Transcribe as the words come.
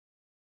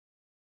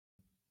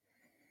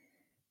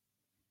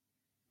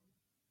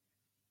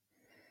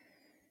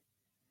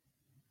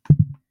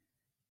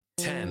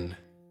10,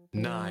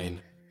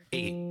 9,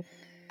 8,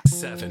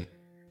 7,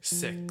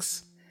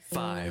 6,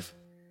 5,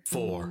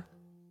 4,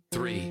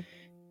 3,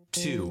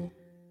 2,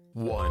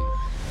 1.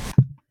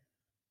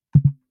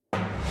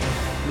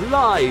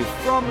 Live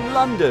from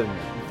London,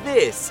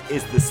 this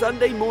is the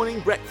Sunday Morning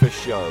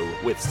Breakfast Show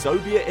with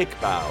Sobia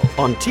Iqbal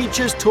on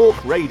Teachers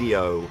Talk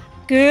Radio.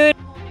 Good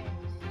morning.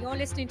 You're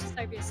listening to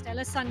Sobia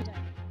Stella Sunday.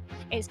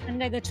 It's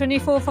Sunday the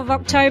 24th of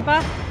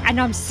October and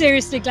I'm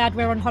seriously glad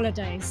we're on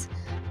holidays.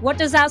 What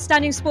does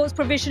outstanding sports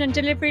provision and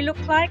delivery look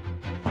like?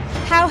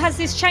 How has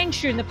this changed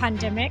during the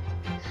pandemic?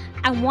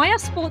 And why are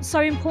sports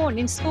so important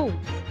in schools?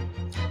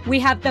 We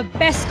have the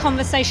best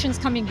conversations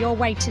coming your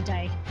way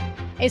today.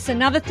 It's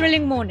another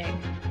thrilling morning.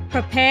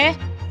 Prepare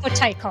for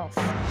takeoff.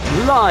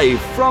 Live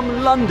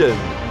from London,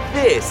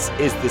 this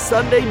is the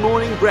Sunday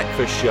Morning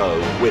Breakfast Show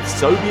with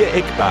Sobia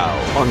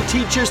Iqbal on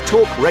Teachers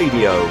Talk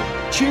Radio.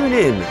 Tune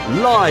in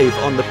live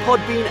on the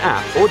Podbean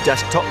app or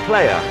desktop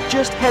player.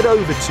 Just head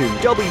over to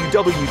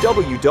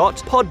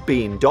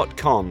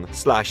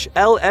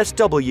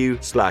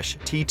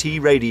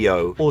www.podbean.com/LSW/TT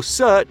Radio or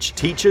search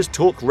Teachers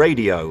Talk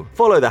Radio.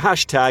 Follow the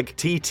hashtag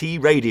TT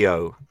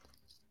Radio.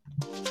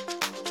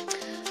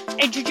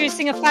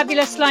 Introducing a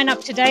fabulous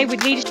lineup today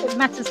with Leadership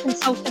Matters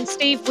consultant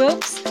Steve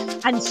Wilkes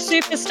and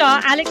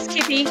superstar Alex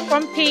Kibbe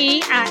from PE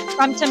at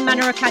Brampton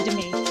Manor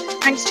Academy.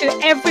 Thanks to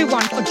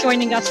everyone for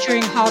joining us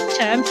during half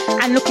term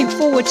and looking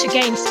forward to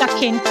getting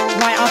stuck in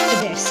right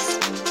after this.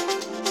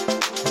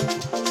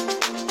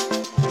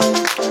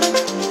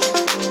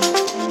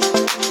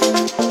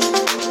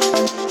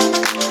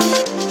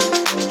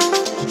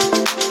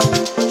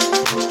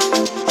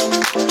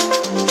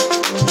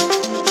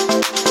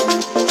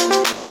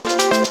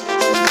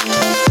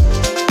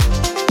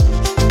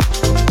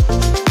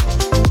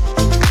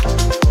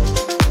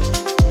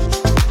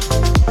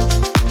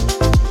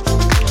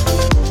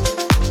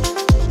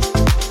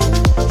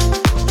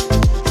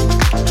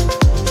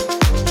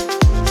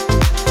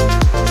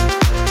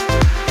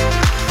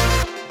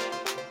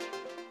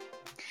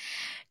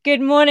 Good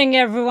morning,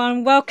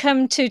 everyone.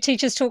 Welcome to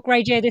Teachers Talk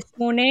Radio this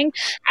morning.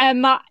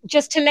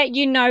 Just to let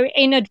you know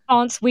in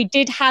advance, we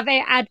did have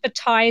it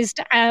advertised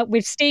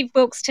with Steve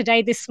Wilkes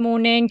today this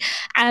morning,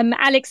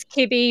 Alex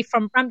Kibbe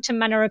from Brampton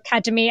Manor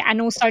Academy,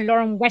 and also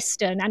Lauren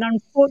Weston. And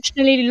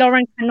unfortunately,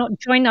 Lauren cannot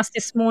join us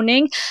this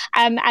morning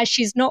as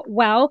she's not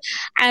well.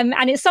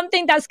 And it's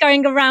something that's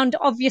going around,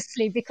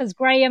 obviously, because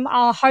Graham,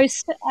 our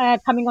host,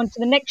 coming on to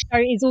the next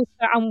show, is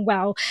also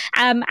unwell.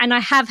 And I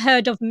have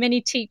heard of many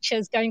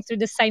teachers going through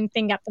the same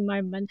thing at the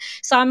moment.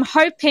 So I'm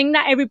hoping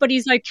that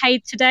everybody's okay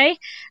today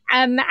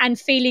and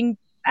feeling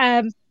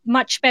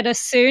much better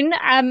soon.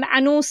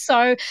 And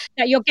also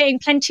that you're getting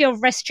plenty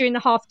of rest during the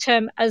half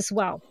term as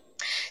well.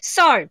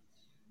 So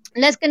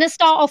let's going to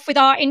start off with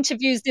our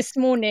interviews this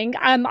morning.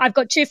 I've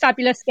got two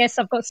fabulous guests.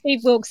 I've got Steve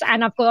Wilkes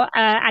and I've got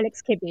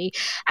Alex Kibbe.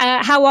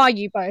 How are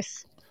you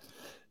both?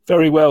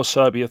 Very well,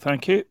 Sobia.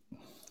 Thank you.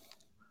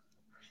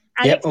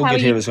 Alex, all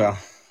good here as well.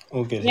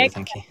 All good here,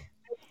 thank you.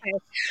 Okay.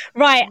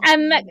 Right.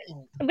 I'm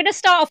going to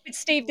start off with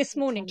Steve this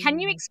morning. Can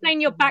you explain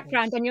your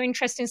background and your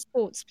interest in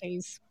sports,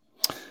 please?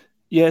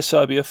 Yes,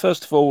 Sobia.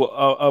 First of all,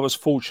 I was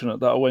fortunate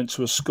that I went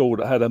to a school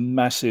that had a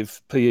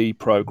massive PE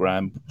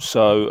program.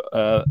 So,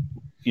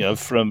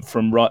 from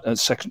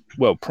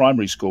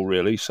primary school,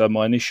 really. So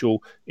my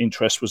initial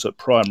interest was at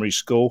primary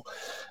school.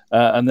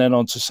 And then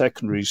on to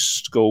secondary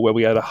school, where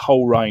we had a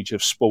whole range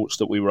of sports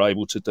that we were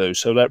able to do.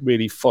 So that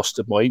really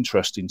fostered my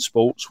interest in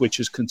sports, which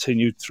has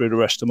continued through the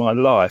rest of my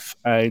life.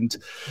 And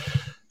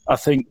I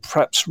think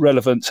perhaps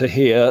relevant to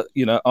here,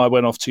 I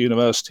went off to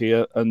university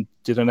and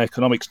did an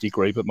economics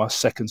degree, but my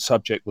second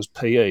subject was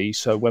PE.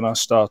 So when I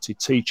started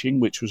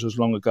teaching, which was as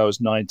long ago as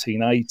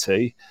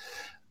 1980,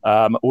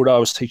 although I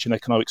was teaching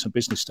economics and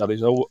business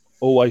studies, I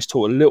always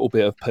taught a little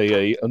bit of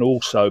PE and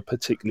also,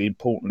 particularly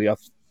importantly, I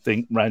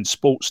think ran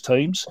sports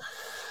teams,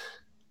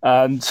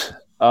 and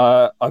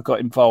I got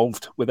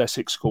involved with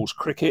Essex Schools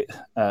cricket,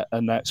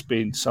 and that's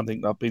been something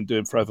that I've been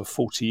doing for over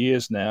 40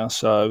 years now.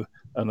 So,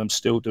 and I'm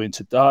still doing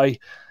today.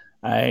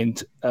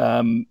 And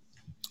when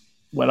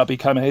I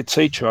became a head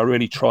teacher, I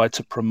really tried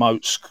to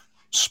promote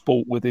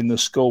sport within the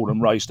school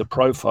and raise the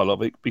profile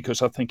of it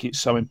because I think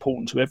it's so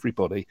important to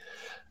everybody.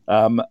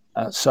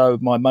 So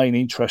my main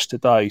interest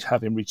today,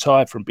 having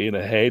retired from being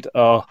a head,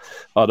 are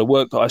the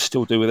work that I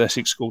still do with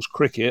Essex Schools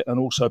cricket, and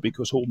also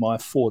because all my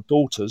four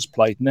daughters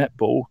played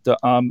netball, that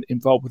I'm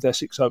involved with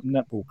Essex Open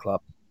Netball Club.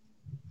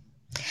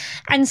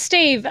 And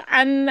Steve,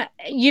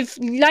 you've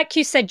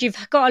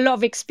got a lot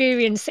of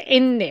experience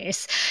in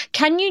this.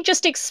 Can you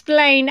just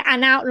explain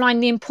and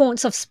outline the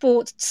importance of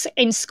sports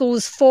in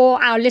schools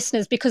for our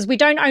listeners? Because we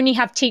don't only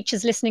have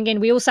teachers listening in,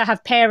 we also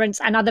have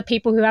parents and other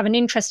people who have an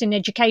interest in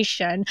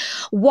education.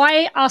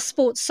 Why are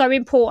sports so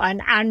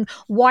important, and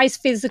why is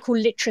physical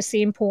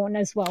literacy important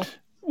as well?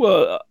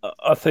 Well,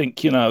 I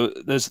think,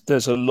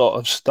 there's a lot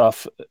of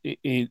stuff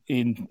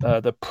in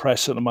the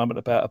press at the moment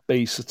about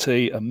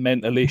obesity and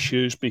mental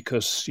issues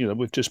because,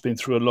 we've just been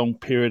through a long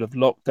period of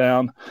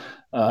lockdown.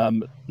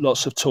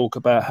 Lots of talk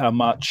about how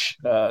much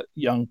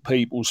young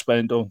people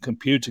spend on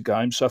computer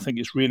games. So I think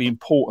it's really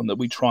important that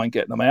we try and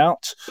get them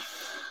out.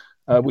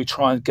 We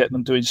try and get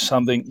them doing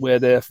something where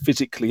they're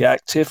physically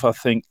active. I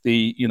think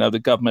the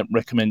government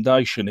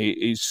recommendation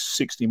is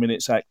 60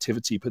 minutes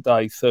activity per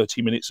day,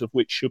 30 minutes of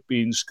which should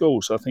be in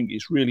school. So I think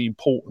it's really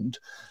important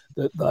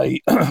that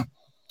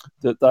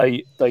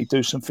they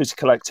do some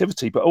physical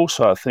activity. But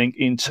also I think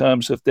in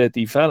terms of their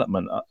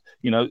development,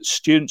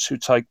 students who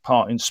take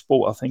part in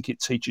sport, I think it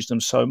teaches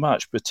them so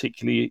much,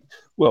 particularly,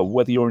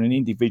 whether you're in an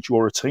individual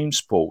or a team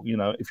sport.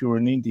 If you're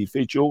an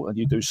individual and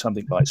you do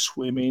something like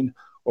swimming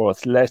or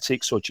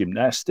athletics or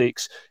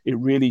gymnastics, it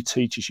really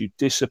teaches you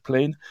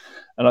discipline.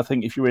 And I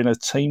think if you're in a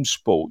team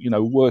sport,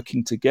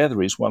 working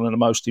together is one of the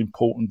most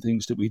important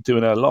things that we do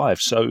in our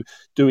lives. So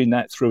doing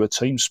that through a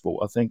team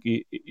sport, I think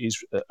it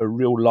is a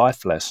real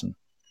life lesson.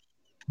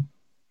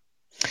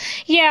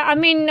 Yeah, I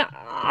mean,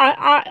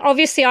 I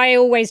obviously I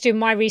always do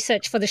my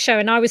research for the show,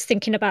 and I was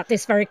thinking about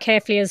this very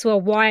carefully as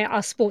well. Why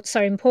are sports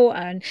so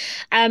important?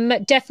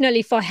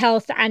 Definitely for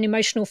health and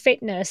emotional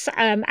fitness,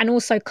 and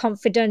also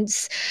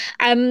confidence.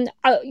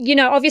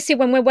 Obviously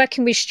when we're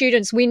working with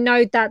students, we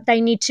know that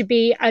they need to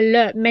be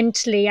alert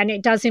mentally, and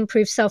it does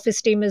improve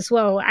self-esteem as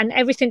well. And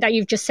everything that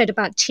you've just said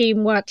about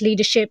teamwork,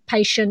 leadership,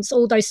 patience,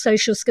 all those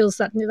social skills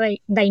that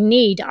they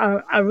need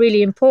are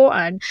really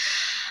important.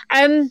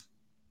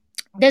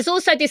 There's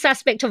also this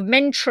aspect of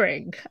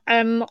mentoring.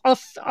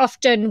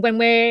 Often when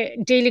we're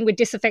dealing with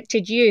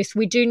disaffected youth,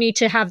 we do need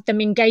to have them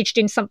engaged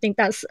in something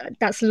that's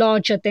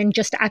larger than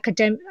just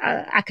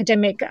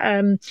academic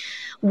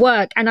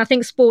work. And I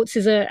think sports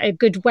is a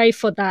good way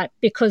for that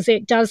because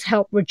it does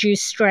help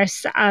reduce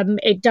stress.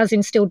 It does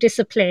instill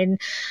discipline,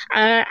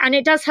 and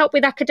it does help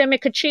with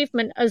academic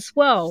achievement as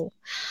well.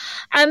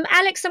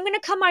 Alex, I'm going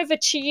to come over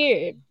to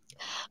you.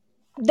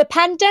 The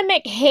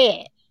pandemic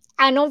hit.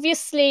 And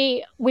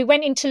obviously, we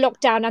went into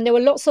lockdown and there were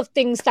lots of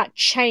things that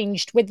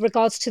changed with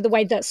regards to the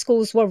way that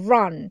schools were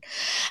run.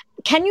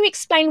 Can you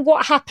explain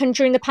what happened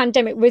during the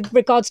pandemic with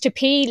regards to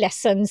PE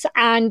lessons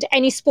and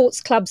any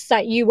sports clubs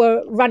that you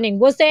were running?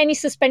 Was there any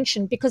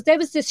suspension? Because there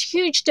was this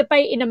huge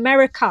debate in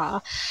America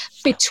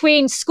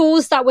between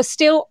schools that were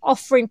still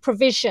offering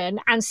provision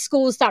and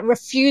schools that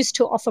refused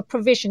to offer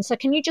provision. So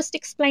can you just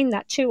explain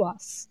that to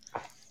us?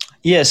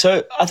 Yeah,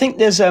 so I think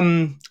there's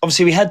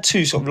obviously we had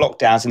two sort of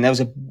lockdowns, and there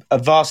was a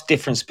vast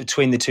difference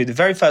between the two. The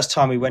very first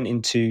time we went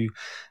into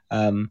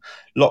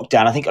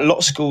lockdown, I think a lot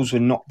of schools were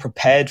not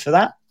prepared for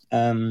that.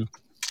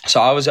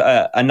 So I was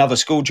at another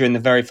school during the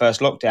very first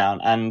lockdown,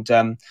 and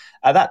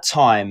at that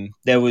time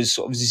there was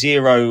sort of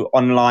zero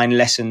online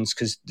lessons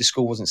because the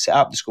school wasn't set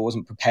up, the school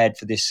wasn't prepared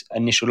for this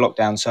initial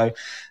lockdown. So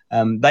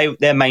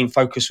their main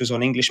focus was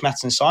on English,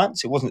 maths, and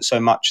science. It wasn't so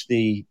much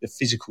the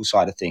physical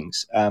side of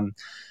things.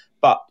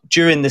 But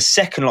during the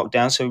second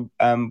lockdown, so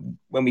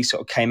when we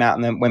sort of came out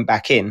and then went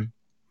back in,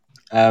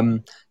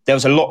 there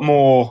was a lot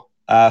more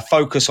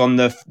focus on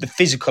the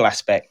physical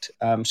aspect.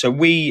 So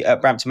we at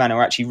Brampton Manor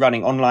were actually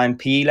running online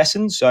PE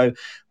lessons. So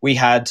we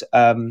had,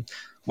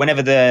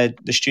 whenever the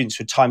students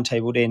were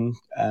timetabled in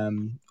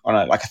on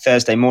a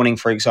Thursday morning,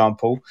 for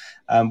example,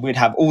 we'd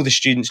have all the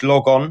students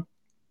log on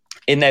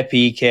in their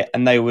PE kit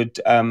and they would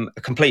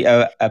complete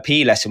a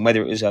PE lesson,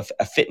 whether it was a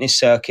fitness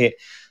circuit,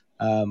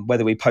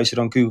 whether we posted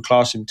on Google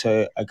Classroom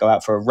to go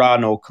out for a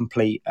run or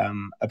complete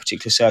a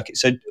particular circuit.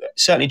 So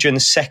certainly during the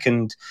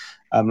second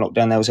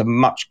lockdown, there was a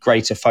much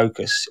greater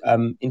focus.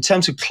 In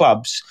terms of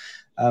clubs,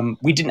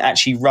 we didn't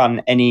actually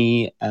run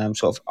any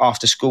sort of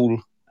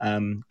after-school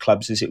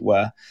clubs, as it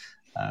were.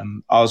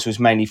 Ours was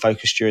mainly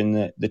focused during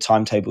the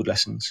timetabled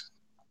lessons.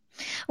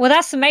 Well,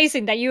 that's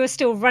amazing that you were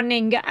still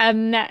running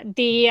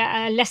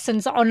the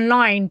lessons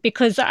online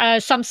because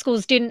some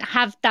schools didn't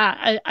have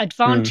that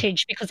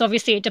advantage because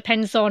obviously it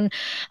depends on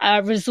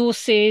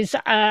resources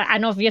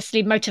and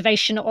obviously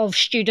motivation of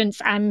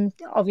students and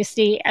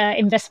obviously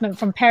investment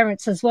from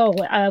parents as well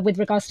with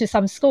regards to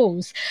some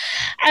schools.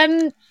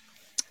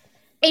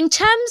 In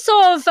terms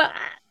of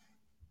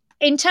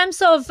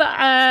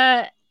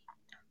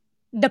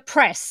the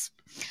press,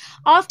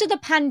 after the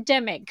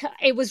pandemic,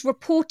 it was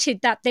reported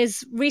that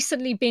there's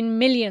recently been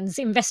millions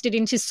invested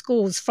into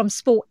schools from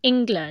Sport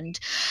England.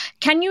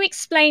 Can you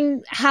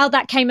explain how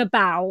that came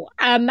about?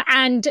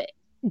 And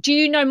do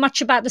you know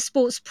much about the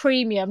sports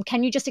premium?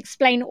 Can you just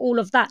explain all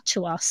of that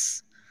to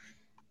us?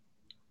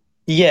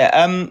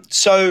 Yeah.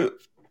 So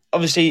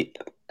obviously,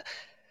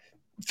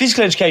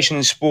 physical education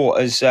in sport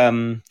has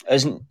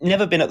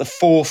never been at the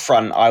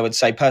forefront, I would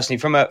say personally,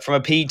 from a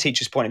PE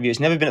teacher's point of view. It's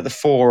never been at the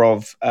fore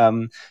of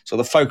sort of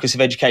the focus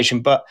of education.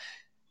 But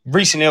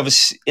recently,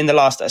 obviously, in the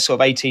last sort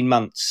of 18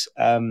 months,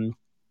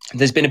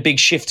 there's been a big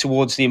shift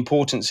towards the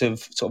importance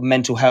of sort of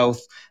mental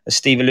health, as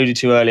Steve alluded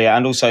to earlier,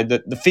 and also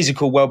the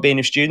physical well-being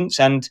of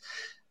students. And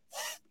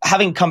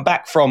having come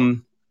back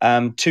from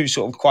two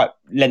sort of quite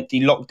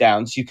lengthy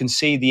lockdowns, you can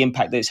see the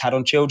impact that it's had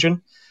on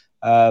children.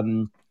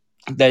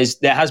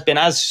 There has been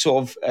a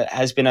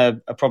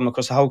problem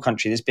across the whole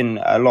country. There's been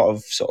a lot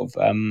of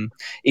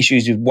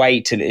issues with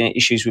weight and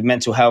issues with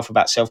mental health,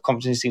 about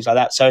self-confidence, things like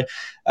that. So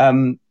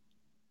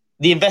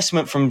the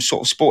investment from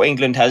sort of Sport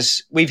England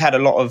we've had a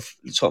lot of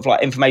sort of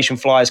like information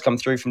flyers come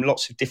through from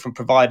lots of different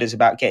providers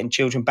about getting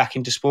children back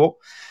into sport.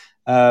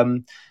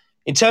 In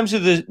terms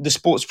of the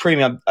sports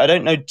premium, I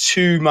don't know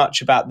too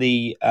much about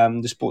the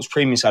sports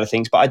premium side of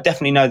things, but I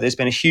definitely know there's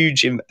been a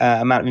huge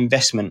amount of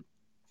investment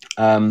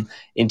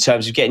in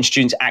terms of getting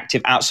students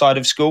active outside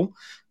of school,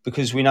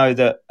 because we know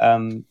that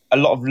a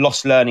lot of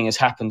lost learning has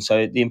happened.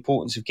 So the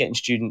importance of getting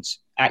students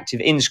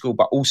active in school,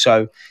 but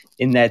also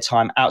in their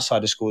time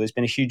outside of school, there's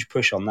been a huge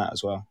push on that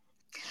as well.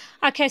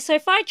 Okay, so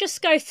if I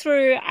just go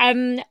through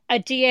a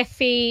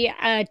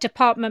DFE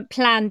department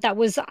plan that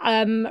was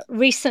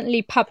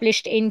recently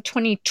published in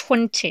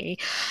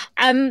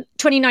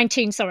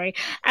 2019, sorry.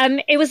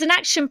 It was an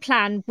action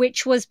plan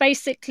which was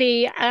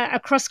basically a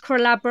cross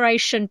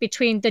collaboration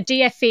between the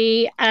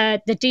DFE,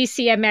 the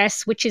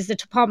DCMS, which is the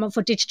Department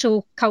for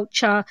Digital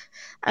Culture,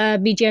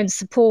 Media and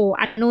Support,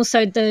 and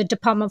also the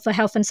Department for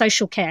Health and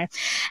Social Care.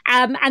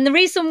 And the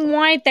reason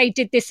why they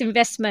did this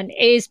investment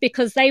is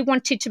because they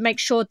wanted to make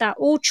sure that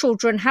all children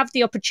have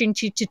the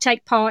opportunity to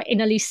take part in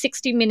at least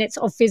 60 minutes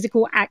of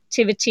physical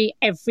activity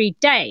every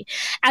day.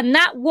 And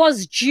that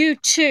was due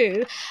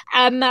to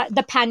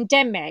the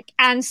pandemic.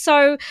 And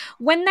so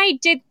when they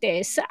did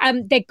this,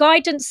 their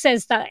guidance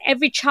says that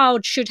every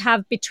child should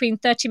have between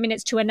 30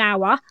 minutes to an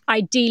hour,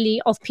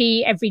 ideally, of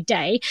PE every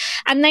day.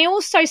 And they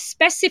also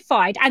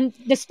specified, and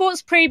the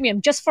sports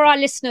premium, just for our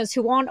listeners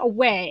who aren't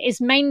aware,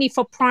 is mainly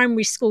for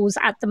primary schools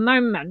at the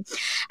moment,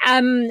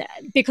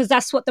 because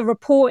that's what the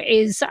report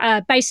is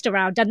based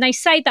around. And they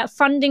say that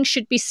funding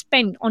should be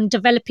spent on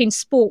developing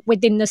sport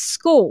within the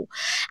school.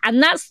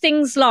 And that's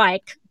things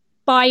like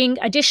buying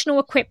additional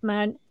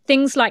equipment,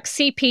 things like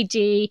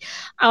CPD,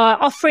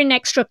 offering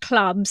extra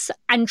clubs,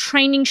 and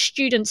training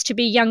students to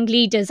be young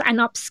leaders and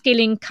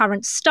upskilling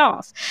current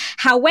staff.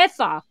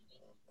 However,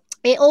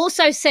 it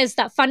also says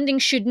that funding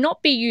should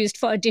not be used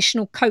for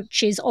additional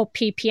coaches or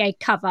PPA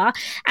cover,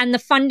 and the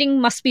funding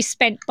must be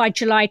spent by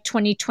July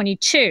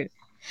 2022.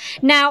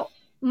 Now,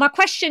 my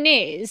question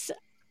is,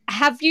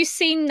 have you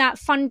seen that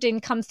funding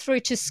come through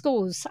to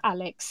schools,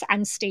 Alex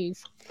and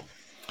Steve?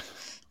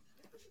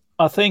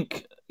 I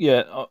think,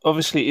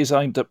 obviously it is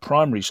aimed at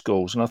primary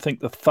schools, and I think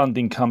the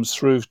funding comes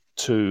through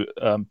to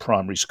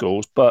primary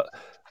schools, but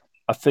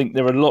I think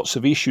there are lots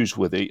of issues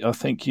with it. I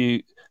think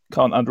you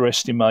can't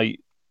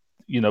underestimate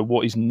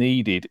what is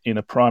needed in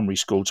a primary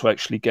school to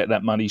actually get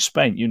that money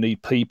spent. You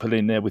need people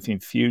in there with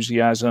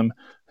enthusiasm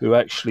who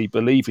actually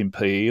believe in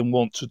PE and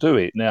want to do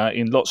it. Now,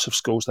 in lots of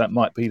schools, that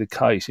might be the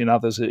case. In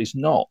others, it is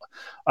not.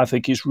 I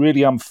think it's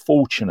really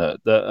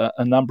unfortunate that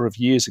a number of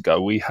years ago,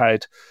 we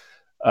had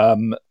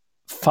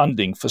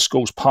funding for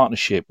schools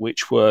partnership,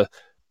 which were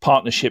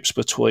partnerships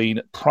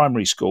between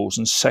primary schools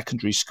and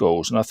secondary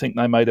schools. And I think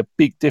they made a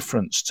big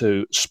difference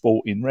to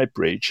sport in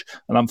Redbridge.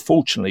 And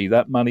unfortunately,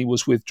 that money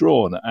was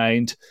withdrawn.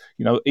 And,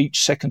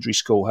 each secondary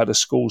school had a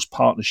schools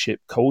partnership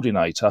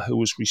coordinator who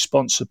was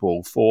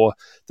responsible for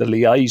the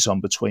liaison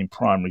between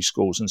primary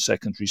schools and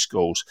secondary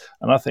schools.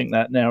 And I think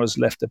that now has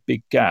left a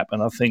big gap.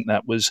 And I think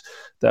that was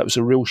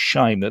a real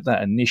shame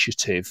that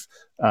initiative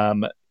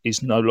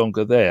is no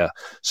longer there.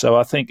 So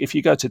I think if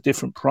you go to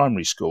different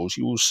primary schools,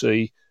 you will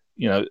see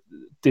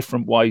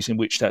different ways in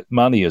which that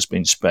money has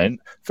been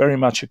spent, very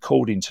much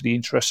according to the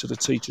interests of the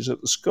teachers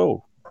at the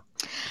school.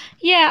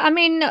 Yeah, I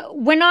mean,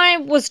 when I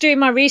was doing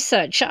my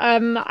research,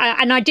 and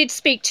I did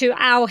speak to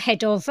our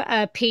head of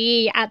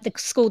PE at the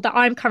school that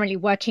I'm currently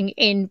working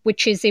in,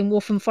 which is in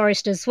Waltham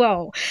Forest as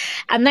well.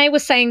 And they were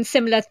saying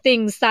similar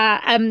things,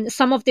 that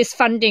some of this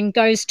funding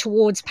goes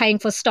towards paying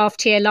for staff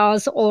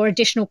TLRs or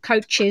additional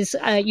coaches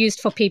used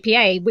for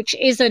PPA, which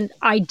isn't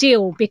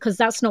ideal because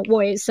that's not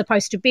what it's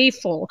supposed to be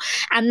for.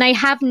 And they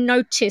have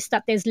noticed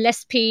that there's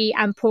less PE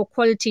and poor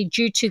quality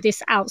due to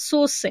this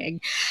outsourcing.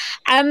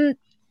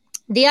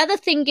 The other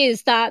thing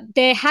is that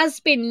there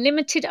has been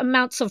limited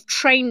amounts of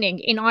training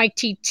in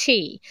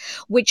ITT,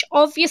 which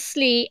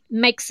obviously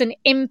makes an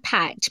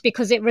impact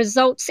because it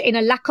results in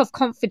a lack of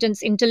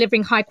confidence in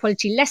delivering high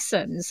quality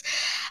lessons.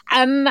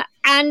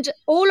 And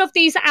all of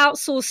these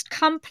outsourced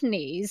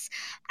companies,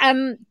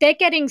 they're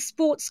getting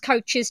sports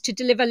coaches to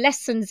deliver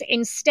lessons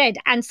instead.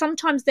 And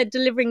sometimes they're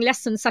delivering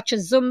lessons such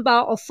as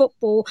Zumba or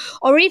football,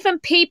 or even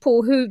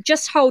people who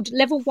just hold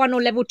level 1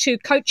 or level 2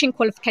 coaching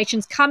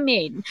qualifications come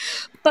in.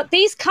 But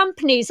these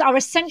companies are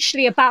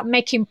essentially about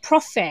making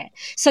profit.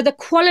 So the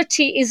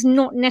quality is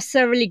not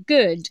necessarily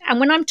good. And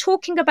when I'm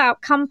talking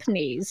about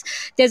companies,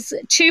 there's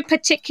two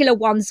particular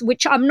ones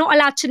which I'm not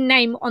allowed to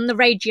name on the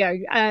radio,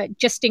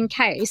 just in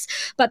case.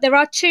 But there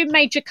are two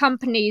major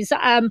companies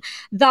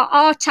that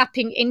are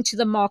tapping into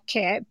the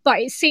market, but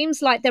it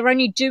seems like they're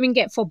only doing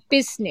it for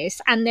business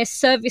and their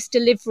service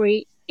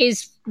delivery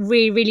is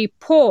really, really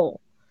poor.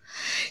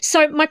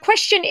 So my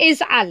question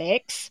is,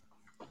 Alex,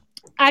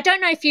 I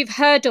don't know if you've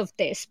heard of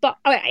this, but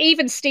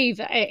even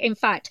Steve, in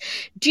fact,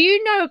 do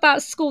you know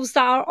about schools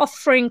that are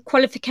offering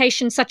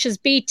qualifications such as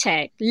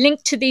BTEC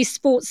linked to these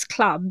sports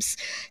clubs?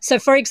 So,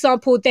 for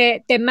example,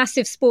 they're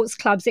massive sports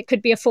clubs. It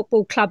could be a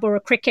football club or a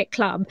cricket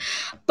club,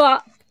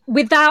 but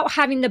without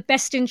having the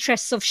best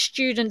interests of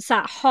students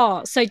at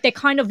heart. So they're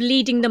kind of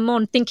leading them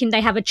on, thinking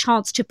they have a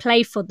chance to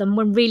play for them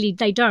when really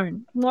they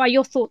don't. What are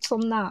your thoughts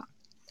on that?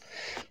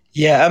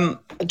 Yeah,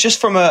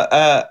 just from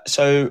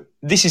so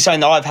this is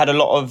something that I've had a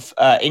lot of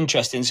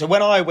interest in. So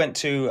when I went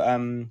to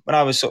when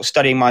I was sort of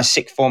studying my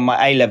sixth form,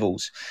 my A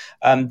levels,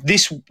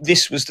 this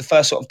was the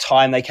first sort of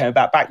time they came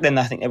about. Back then,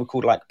 I think they were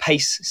called like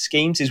PACE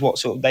schemes, is what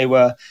sort of they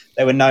were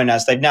known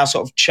as. They've now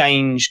sort of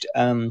changed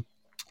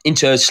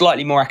into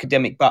slightly more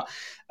academic, but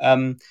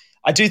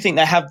I do think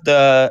they have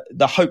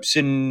the hopes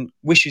and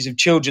wishes of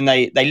children.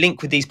 They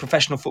link with these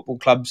professional football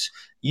clubs,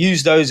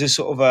 use those as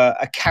sort of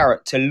a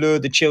carrot to lure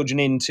the children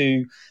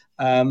into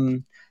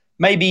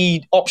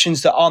maybe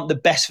options that aren't the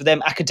best for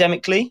them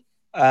academically.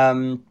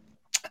 I'm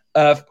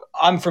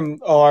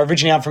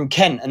originally from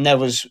Kent, and there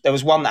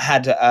was one that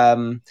had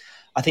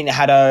I think they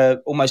had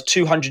almost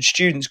 200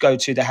 students go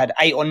to. They had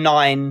 8 or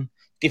 9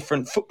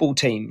 different football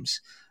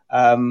teams,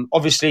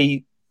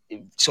 obviously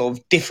sort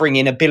of differing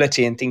in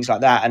ability and things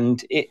like that.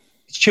 And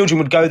children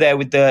would go there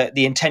with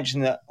the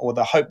intention that, or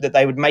the hope that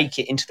they would make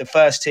it into the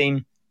first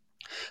team,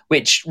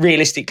 which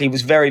realistically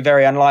was very,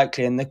 very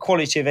unlikely. And the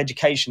quality of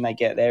education they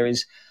get there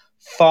is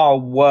far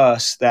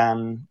worse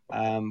than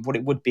what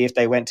it would be if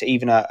they went to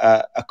even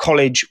a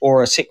college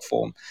or a sixth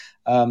form.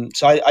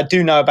 So I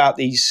do know about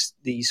these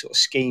sort of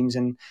schemes,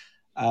 and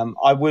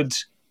I would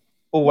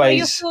always... What are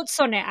your thoughts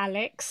on it,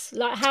 Alex?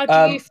 Like, how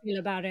do you feel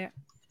about it?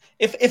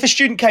 If a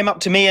student came up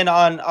to me and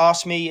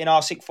asked me in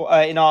our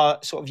in our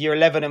sort of year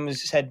 11 and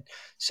said,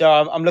 "So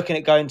I'm looking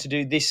at going to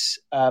do this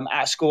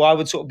at school," I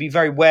would sort of be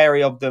very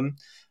wary of them.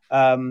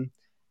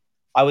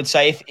 I would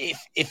say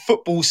if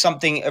football's a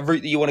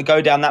route that you want to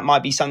go down, that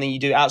might be something you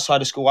do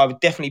outside of school. I would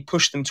definitely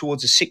push them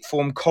towards a sixth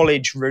form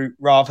college route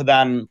rather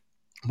than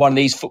one of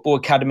these football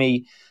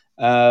academy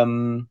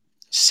football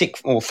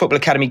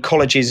academy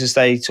colleges, as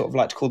they sort of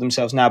like to call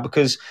themselves now,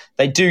 because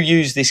they do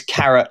use this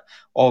carrot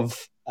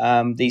of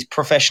these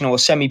professional or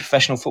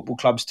semi-professional football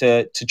clubs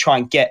to try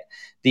and get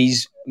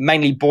these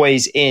mainly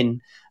boys in.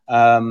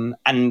 And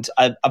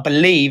I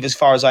believe, as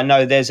far as I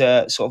know, there's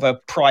a sort of a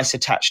price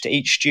attached to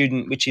each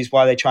student, which is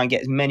why they try and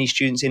get as many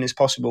students in as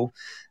possible,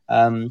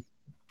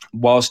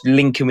 whilst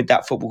linking with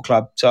that football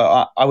club.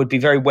 So I would be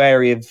very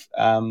wary of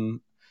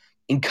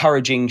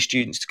encouraging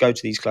students to go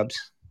to these clubs.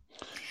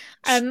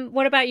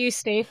 What about you,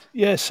 Steve?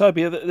 Yeah,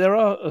 Sobia, there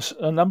are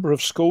a number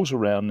of schools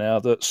around now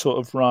that sort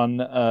of run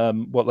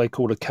what they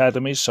call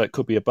academies. So it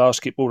could be a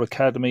basketball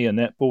academy, a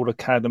netball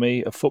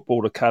academy, a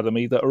football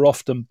academy, that are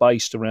often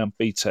based around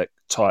BTEC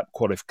type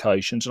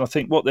qualifications. And I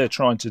think what they're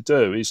trying to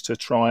do is to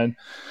try and,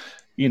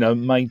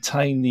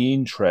 maintain the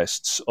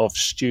interests of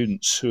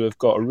students who have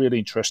got a real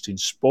interest in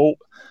sport.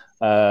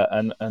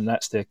 And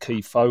that's their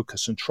key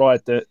focus, and try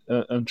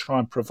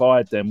and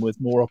provide them with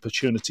more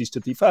opportunities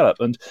to develop.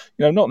 And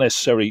they're not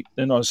necessarily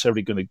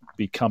going to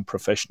become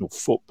professional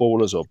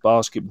footballers or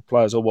basketball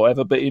players or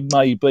whatever, but it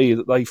may be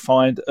that they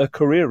find a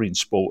career in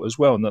sport as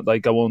well, and that they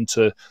go on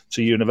to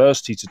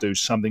university to do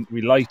something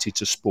related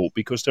to sport,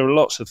 because there are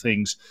lots of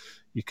things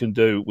you can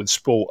do with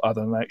sport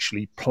other than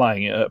actually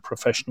playing it at a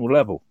professional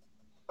level.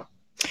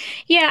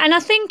 Yeah, and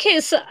I think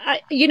it's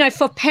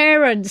for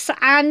parents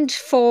and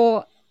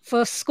for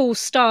school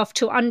staff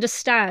to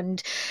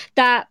understand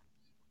that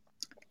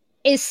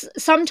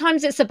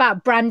sometimes it's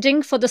about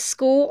branding for the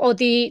school or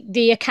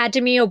the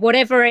academy or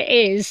whatever it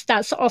is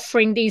that's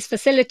offering these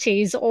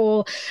facilities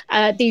or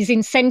these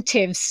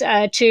incentives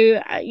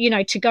to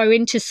go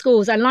into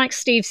schools. And like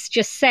Steve's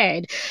just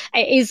said,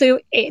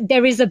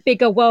 there is a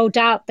bigger world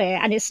out there,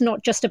 and it's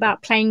not just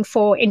about playing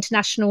for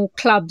international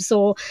clubs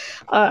or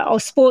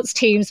sports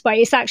teams, but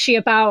it's actually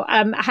about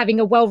having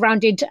a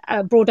well-rounded,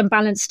 broad and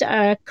balanced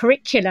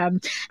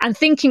curriculum, and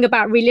thinking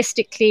about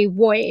realistically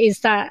what it is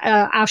that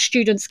our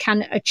students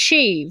can achieve.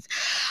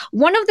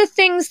 One of the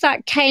things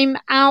that came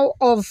out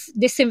of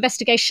this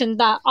investigation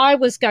that I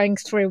was going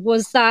through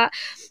was that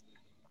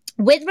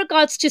with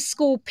regards to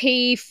school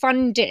PE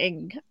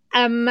funding,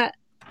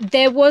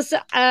 there was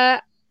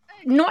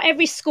not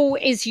every school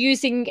is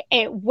using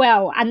it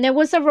well. And there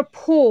was a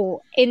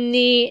report in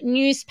the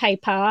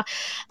newspaper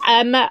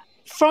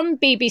from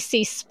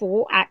BBC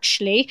Sport,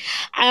 actually,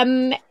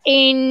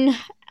 in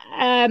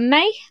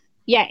May.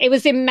 Yeah, it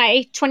was in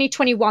May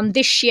 2021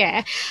 this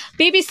year.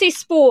 BBC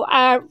Sport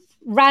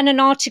ran an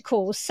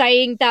article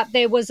saying that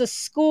there was a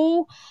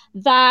school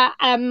that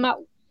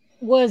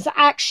was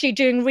actually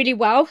doing really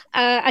well.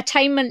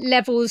 Attainment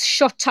levels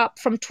shot up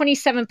from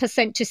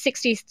 27% to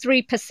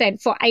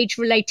 63% for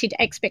age-related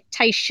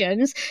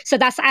expectations. So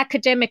that's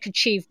academic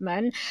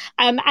achievement.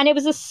 And it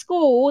was a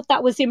school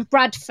that was in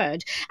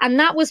Bradford. And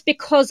that was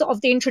because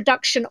of the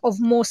introduction of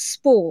more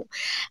sport.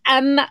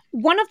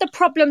 One of the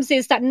problems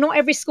is that not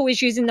every school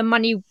is using the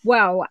money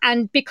well.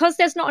 And because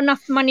there's not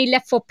enough money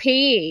left for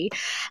PE,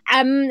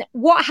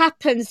 what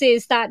happens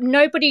is that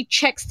nobody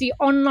checks the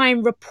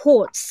online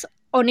reports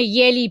on a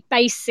yearly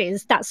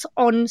basis that's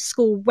on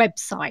school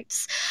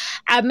websites.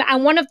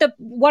 And one of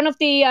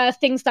the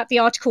things that the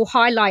article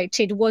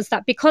highlighted was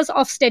that because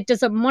Ofsted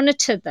doesn't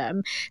monitor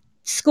them,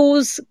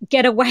 schools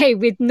get away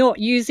with not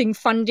using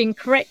funding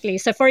correctly.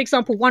 So, for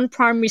example, one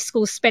primary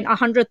school spent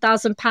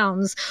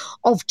 £100,000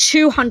 of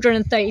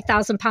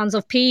 £230,000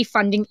 of PE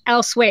funding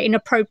elsewhere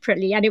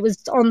inappropriately. And it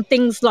was on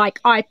things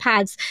like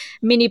iPads,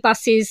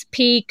 minibuses,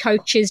 PE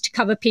coaches to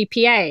cover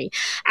PPA.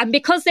 And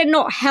because they're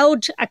not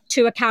held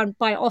to account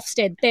by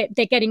Ofsted,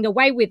 they're getting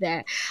away with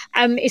it,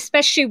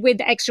 especially with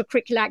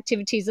extracurricular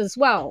activities as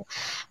well.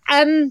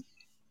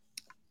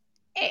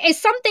 It's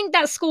something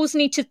that schools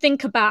need to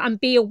think about and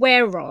be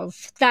aware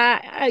of,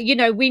 that,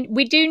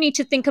 we do need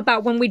to think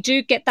about when we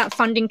do get that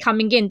funding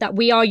coming in, that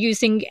we are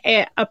using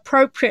it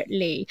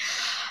appropriately.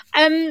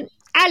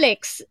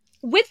 Alex,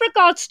 with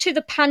regards to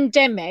the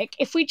pandemic,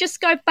 if we just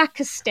go back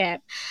a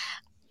step,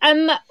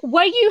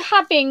 were you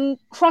having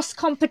cross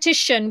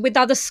competition with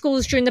other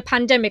schools during the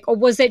pandemic, or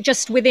was it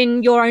just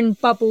within your own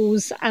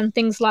bubbles and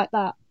things like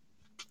that?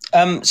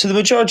 So the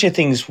majority of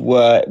things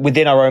were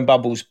within our own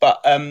bubbles,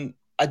 but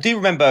I do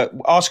remember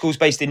our school's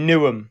based in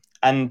Newham,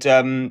 and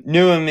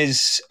Newham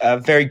is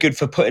very good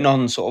for putting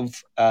on sort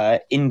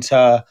of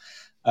inter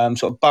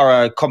sort of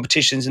borough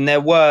competitions, and there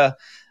were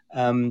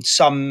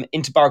some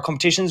inter-borough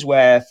competitions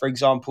where, for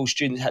example,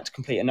 students had to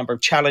complete a number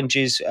of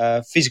challenges,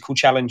 physical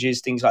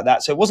challenges, things like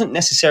that. So it wasn't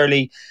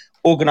necessarily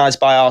organised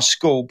by our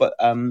school, but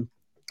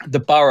the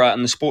borough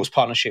and the sports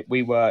partnership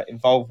we were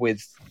involved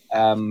with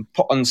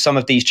put on some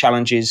of these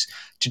challenges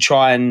to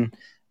try and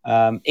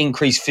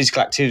increase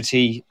physical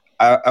activity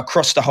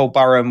across the whole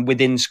borough and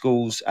within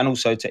schools, and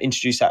also to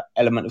introduce that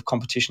element of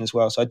competition as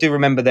well. So I do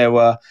remember there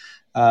were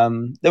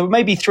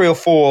maybe 3 or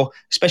 4,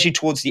 especially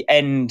towards the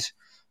end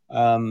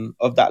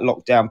of that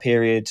lockdown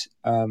period,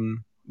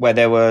 where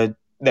there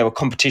were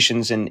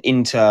competitions and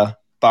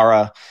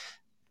inter-borough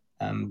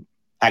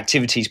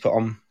activities put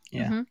on.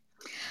 Yeah. Mm-hmm.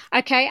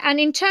 Okay, and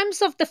in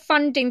terms of the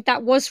funding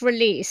that was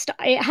released,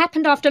 it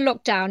happened after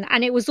lockdown,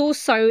 and it was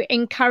also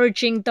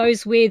encouraging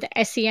those with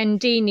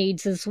SEND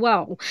needs as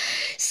well.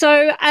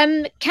 So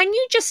can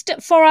you just,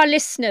 for our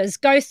listeners,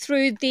 go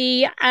through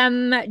the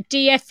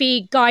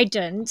DFE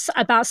guidance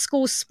about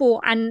school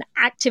sport and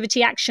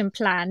activity action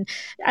plan?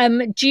 Are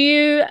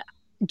you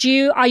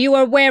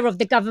aware of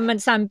the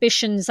government's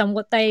ambitions and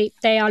what they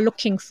are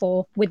looking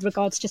for with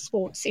regards to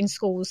sports in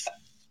schools?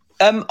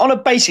 On a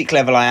basic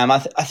level, I am. I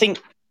think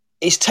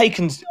it's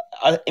taken,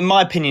 in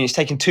my opinion, it's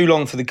taken too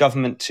long for the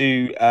government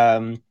to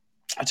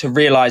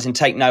realise and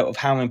take note of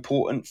how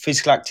important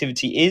physical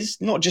activity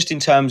is, not just in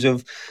terms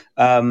of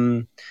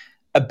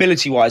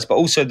ability-wise, but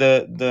also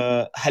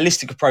the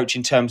holistic approach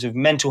in terms of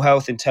mental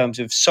health, in terms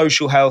of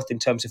social health, in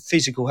terms of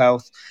physical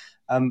health.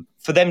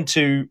 For them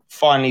to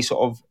finally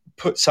sort of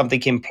put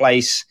something in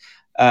place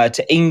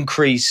to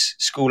increase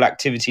school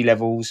activity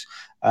levels,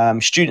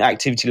 student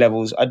activity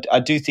levels, I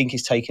do think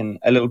it's taken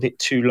a little bit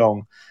too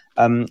long.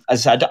 As I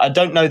said, I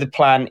don't know the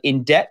plan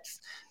in depth,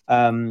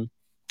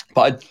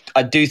 but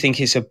I do think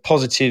it's a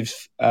positive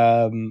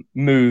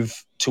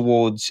move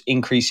towards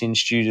increasing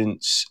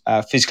students'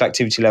 physical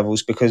activity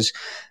levels, because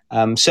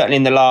certainly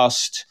in the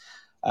last,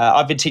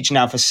 I've been teaching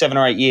now for 7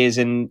 or 8 years,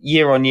 and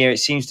year on year it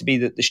seems to be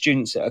that the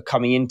students that are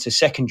coming into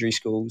secondary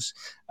schools,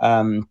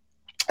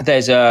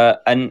 there's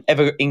an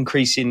ever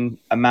increasing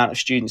amount of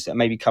students that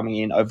may be coming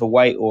in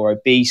overweight or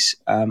obese,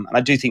 and I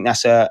do think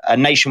that's a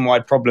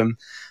nationwide problem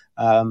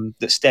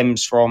that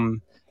stems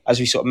from, as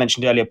we sort of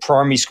mentioned earlier,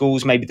 primary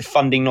schools, maybe the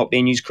funding not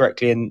being used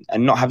correctly and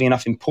not having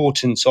enough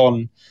importance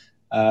on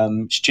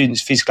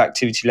students' physical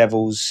activity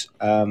levels,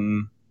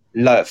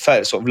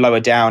 sort of lower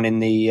down in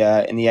the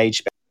age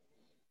spectrum.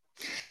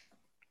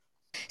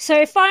 So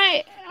if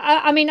I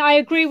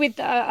agree with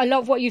a lot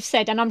of what you've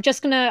said, and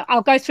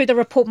I'll go through the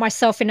report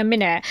myself in a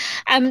minute.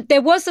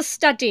 There was a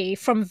study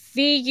from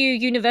VU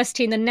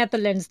University in the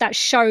Netherlands that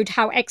showed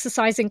how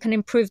exercising can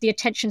improve the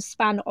attention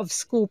span of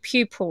school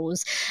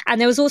pupils. And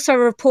there was also a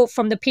report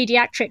from the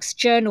Pediatrics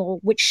Journal,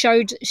 which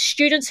showed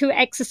students who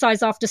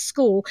exercise after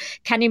school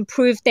can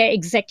improve their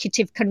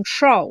executive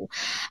control.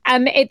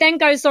 It then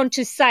goes on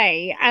to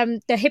say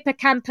the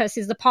hippocampus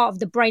is the part of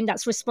the brain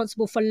that's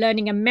responsible for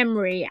learning and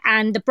memory.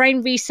 And the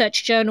Brain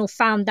Research Journal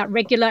found found that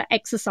regular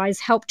exercise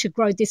helped to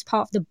grow this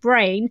part of the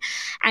brain,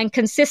 and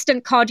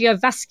consistent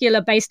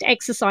cardiovascular based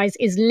exercise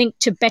is linked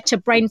to better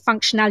brain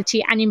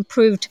functionality and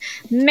improved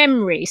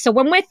memory. So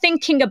when we're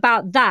thinking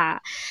about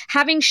that,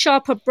 having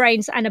sharper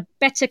brains and a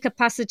better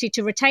capacity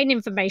to retain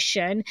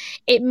information,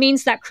 it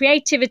means that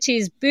creativity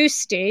is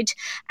boosted.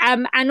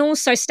 And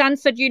also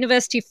Stanford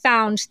University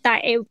found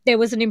that there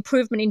was an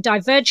improvement in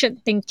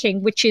divergent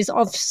thinking, which is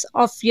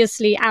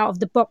obviously out of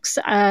the box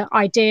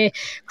idea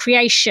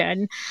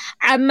creation,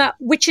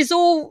 which is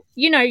all,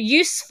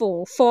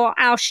 useful for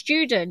our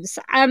students.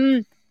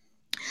 And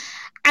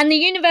the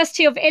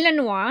University of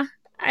Illinois,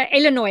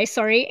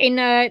 in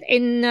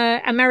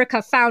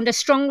America, found a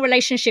strong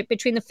relationship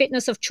between the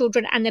fitness of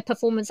children and their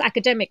performance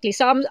academically.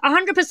 So I'm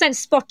 100%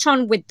 spot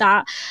on with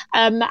that,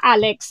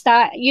 Alex,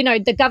 that,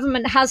 the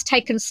government has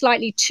taken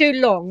slightly too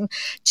long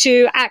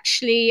to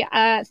actually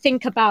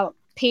think about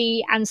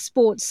PE and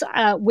sports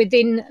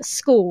within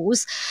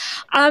schools.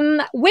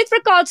 With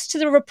regards to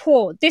the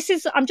report,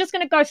 I'm just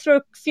going to go through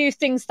a few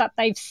things that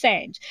they've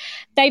said.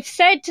 They've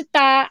said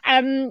that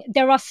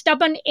there are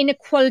stubborn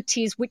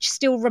inequalities which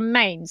still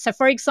remain. So,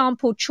 for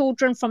example,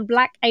 children from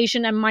Black,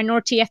 Asian and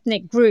minority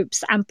ethnic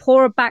groups and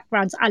poorer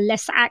backgrounds are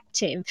less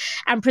active.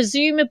 And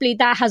presumably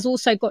that has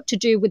also got to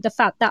do with the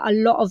fact that a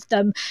lot of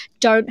them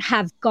don't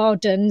have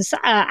gardens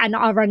and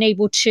are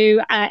unable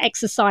to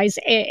exercise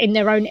in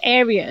their own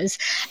areas.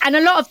 And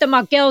a lot of them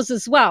are girls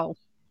as well.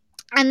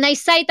 And they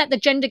say that the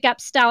gender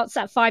gap starts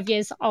at 5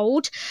 years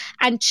old,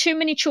 and too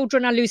many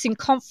children are losing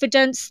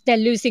confidence. They're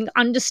losing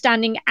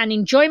understanding and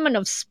enjoyment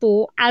of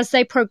sport as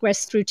they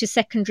progress through to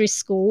secondary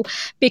school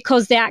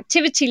because their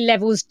activity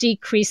levels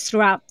decrease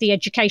throughout the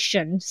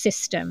education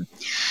system.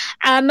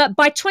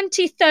 By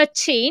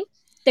 2013,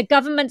 the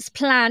government's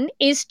plan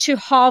is to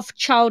halve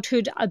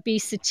childhood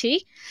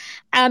obesity,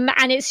 and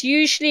it's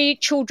usually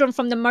children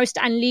from the most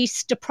and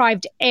least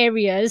deprived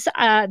areas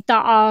that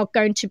are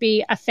going to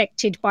be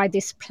affected by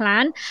this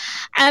plan.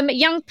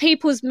 Young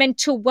people's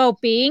mental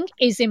well-being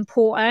is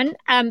important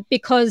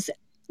because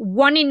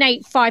 1 in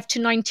 8 5 to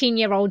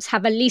 19-year-olds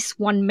have at least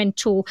one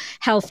mental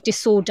health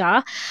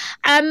disorder.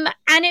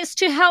 And it's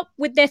to help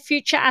with their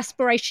future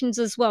aspirations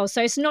as well.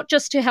 So it's not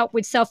just to help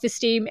with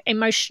self-esteem,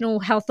 emotional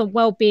health and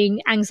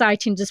well-being,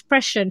 anxiety and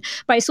depression,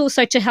 but it's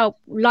also to help,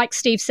 like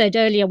Steve said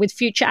earlier, with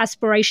future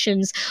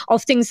aspirations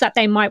of things that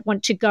they might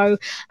want to go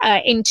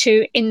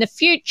into in the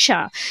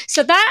future.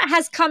 So that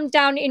has come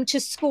down into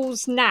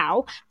schools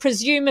now,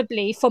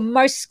 presumably for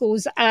most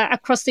schools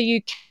across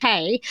the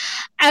UK.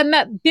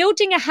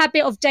 Building a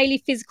habit of daily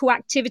physical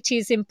activity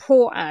is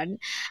important.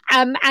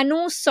 And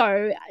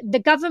also the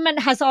government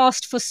has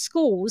asked for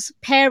schools,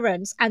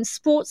 parents and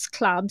sports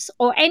clubs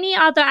or any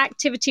other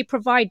activity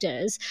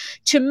providers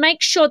to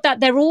make sure that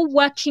they're all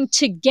working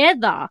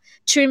together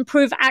to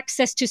improve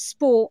access to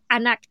sport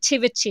and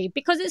activity,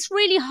 because it's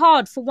really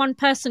hard for one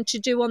person to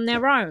do on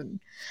their own.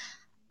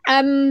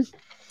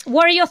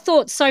 What are your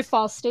thoughts so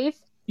far, Steve?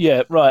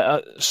 Yeah,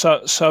 right.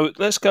 So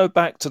let's go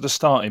back to the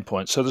starting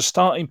point. So the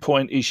starting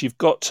point is you've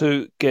got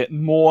to get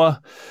more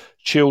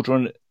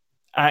children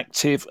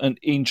active and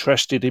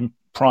interested in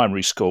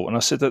primary school. And I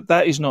said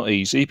that is not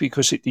easy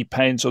because it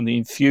depends on the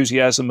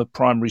enthusiasm of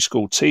primary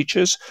school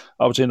teachers.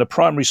 I was in a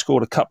primary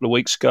school a couple of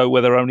weeks ago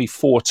where there are only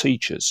 4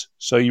 teachers.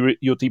 So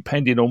you're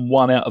depending on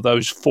one out of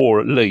those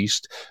 4 at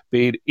least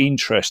being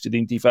interested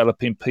in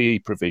developing PE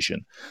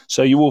provision.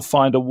 So you will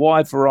find a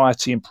wide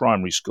variety in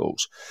primary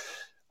schools.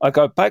 I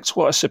go back to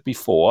what I said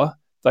before.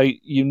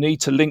 You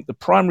need to link the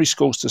primary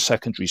schools to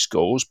secondary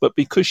schools, but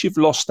because you've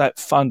lost that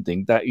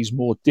funding, that is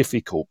more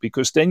difficult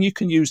because then you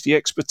can use the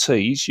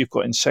expertise you've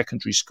got in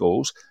secondary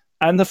schools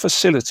and the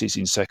facilities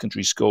in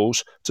secondary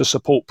schools to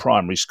support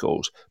primary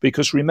schools.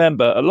 Because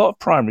remember, a lot of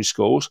primary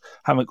schools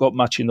haven't got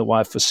much in the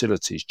way of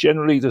facilities.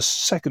 Generally, the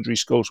secondary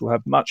schools will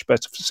have much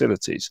better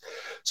facilities.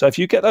 So if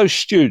you get those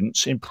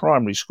students in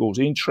primary schools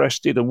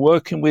interested and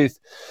working with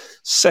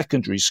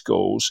secondary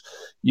schools,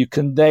 you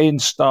can then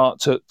start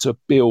to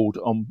build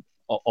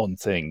on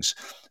things.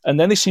 And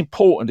then it's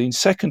important in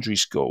secondary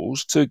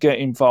schools to get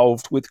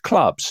involved with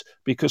clubs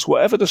because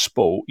whatever the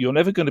sport, you're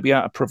never going to be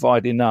able to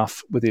provide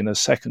enough within a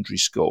secondary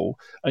school.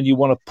 And you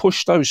want to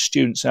push those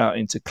students out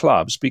into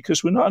clubs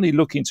because we're not only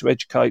looking to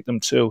educate them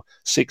till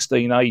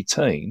 16,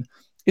 18.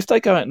 If they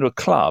go out into a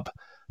club,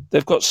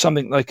 they've got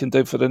something they can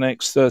do for the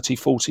next 30,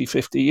 40,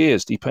 50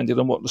 years, depending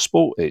on what the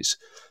sport is.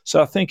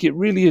 So I think it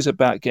really is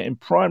about getting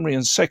primary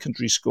and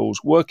secondary schools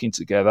working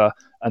together,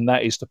 and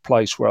that is the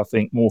place where I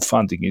think more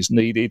funding is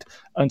needed,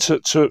 and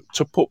to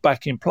put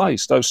back in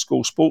place those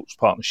school sports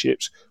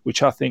partnerships,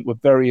 which I think were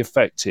very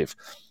effective.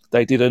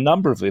 They did a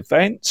number of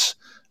events,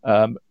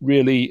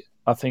 really,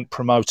 I think,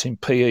 promoting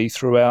PE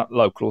throughout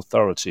local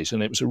authorities,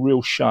 and it was a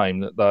real shame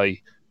that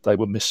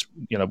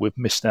we've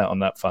missed out on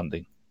that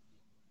funding.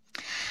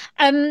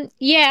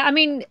 Yeah, I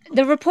mean,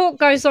 the report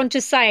goes on to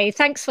say,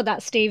 thanks for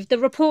that, Steve. The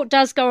report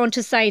does go on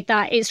to say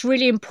that it's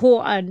really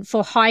important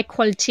for high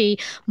quality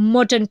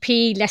modern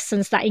PE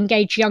lessons that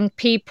engage young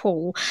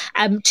people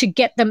to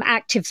get them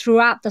active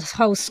throughout the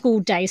whole school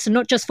day. So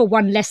not just for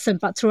one lesson,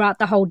 but throughout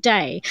the whole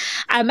day.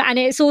 And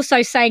it's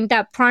also saying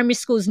that primary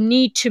schools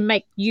need to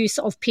make use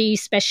of PE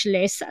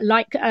specialists,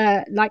 like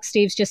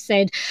Steve's just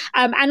said,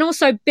 and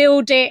also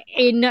build it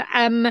in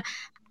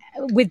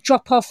with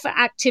drop-off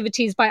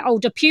activities by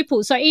older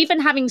pupils. So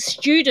even having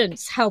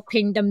students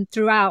helping them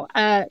throughout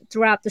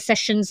the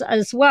sessions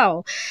as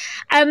well.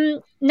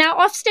 Now,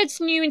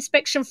 Ofsted's new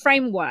inspection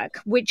framework,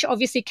 which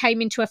obviously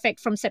came into effect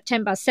from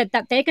September, said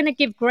that they're going to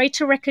give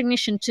greater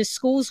recognition to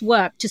schools'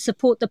 work to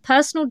support the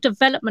personal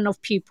development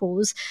of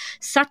pupils,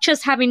 such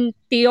as having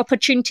the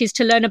opportunities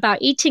to learn about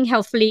eating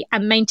healthily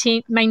and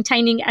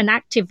maintaining an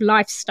active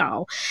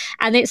lifestyle.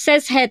 And it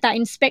says here that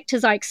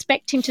inspectors are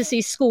expecting to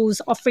see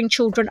schools offering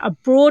children a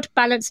broad,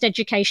 balanced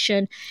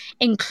education,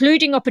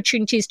 including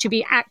opportunities to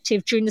be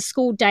active during the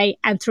school day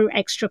and through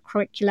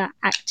extracurricular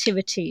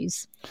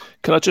activities.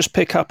 Can I just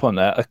pick up on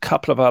that? A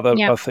couple of other,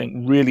 I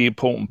think, really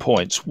important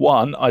points.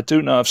 One, I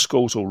do know of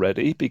schools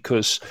already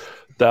because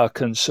they are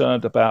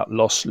concerned about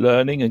lost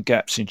learning and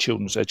gaps in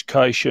children's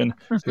education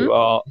who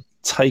are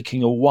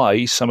taking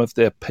away some of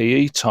their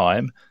PE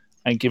time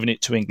and giving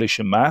it to English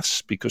and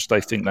maths because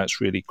they think that's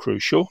really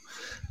crucial.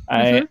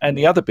 And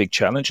the other big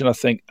challenge, and I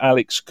think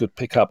Alex could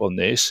pick up on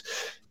this,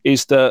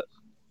 is that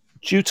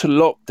due to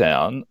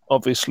lockdown,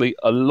 obviously,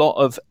 a lot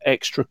of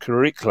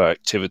extracurricular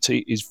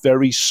activity is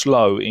very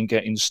slow in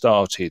getting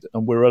started.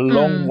 And we're a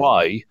long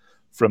way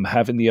from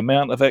having the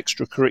amount of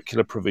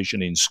extracurricular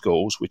provision in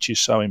schools, which is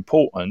so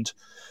important.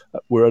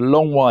 We're a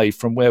long way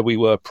from where we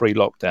were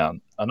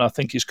pre-lockdown. And I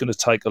think it's going to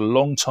take a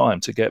long time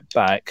to get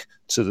back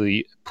to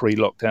the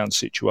pre-lockdown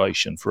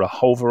situation for a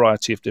whole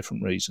variety of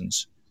different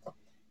reasons.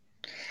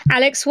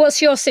 Alex, what's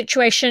your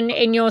situation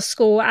in your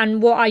school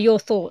and what are your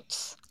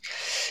thoughts?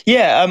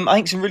 Yeah, I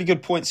think some really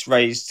good points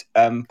raised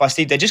by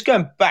Steve there. Just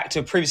going back to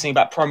a previous thing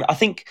about primary, I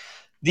think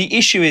the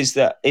issue is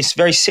that it's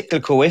very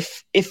cyclical.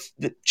 If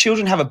the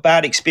children have a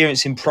bad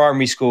experience in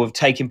primary school of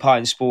taking part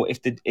in sport,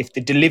 if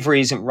the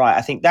delivery isn't right,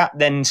 I think that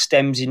then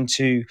stems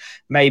into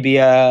maybe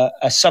a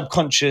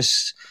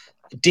subconscious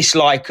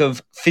dislike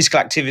of physical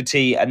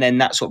activity, and then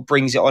that sort of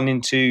brings it on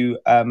into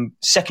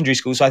secondary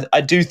school. So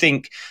I do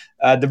think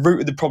the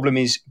root of the problem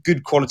is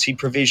good quality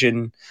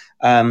provision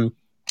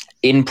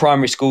in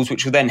primary schools,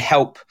 which will then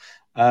help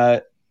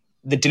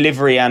the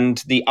delivery and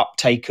the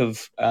uptake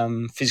of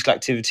physical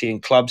activity in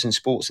clubs and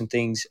sports and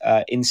things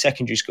in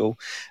secondary school.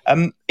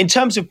 In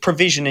terms of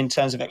provision, in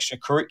terms of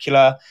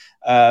extracurricular,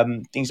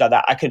 things like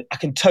that, I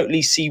can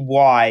totally see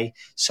why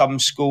some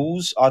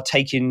schools are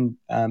taking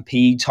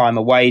PE time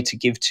away to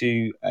give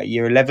to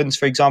year 11s,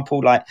 for example.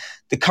 Like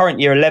the current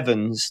year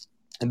 11s,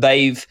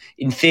 they've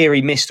in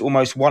theory missed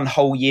almost one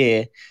whole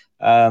year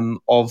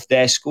of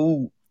their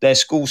school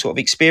sort of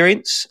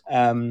experience,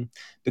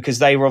 because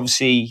they were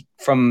obviously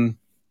from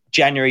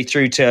January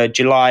through to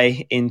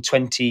July in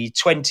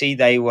 2020,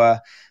 they were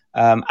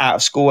out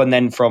of school. And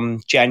then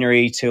from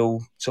January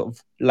till sort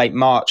of late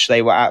March,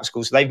 they were out of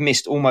school. So they've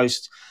missed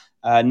almost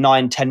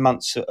 9-10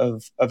 months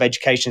of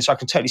education. So I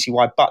can totally see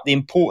why. But the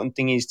important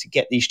thing is to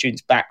get these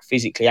students back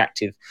physically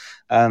active.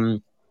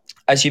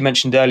 As you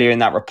mentioned earlier in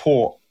that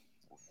report,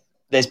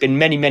 there's been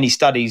many, many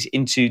studies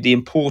into the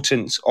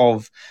importance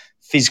of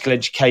physical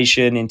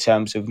education in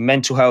terms of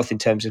mental health, in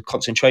terms of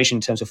concentration,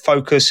 in terms of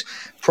focus,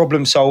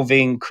 problem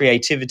solving,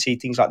 creativity,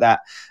 things like that.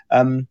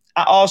 At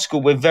our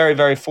school, we're very,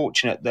 very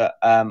fortunate that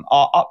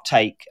our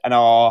uptake and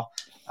our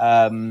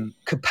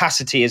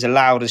capacity has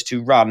allowed us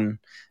to run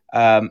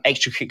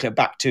extracurricular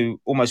back to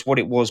almost what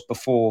it was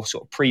before,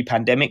 sort of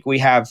pre-pandemic. We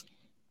have,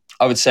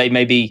 I would say,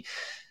 maybe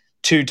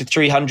 200 to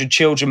 300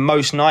 children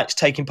most nights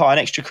taking part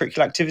in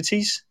extracurricular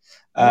activities.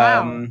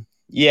 Wow.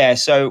 Yeah,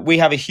 so we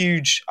have a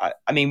huge.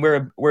 I mean,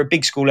 we're a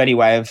big school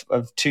anyway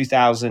of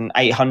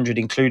 2,800,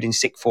 including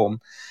sixth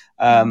form.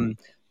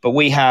 But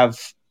we have,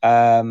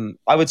 I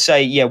would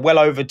say, well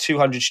over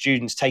 200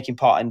 students taking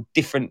part in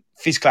different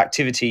physical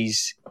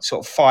activities,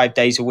 sort of 5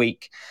 days a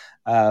week.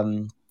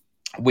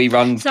 We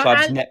run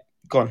clubs.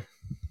 Go on.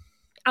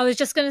 I was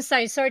just going to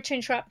say, sorry to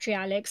interrupt you,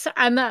 Alex.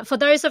 For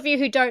those of you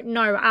who don't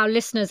know, our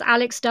listeners,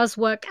 Alex does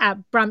work at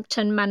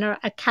Brampton Manor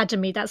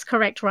Academy. That's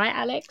correct, right,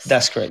 Alex?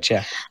 That's correct,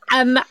 yeah.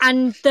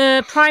 And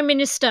the Prime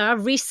Minister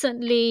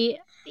recently,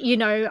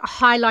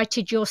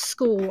 highlighted your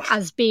school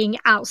as being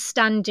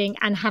outstanding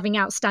and having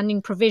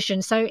outstanding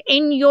provision. So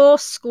in your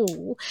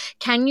school,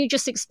 can you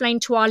just explain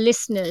to our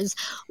listeners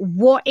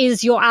what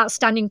is your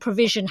outstanding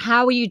provision?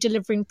 How are you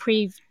delivering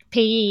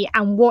PE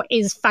and what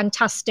is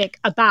fantastic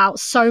about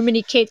so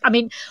many kids? I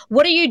mean,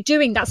 what are you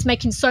doing that's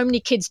making so many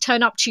kids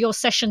turn up to your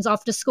sessions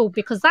after school?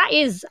 Because that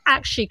is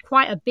actually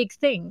quite a big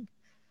thing.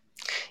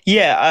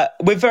 Yeah,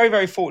 we're very,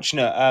 very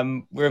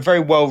fortunate. We're a very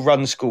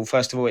well-run school,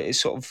 first of all. It's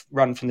sort of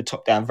run from the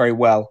top down very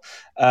well.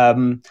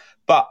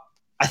 But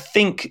I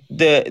think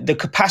the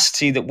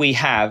capacity that we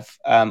have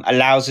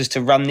allows us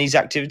to run these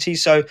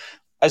activities. So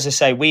as I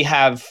say, we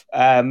have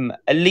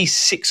at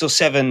least 6 or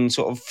 7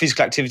 sort of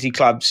physical activity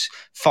clubs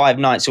 5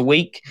 nights a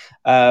week.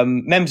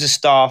 Members of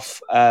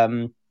staff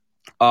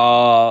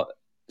are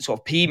sort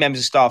of PE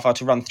members of staff are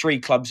to run 3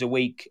 clubs a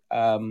week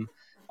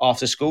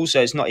after school.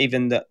 So it's not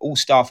even that all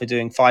staff are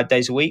doing 5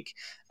 days a week.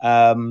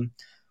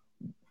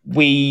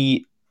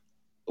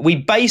 We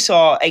base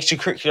our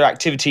extracurricular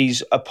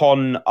activities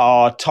upon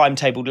our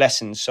timetabled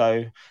lessons.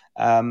 So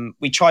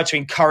we try to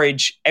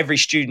encourage every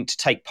student to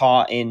take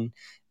part in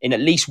at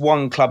least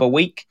 1 club a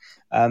week.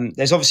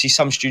 There's obviously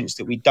some students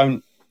that we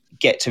don't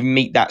get to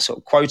meet that sort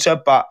of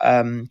quota, but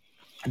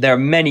there are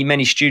many,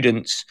 many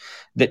students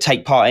that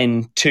take part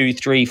in 2,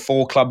 3,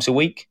 4 clubs a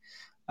week.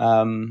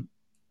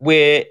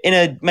 We're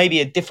in maybe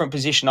a different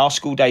position. Our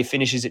school day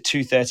finishes at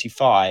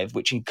 2:35,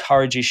 which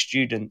encourages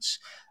students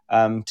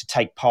to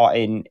take part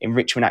in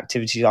enrichment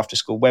activities after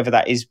school, whether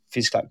that is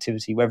physical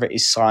activity, whether it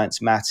is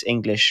science, maths,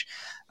 English.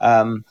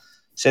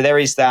 So there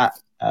is that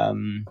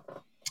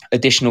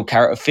additional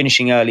carrot of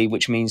finishing early,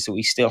 which means that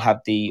we still have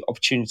the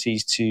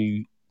opportunities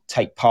to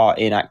take part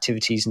in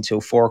activities until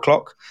 4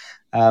 o'clock.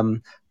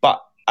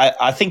 But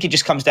I think it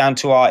just comes down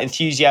to our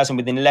enthusiasm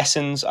within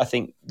lessons. I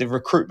think the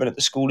recruitment at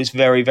the school is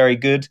very, very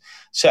good.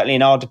 Certainly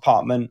in our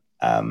department,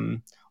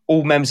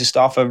 all members of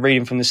staff are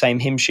reading from the same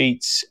hymn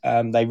sheets.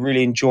 They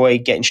really enjoy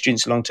getting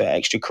students along to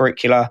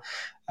extracurricular,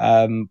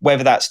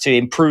 whether that's to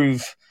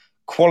improve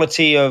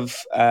quality of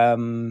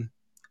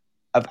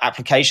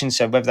applications,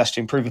 so whether that's to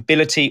improve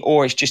ability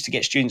or it's just to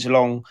get students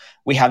along.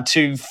 We have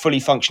 2 fully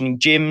functioning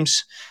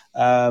gyms.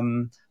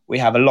 We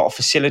have a lot of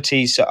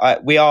facilities. So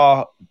we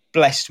are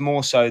blessed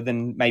more so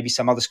than maybe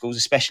some other schools,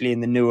 especially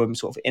in the Newham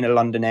sort of inner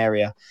London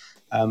area.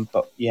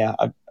 But yeah,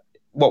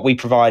 what we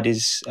provide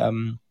is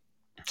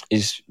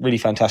really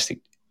fantastic.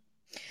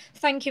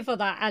 Thank you for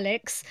that,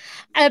 Alex.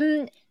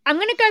 I'm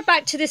going to go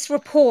back to this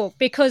report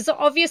because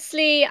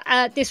obviously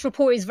this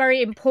report is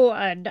very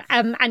important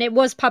and it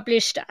was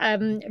published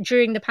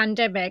during the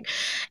pandemic.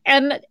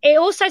 It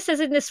also says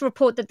in this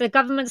report that the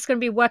government's going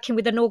to be working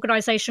with an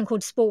organisation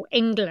called Sport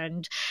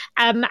England,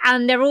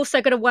 and they're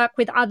also going to work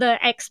with other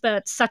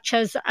experts such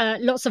as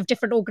lots of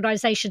different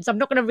organisations. I'm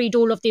not going to read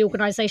all of the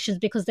organisations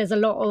because there's a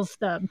lot of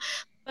them.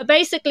 But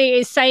basically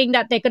it's saying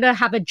that they're going to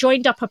have a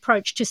joined up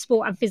approach to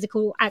sport and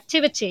physical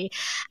activity.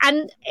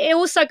 And it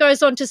also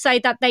goes on to say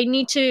that they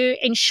need to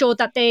ensure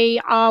that they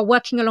are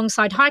working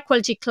alongside high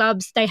quality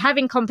clubs, they're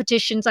having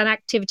competitions and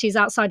activities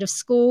outside of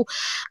school.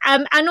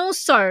 And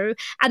also,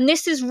 and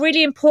this is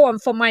really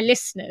important for my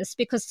listeners,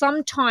 because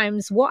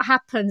sometimes what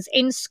happens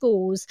in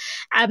schools,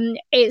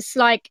 it's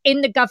like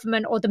in the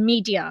government or the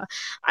media,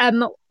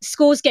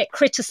 schools get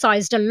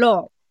criticised a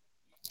lot.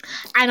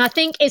 And I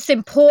think it's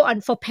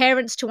important for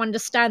parents to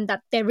understand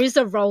that there is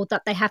a role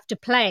that they have to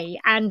play.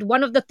 And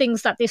one of the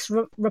things that this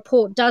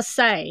report does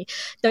say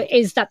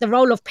is that the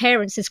role of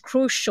parents is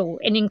crucial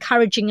in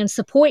encouraging and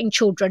supporting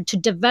children to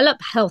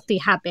develop healthy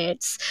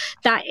habits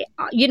that,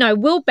 you know,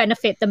 will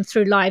benefit them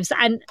through lives.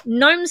 And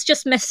Noam's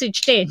just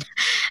messaged in,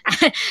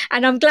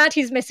 and I'm glad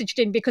he's messaged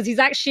in because he's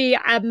actually,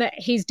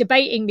 he's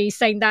debating me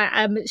saying that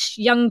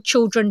young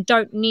children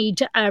don't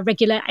need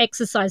regular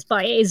exercise,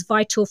 but it is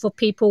vital for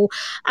people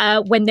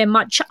when they're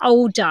much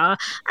older,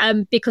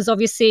 because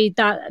obviously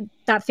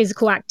that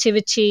physical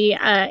activity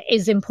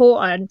is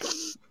important.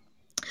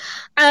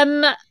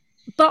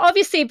 But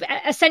obviously,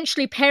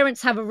 essentially,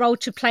 parents have a role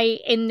to play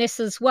in this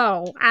as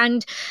well.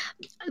 And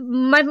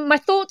my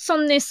thoughts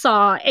on this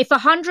are, if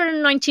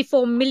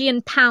 £194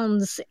 million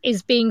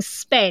is being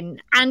spent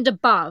and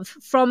above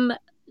from,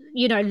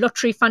 you know,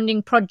 lottery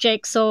funding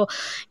projects or,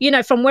 you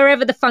know, from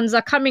wherever the funds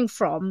are coming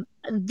from,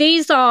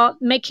 these are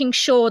making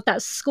sure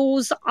that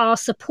schools are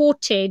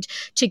supported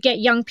to get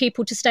young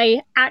people to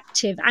stay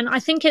active. And I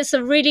think it's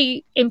a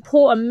really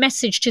important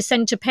message to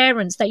send to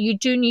parents that you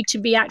do need to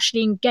be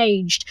actually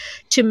engaged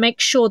to make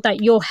sure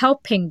that you're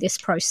helping this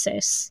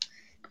process.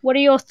 What are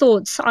your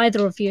thoughts,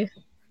 either of you?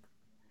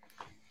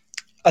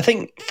 I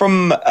think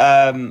from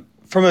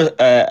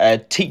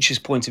a teacher's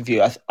point of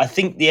view, I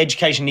think the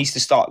education needs to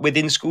start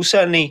within school.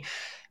 Certainly,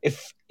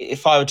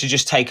 if I were to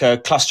just take a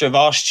cluster of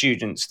our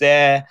students,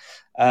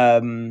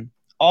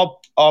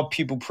 our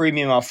pupil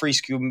premium, our free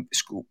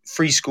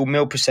school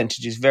meal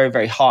percentage is very,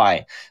 very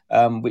high,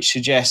 which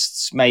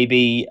suggests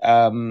maybe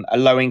a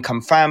low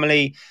income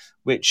family,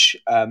 which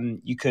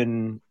you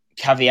can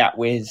caveat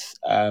with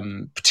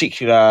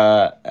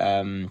particular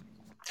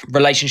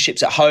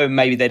relationships at home.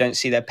 Maybe they don't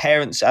see their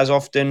parents as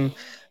often.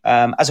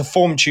 As a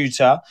form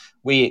tutor,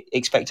 we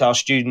expect our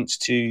students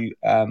to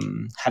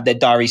have their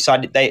diary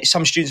signed.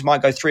 Some students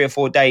might go 3 or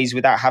 4 days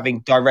without having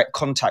direct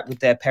contact with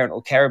their parent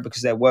or carer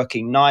because they're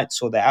working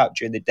nights or they're out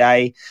during the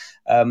day.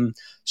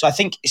 So I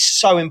think it's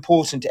so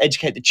important to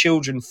educate the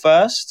children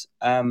first.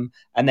 And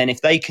then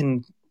if they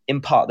can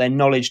impart their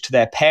knowledge to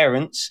their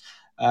parents,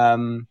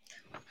 then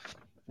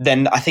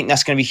I think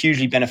that's going to be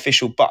hugely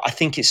beneficial. But I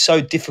think it's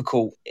so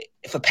difficult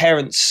if a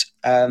parent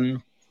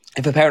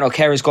or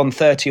carer has gone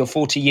 30 or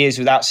 40 years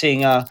without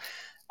seeing a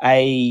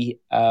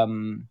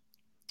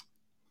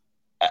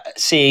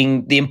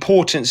seeing the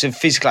importance of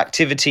physical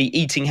activity,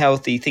 eating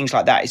healthy, things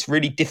like that. It's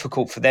really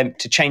difficult for them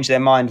to change their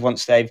mind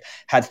once they've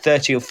had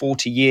 30 or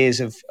 40 years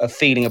of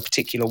feeling a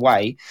particular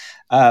way.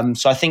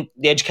 So I think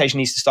the education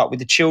needs to start with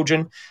the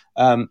children.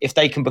 If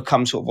they can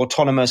become sort of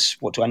autonomous,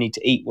 what do I need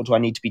to eat? What do I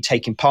need to be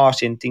taking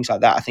part in? Things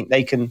like that. I think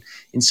they can,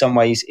 in some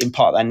ways,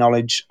 impart that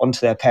knowledge onto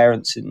their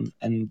parents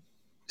and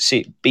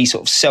be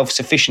sort of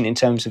self-sufficient in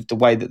terms of the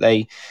way that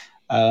they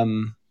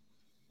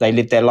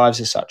live their lives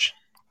as such.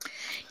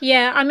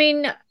 Yeah, I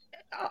mean,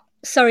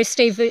 sorry,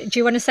 Steve, do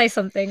you want to say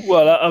something?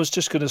 Well, I was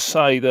just going to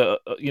say that,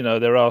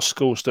 there are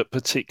schools that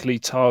particularly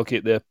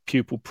target their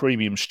pupil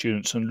premium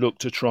students and look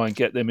to try and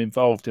get them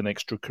involved in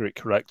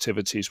extracurricular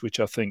activities,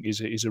 which I think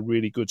is a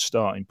really good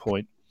starting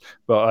point.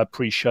 But I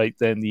appreciate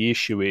then the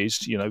issue is,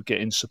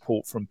 getting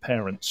support from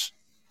parents.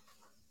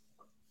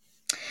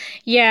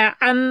 Yeah,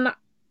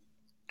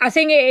 I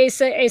think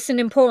it's an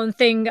important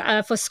thing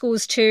for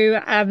schools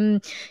to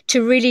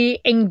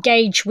really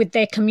engage with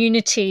their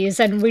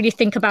communities and really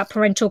think about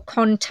parental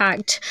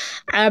contact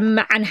and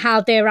how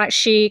they're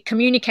actually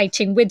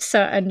communicating with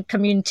certain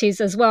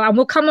communities as well. And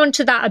we'll come on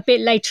to that a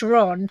bit later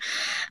on.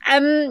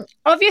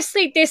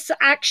 Obviously, this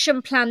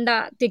action plan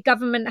that the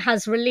government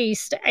has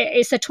released,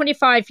 it's a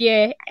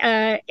 25-year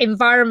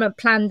environment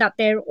plan that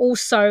they're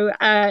also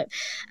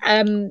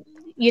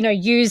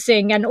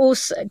using, and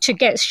also to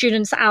get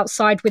students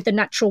outside with the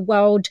natural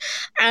world.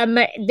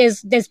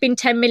 There's been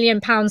 £10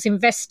 million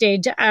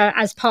invested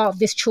as part of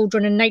this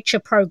Children and Nature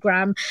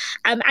programme,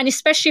 and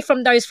especially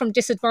from those from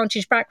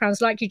disadvantaged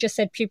backgrounds, like you just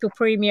said, pupil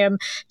premium,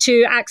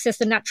 to access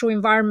the natural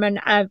environment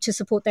to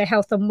support their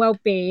health and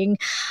well-being.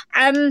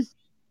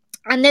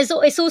 And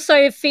it's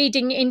also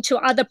feeding into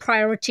other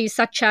priorities,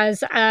 such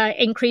as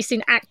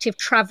increasing active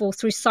travel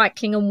through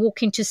cycling and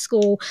walking to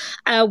school,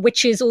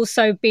 which has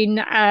also been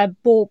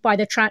bought by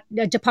the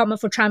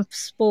Department for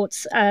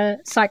Transport's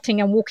cycling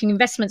and walking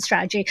investment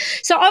strategy.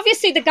 So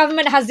obviously the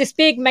government has this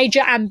big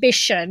major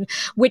ambition,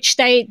 which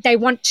they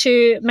want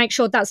to make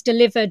sure that's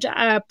delivered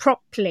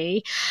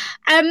properly.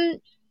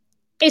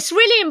 It's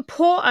really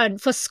important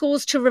for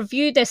schools to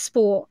review their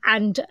sport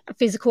and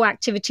physical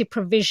activity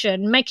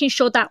provision, making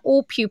sure that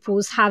all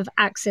pupils have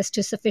access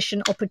to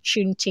sufficient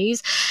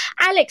opportunities.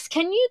 Alex,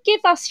 can you give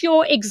us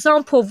your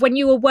example of when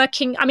you were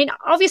working? I mean,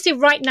 obviously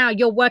right now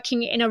you're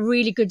working in a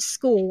really good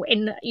school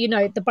in,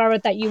 the borough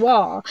that you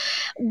are.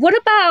 What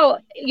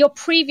about your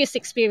previous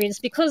experience?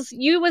 Because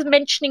you were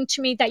mentioning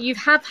to me that you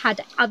have had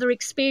other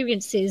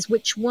experiences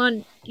which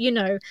weren't,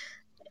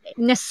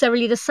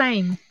 necessarily the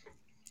same.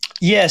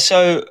 Yeah,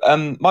 so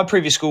my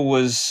previous school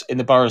was in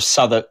the borough of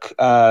Southwark,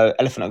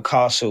 Elephant and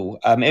Castle.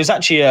 It was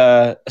actually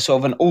a sort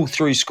of an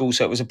all-through school,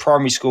 so it was a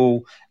primary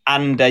school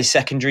and a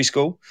secondary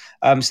school.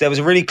 So there was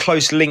a really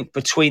close link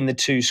between the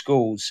two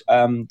schools.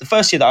 The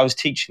first year that I was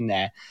teaching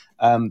there,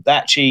 they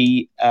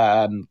actually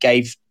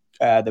gave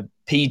the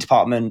PE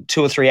department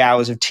 2 or 3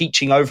 hours of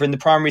teaching over in the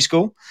primary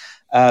school.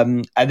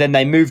 And then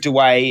they moved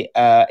away,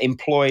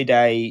 employed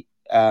a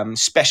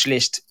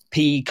specialist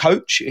PE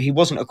coach. He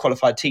wasn't a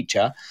qualified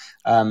teacher.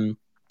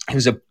 He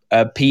was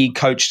a PE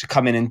coach to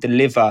come in and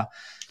deliver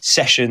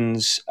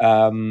sessions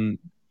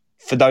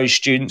for those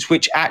students,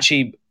 which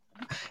actually,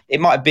 it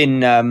might have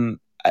been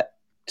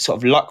sort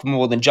of luck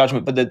more than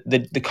judgment, but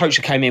the coach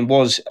that came in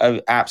was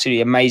an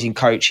absolutely amazing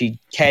coach. He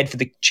cared for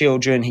the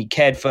children. He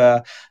cared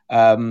for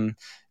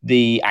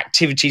the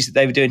activities that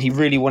they were doing. He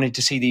really wanted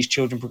to see these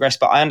children progress,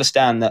 but I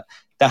understand that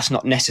that's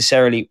not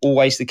necessarily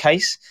always the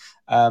case.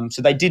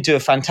 So they did do a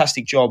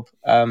fantastic job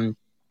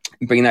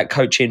bringing that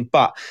coach in,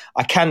 but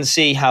I can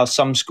see how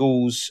some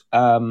schools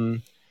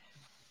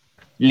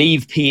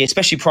leave PE,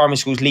 especially primary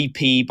schools, leave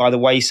PE by the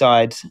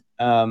wayside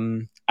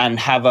and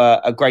have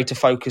a greater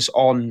focus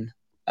on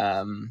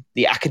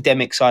the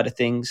academic side of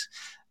things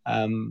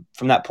from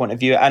that point of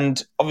view.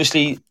 And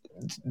obviously,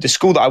 the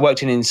school that I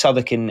worked in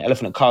Southwark, in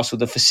Elephant and Castle,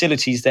 the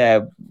facilities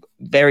there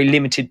very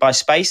limited by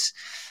space.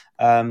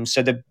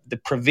 So the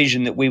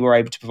provision that we were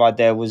able to provide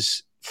there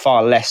was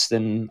far less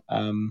than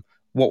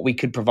what we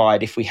could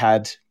provide if we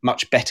had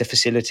much better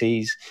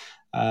facilities,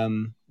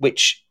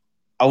 which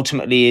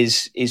ultimately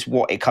is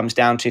what it comes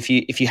down to.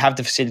 If you have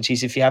the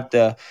facilities, if you have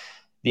the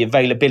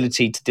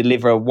availability to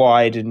deliver a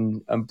wide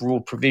and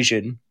broad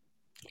provision,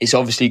 it's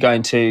obviously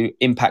going to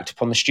impact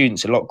upon the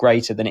students a lot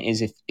greater than it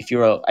is if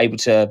you're able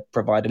to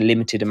provide a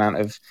limited amount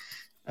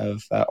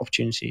of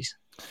opportunities.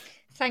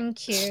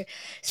 Thank you.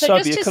 So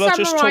Sabia, just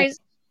to summarise...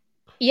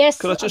 Yes.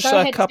 Could I just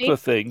say a couple of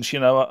things?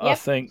 I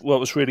think what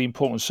was really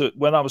important. So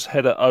when I was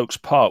head at Oaks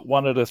Park,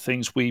 one of the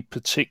things we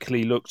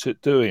particularly looked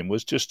at doing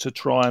was just to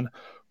try and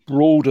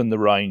broaden the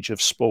range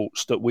of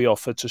sports that we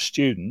offer to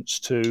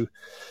students to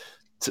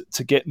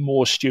get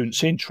more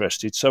students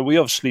interested. So we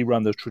obviously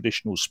run the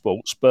traditional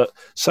sports, but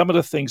some of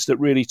the things that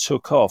really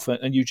took off,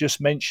 and you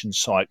just mentioned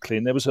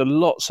cycling, there was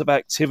lots of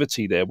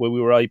activity there where we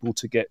were able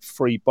to get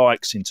free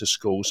bikes into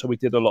school. So we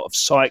did a lot of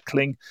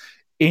cycling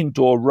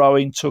indoor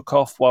rowing took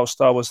off whilst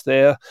I was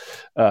there,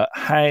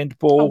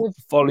 handball,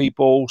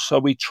 volleyball. So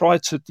we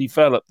tried to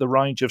develop the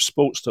range of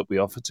sports that we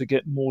offer to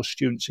get more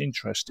students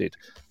interested.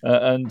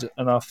 And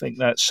I think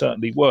that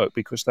certainly worked,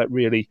 because that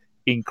really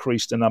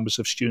increased the numbers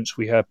of students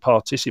we have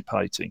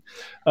participating.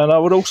 And I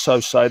would also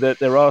say that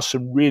there are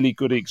some really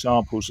good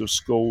examples of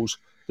schools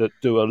that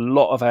do a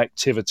lot of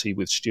activity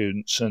with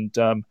students, and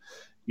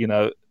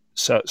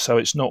so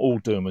it's not all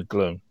doom and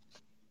gloom.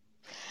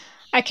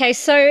 Okay,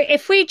 so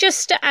if we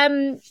just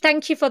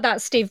thank you for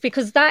that, Steve,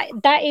 because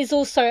that is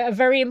also a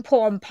very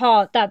important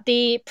part, that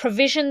the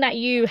provision that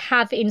you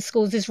have in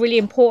schools is really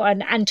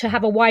important, and to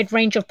have a wide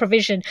range of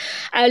provision.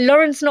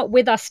 Lauren's not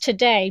with us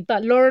today,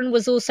 but Lauren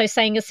was also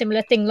saying a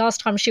similar thing last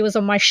time she was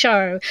on my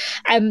show,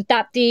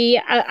 that the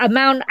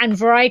amount and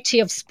variety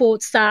of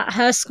sports that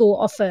her school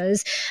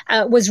offers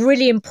was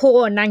really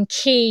important and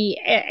key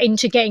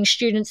into getting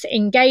students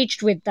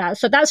engaged with that.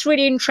 So that's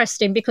really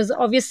interesting, because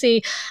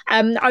obviously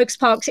Oaks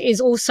Park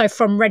is also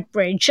from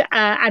Redbridge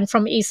and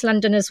from East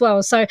London as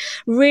well. So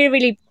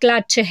really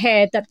glad to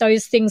hear that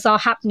those things are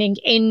happening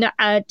in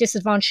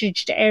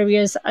disadvantaged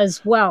areas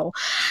as well.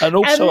 And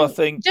also I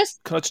think,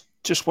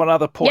 just one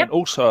other point. Yep.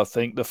 Also, I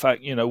think the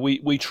fact,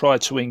 we try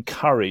to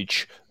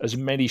encourage as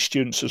many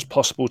students as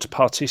possible to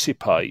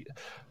participate.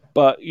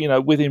 But,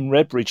 within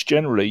Redbridge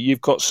generally,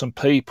 you've got some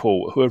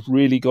people who have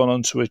really gone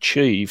on to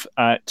achieve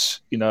at,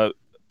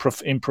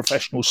 in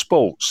professional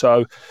sport.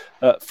 So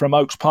from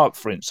Oaks Park,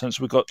 for instance,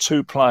 we've got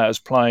 2 players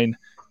playing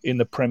in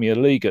the Premier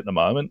League at the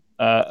moment.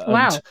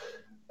 Wow.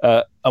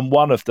 And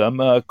one of them,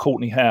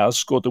 Courtney Howes,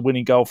 scored the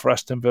winning goal for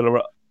Aston Villa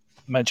at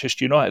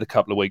Manchester United a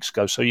couple of weeks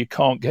ago. So you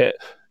can't get,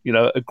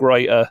 a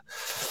greater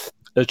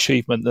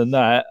achievement than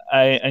that.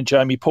 And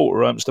Jamie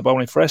Porter opens the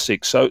bowling for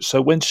Essex.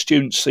 So when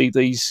students see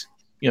these,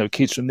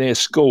 kids from their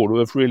school who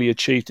have really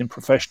achieved in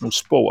professional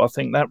sport, I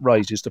think that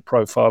raises the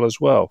profile as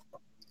well.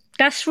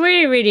 That's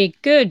really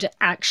good,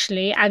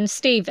 actually. And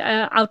Steve,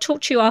 I'll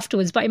talk to you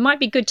afterwards, but it might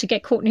be good to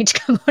get Courtney to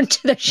come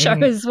onto the show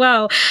as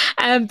well,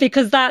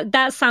 because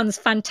that sounds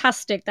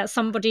fantastic. That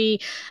somebody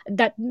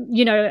that,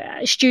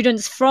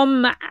 students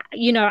from,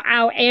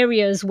 our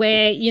areas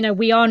where,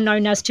 we are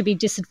known as to be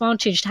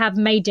disadvantaged have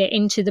made it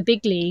into the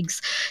big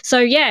leagues. So,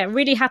 yeah,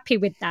 really happy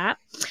with that.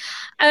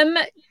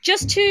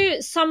 Just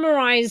to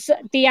summarise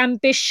the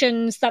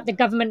ambitions that the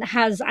government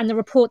has and the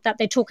report that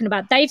they're talking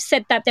about, they've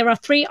said that there are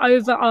 3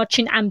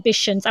 overarching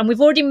ambitions, and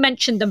we've already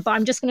mentioned them, but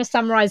I'm just going to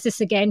summarise this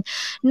again.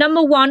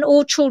 Number 1,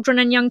 all children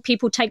and young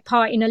people take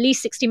part in at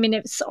least 60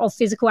 minutes of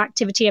physical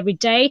activity every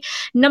day.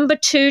 Number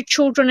 2,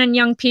 children and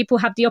young people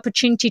have the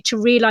opportunity to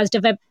realise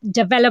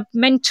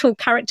developmental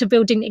character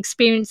building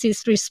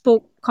experiences through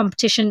sport,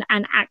 competition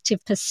and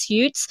active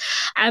pursuits.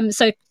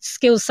 So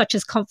skills such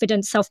as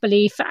confidence,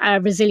 self-belief,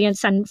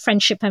 resilience and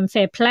friendship and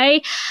fair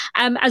play,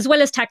 as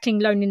well as tackling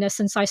loneliness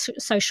and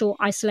social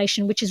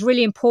isolation, which is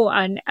really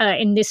important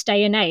in this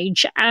day and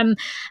age,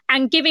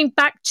 and giving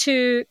back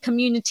to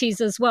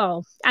communities as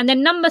well. And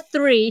then number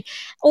 3,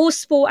 all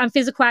sport and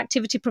physical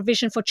activity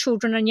provision for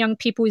children and young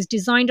people is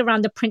designed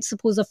around the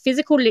principles of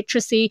physical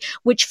literacy,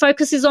 which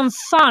focuses on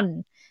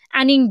fun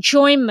and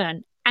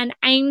enjoyment and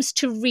aims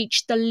to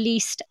reach the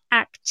least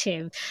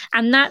active.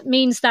 And that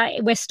means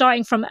that we're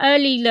starting from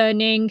early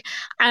learning,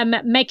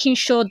 making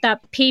sure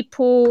that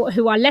people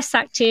who are less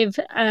active,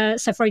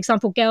 so for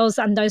example, girls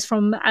and those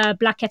from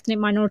Black ethnic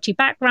minority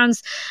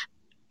backgrounds,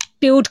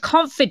 build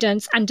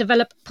confidence and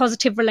develop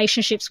positive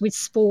relationships with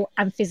sport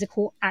and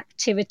physical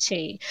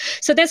activity.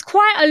 So there's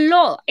quite a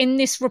lot in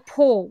this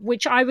report,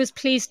 which I was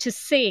pleased to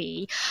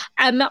see.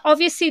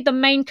 Obviously, the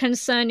main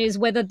concern is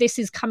whether this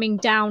is coming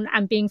down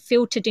and being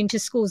filtered into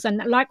schools.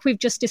 And like we've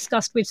just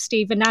discussed with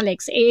Steve and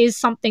Alex, it is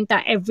something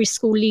that every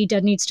school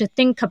leader needs to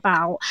think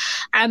about,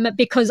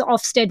 because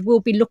Ofsted will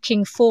be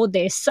looking for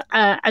this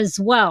as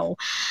well.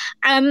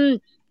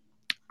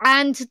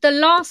 And the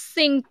last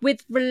thing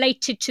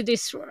related to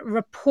this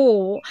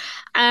report,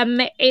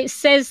 it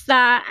says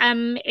that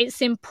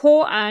it's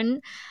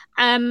important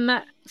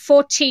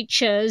for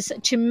teachers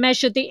to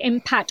measure the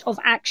impact of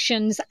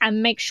actions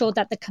and make sure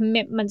that the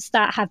commitments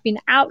that have been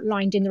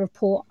outlined in the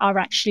report are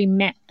actually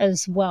met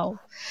as well.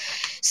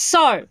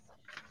 So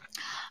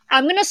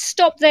I'm going to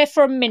stop there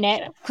for a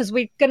minute because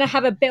we're going to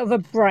have a bit of a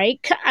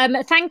break.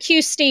 Thank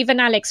you, Steve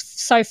and Alex,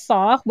 so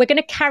far. We're going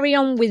to carry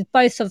on with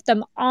both of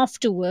them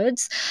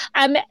afterwards.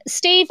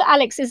 Steve,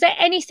 Alex, is there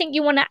anything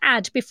you want to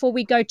add before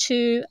we go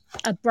to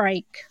a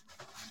break?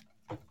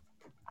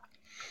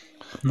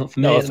 Not for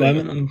me at the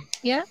moment.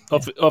 Yeah.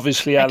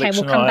 Obviously, Alex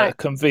and I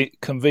are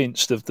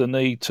convinced of the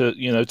need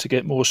to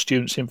get more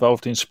students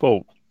involved in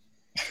sport.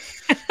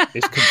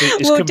 It's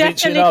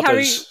convincing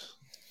others.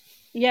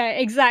 Yeah,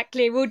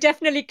 exactly. We'll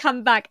definitely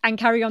come back and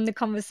carry on the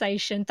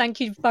conversation.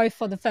 Thank you both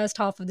for the first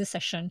half of the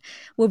session.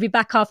 We'll be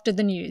back after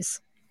the news.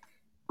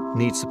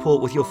 Need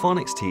support with your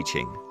phonics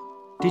teaching?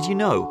 Did you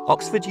know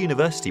Oxford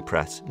University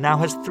Press now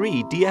has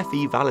 3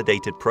 DFE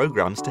validated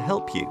programs to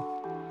help you?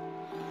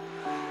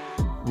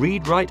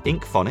 Read Write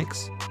Inc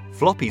Phonics,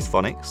 Floppy's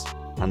Phonics,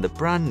 and the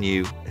brand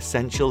new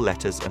Essential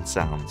Letters and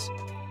Sounds.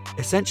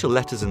 Essential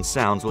Letters and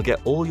Sounds will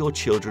get all your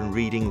children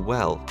reading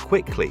well,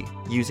 quickly,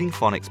 using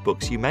phonics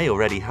books you may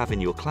already have in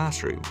your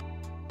classroom.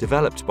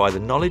 Developed by the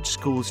Knowledge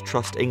Schools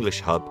Trust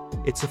English Hub,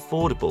 it's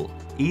affordable,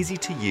 easy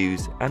to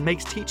use, and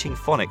makes teaching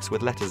phonics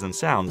with letters and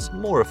sounds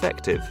more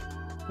effective.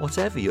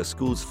 Whatever your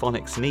school's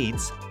phonics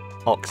needs,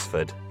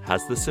 Oxford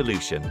has the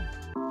solution.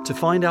 To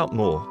find out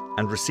more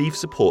and receive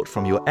support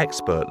from your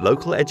expert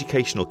local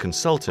educational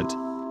consultant,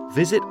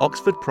 visit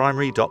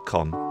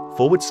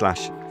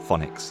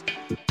oxfordprimary.com/phonics.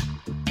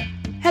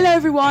 Hello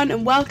everyone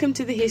and welcome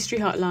to the History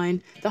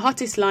Hotline, the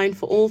hottest line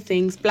for all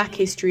things Black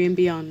history and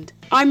beyond.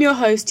 I'm your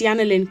host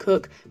Deanna Lynn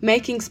Cook,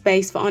 making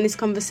space for honest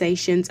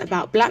conversations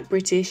about Black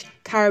British,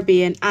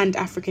 Caribbean and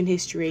African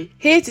history.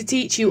 Here to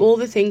teach you all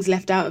the things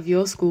left out of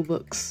your school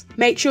books.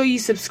 Make sure you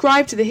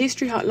subscribe to the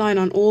History Hotline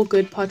on all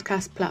good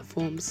podcast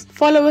platforms.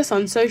 Follow us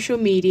on social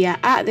media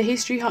at the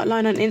History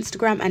Hotline on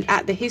Instagram and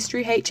at the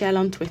History HL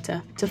on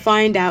Twitter to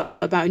find out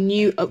about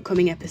new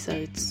upcoming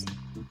episodes.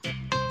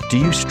 Do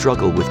you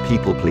struggle with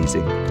people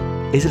pleasing?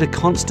 Is it a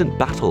constant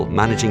battle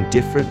managing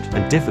different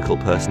and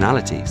difficult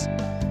personalities?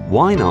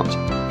 Why not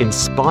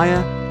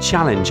inspire,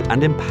 challenge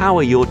and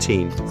empower your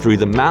team through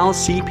the MAL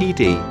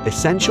CPD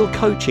Essential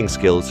Coaching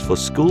Skills for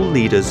School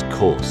Leaders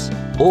course,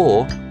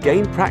 or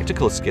gain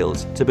practical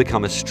skills to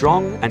become a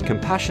strong and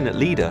compassionate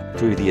leader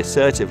through the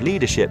Assertive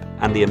Leadership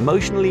and the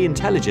Emotionally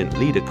Intelligent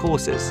Leader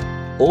courses.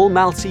 All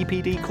MAL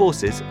CPD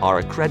courses are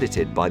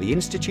accredited by the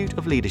Institute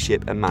of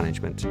Leadership and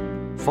Management.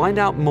 Find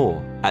out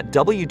more at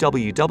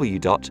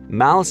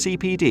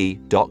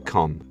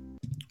www.malcpd.com.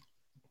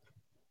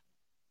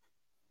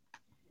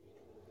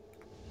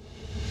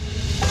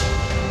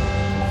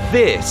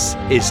 This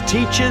is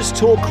Teachers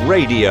Talk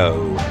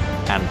Radio,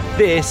 and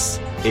this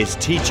is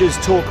Teachers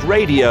Talk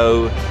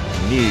Radio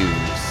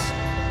News.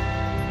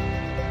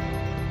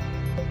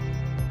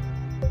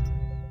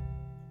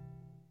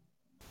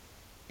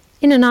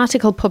 In an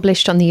article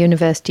published on the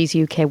Universities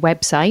UK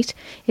website,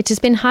 it has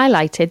been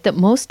highlighted that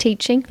most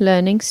teaching,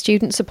 learning,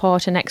 student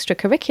support and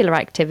extracurricular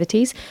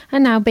activities are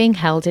now being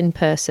held in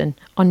person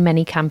on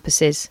many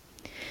campuses.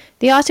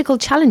 The article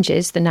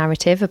challenges the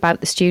narrative about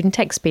the student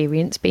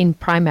experience being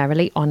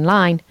primarily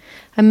online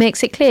and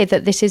makes it clear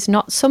that this is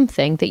not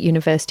something that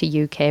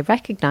University UK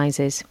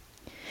recognises.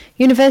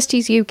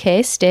 Universities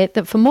UK state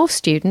that for most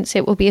students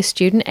it will be a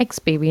student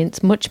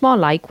experience much more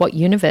like what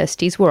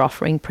universities were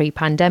offering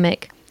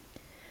pre-pandemic.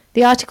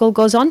 The article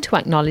goes on to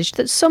acknowledge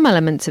that some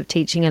elements of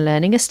teaching and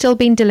learning are still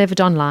being delivered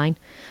online,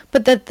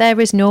 but that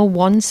there is no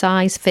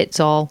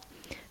one-size-fits-all,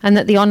 and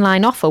that the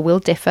online offer will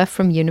differ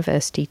from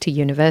university to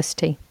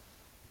university.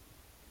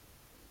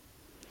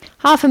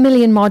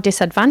 500,000 more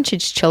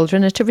disadvantaged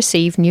children are to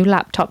receive new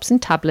laptops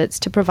and tablets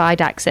to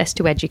provide access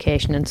to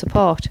education and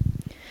support.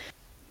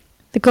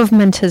 The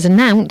government has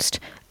announced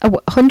a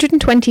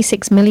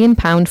 £126 million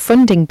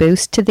funding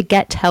boost to the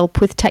Get Help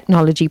with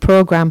Technology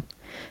programme.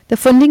 The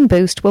funding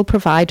boost will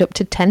provide up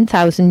to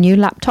 10,000 new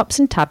laptops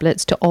and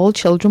tablets to all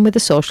children with a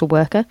social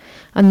worker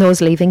and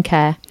those leaving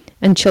care,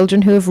 and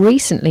children who have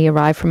recently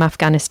arrived from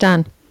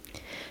Afghanistan.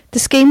 The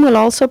scheme will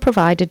also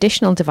provide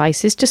additional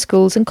devices to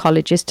schools and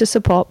colleges to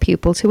support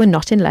pupils who are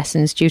not in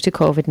lessons due to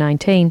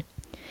COVID-19.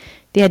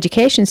 The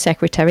Education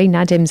Secretary,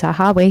 Nadim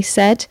Zahawi,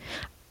 said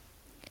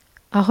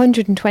a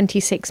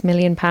 £126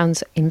 million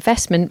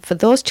investment for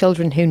those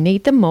children who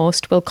need them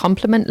most will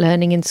complement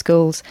learning in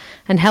schools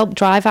and help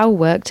drive our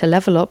work to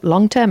level up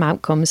long-term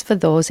outcomes for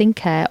those in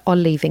care or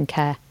leaving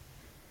care.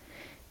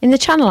 In the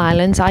Channel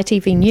Islands,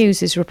 ITV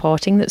News is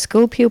reporting that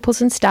school pupils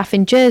and staff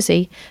in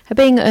Jersey are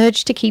being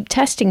urged to keep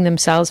testing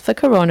themselves for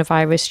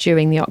coronavirus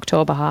during the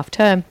October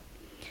half-term.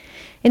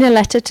 In a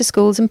letter to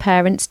schools and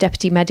parents,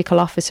 Deputy Medical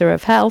Officer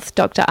of Health,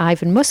 Dr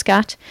Ivan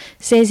Muscat,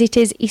 says it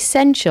is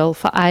essential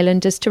for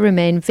islanders to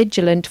remain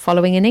vigilant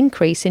following an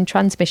increase in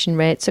transmission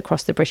rates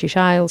across the British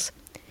Isles.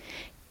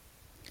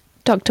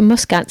 Dr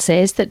Muscat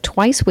says that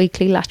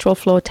twice-weekly lateral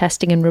flow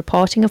testing and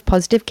reporting of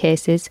positive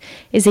cases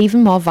is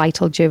even more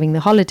vital during the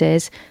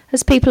holidays,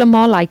 as people are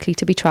more likely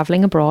to be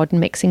travelling abroad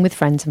and mixing with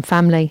friends and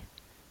family.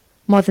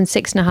 More than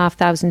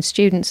 6,500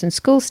 students and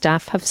school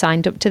staff have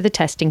signed up to the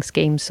testing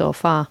scheme so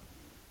far.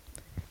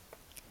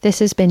 This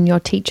has been your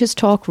Teachers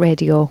Talk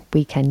Radio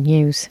Weekend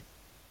News.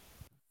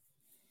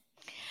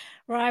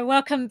 Right,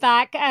 welcome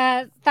back.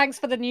 Thanks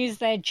for the news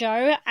there,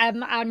 Joe.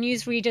 Our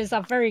news readers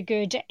are very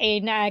good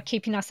in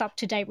keeping us up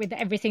to date with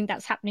everything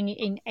that's happening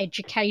in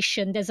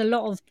education. There's a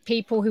lot of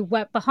people who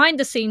work behind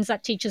the scenes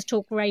at Teachers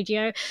Talk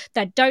Radio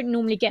that don't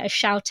normally get a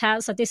shout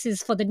out. So this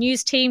is for the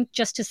news team,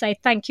 just to say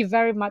thank you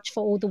very much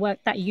for all the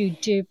work that you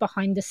do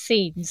behind the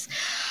scenes.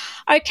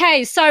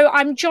 Okay, so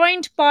I'm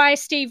joined by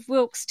Steve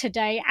Wilkes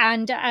today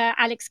and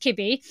Alex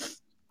Kibbe.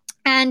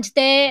 And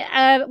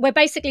we're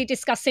basically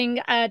discussing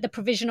the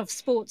provision of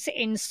sports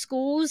in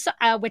schools.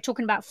 We're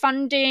talking about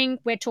funding.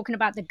 We're talking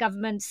about the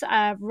government's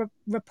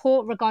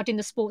report regarding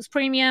the sports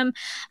premium.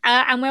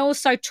 And we're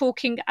also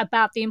talking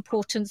about the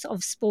importance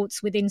of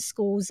sports within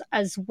schools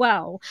as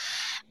well.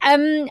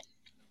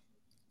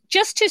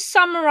 just to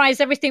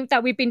summarize everything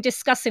that we've been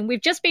discussing,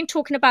 we've just been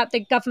talking about the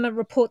government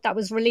report that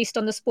was released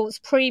on the sports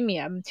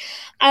premium.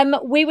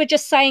 We were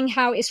just saying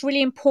how it's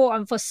really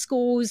important for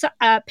schools,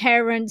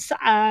 parents,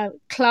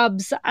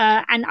 clubs,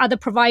 and other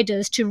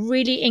providers to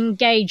really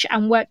engage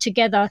and work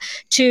together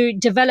to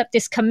develop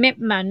this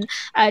commitment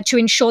to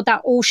ensure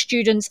that all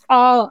students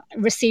are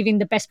receiving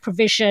the best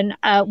provision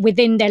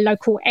within their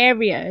local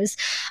areas.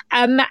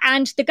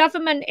 And the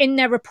government in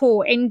their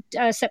report in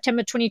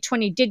September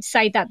 2020 did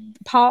say that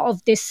part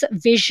of this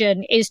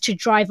vision is to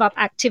drive up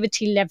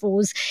activity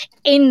levels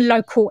in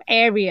local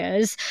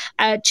areas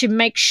to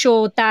make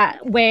sure that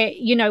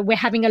we're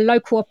having a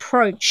local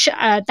approach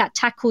that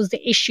tackles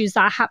the issues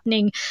that are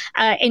happening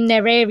in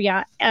their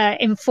area,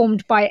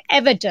 informed by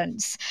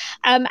evidence.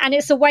 And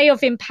it's a way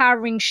of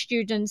empowering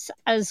students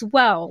as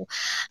well.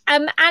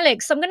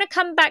 Alex, I'm going to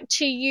come back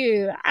to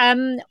you.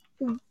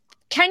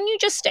 Can you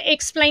just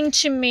explain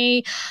to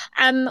me,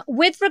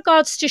 with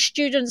regards to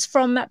students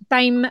from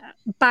BAME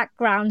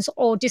backgrounds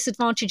or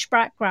disadvantaged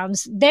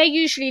backgrounds, they're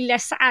usually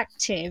less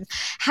active.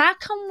 How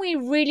can we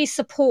really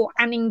support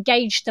and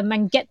engage them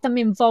and get them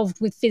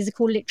involved with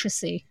physical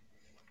literacy?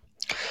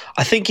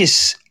 I think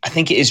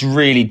it is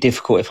really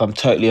difficult, if I'm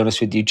totally honest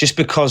with you, just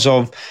because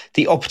of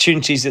the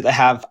opportunities that they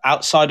have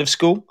outside of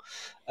school.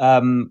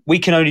 We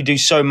can only do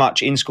so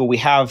much in school. We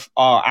have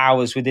our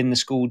hours within the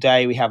school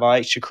day. We have our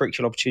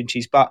extracurricular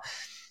opportunities. But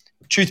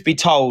truth be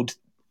told,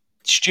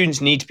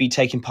 students need to be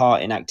taking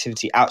part in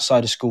activity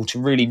outside of school to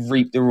really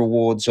reap the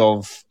rewards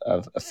of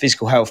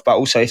physical health. But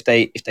also, if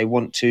they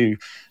want to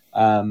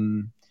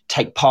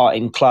take part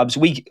in clubs,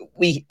 we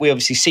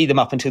obviously see them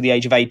up until the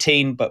age of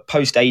 18. But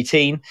post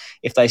 18,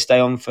 if they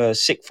stay on for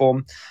sixth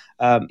form,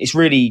 it's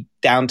really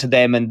down to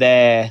them and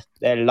their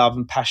love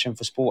and passion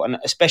for sport, and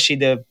especially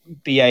the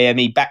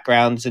BAME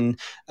backgrounds and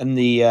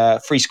the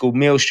free school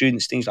meal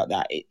students, things like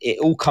that. It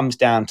all comes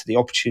down to the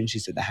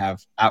opportunities that they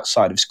have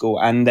outside of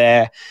school and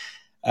their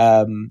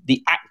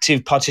the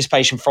active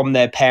participation from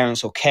their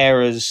parents or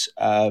carers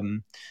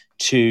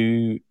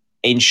to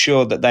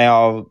ensure that they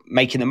are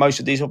making the most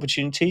of these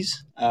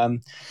opportunities.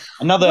 What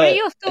are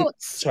your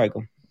thoughts? Sorry,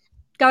 go on.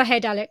 Go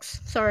ahead,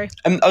 Alex. Sorry.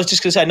 I was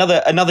just going to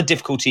say another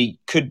difficulty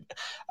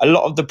a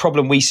lot of the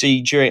problem we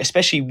see during,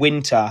 especially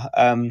winter,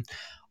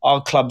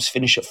 our clubs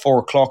finish at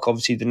 4:00.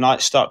 Obviously, the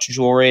nights start to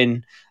draw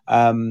in.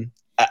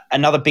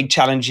 Another big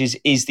challenge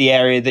is the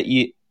area that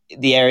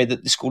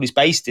the school is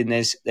based in.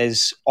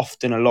 There's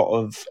often a lot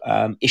of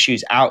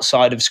issues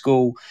outside of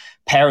school.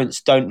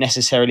 Parents don't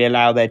necessarily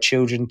allow their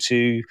children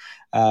to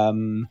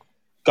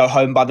go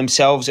home by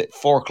themselves at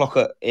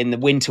 4:00 in the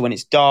winter when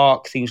it's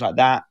dark, things like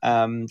that.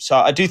 So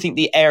I do think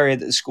the area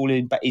that the school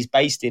is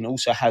based in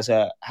also has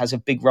a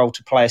big role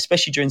to play,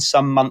 especially during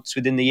some months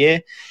within the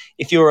year.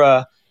 If you're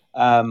a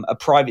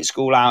private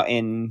school out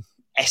in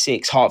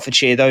Essex,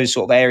 Hertfordshire, those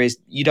sort of areas,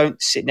 you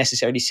don't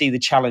necessarily see the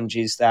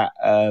challenges that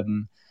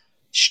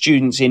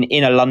students in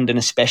inner London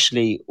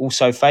especially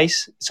also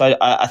face. So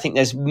I think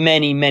there's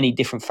many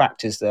different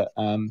factors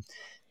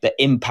that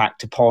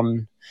impact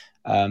upon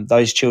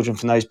those children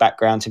from those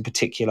backgrounds in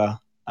particular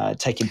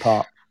taking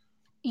part.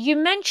 You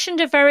mentioned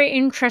a very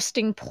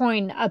interesting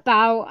point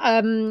about,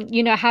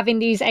 having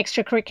these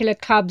extracurricular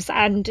clubs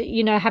and,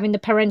 having the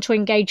parental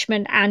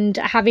engagement and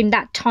having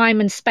that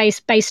time and space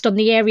based on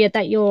the area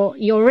that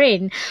you're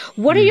in.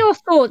 What are your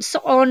thoughts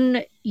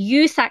on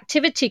youth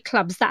activity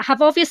clubs that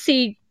have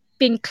obviously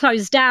been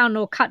closed down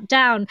or cut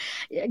down?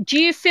 Do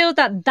you feel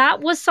that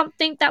was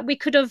something that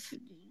could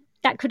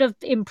have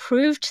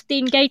improved the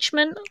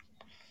engagement?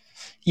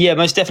 Yeah,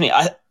 most definitely.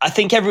 I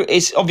think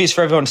it's obvious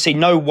for everyone to see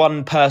no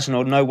one person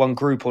or no one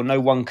group or no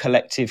one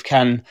collective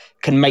can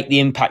make the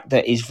impact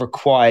that is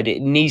required.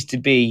 It needs to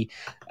be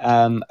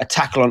a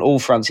tackle on all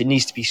fronts. It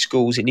needs to be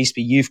schools, it needs to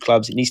be youth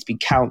clubs, it needs to be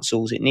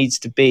councils, it needs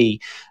to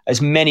be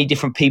as many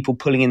different people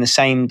pulling in the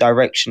same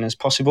direction as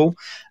possible.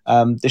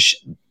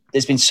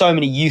 There's been so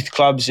many youth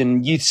clubs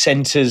and youth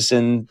centres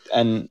and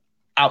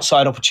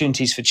outside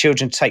opportunities for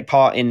children to take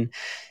part in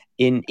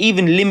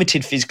even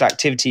limited physical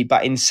activity,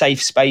 but in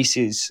safe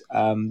spaces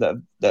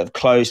that have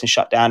closed and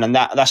shut down. And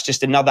that's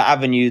just another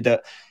avenue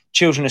that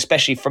children,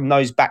 especially from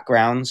those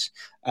backgrounds,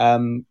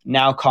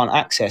 now can't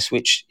access,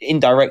 which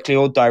indirectly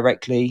or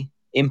directly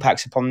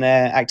impacts upon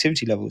their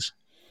activity levels.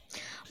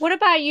 What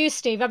about you,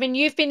 Steve? I mean,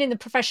 you've been in the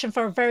profession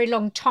for a very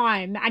long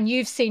time and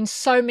you've seen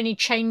so many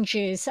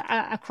changes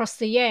across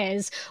the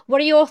years.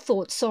 What are your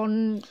thoughts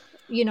on,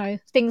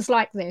 things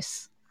like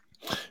this?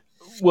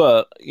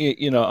 Well,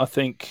 I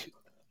think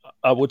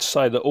I would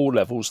say that all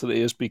levels that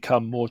it has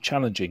become more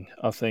challenging.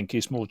 I think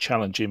it's more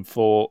challenging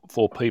for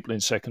people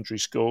in secondary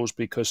schools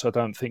because I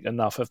don't think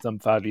enough of them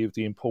value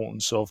the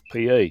importance of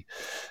PE.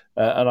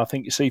 And I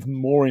think it's even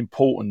more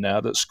important now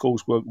that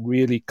schools work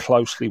really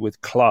closely with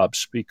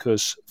clubs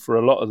because for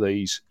a lot of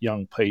these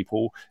young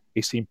people,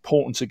 it's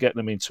important to get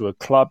them into a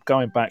club.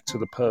 Going back to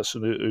the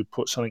person who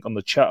put something on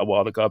the chat a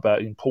while ago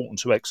about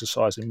importance of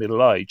exercise in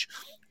middle age.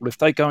 Well, if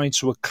they go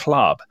into a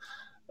club,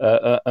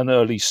 an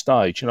early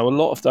stage, a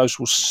lot of those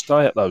will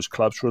stay at those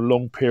clubs for a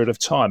long period of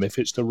time if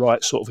it's the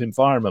right sort of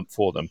environment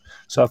for them.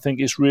 So I think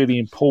it's really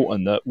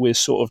important that we're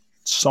sort of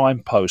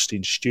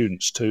signposting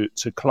students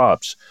to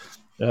clubs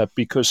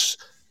because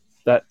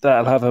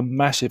that'll have a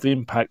massive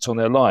impact on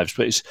their lives.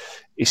 But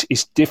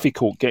it's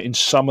difficult getting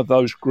some of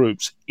those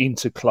groups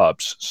into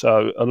clubs.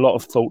 So a lot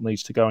of thought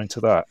needs to go into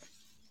that.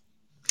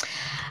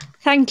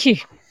 Thank you.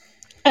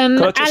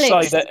 Can I just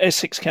Alex, say that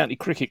Essex County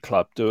Cricket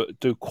Club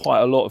do quite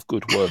a lot of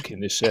good work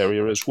in this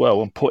area as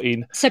well, and put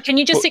in. So can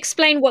you just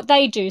explain what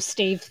they do,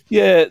 Steve?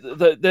 Yeah,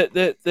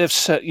 they've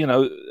set.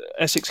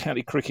 Essex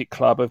County Cricket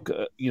Club have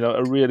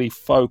are really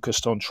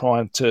focused on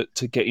trying to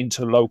get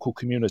into local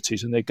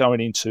communities, and they're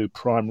going into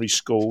primary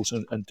schools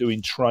and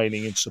doing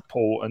training and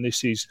support. And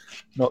this is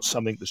not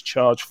something that's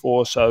charged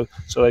for. So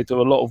they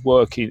do a lot of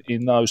work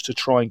in those to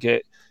try and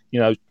get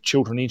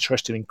children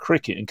interested in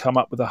cricket and come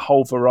up with a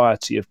whole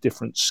variety of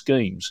different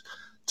schemes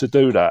to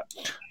do that.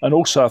 And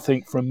also, I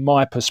think from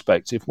my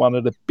perspective, one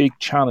of the big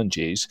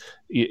challenges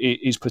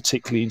is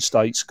particularly in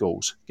state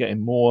schools, getting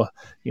more,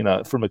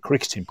 from a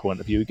cricketing point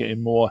of view,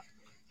 getting more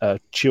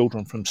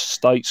children from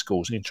state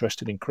schools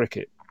interested in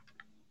cricket.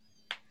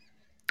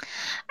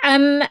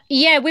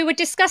 We were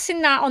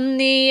discussing that on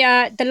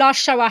the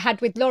last show I had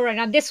with Laura,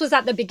 and this was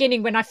at the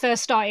beginning when I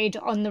first started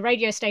on the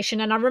radio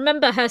station. And I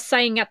remember her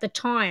saying at the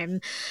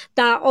time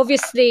that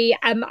obviously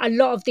a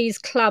lot of these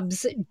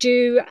clubs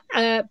do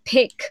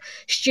pick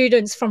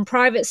students from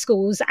private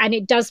schools, and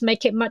it does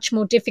make it much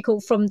more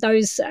difficult from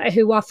those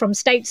who are from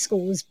state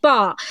schools.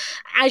 But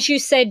as you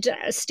said,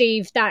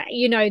 Steve, that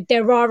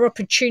there are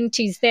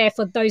opportunities there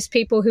for those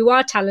people who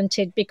are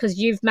talented, because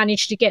you've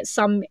managed to get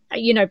some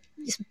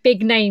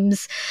big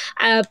names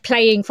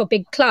playing for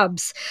big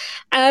clubs.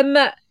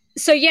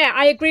 So yeah,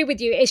 I agree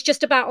with you. It's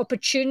just about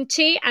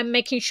opportunity and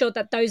making sure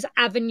that those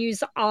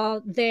avenues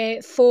are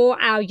there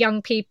for our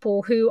young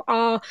people who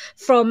are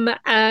from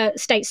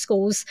state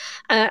schools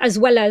as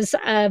well as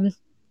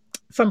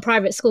from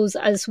private schools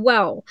as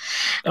well.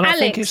 And Alex, I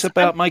think it's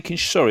about making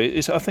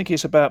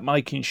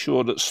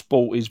sure that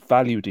sport is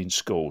valued in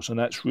schools, and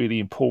that's really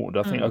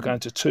important. I think I go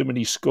into too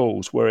many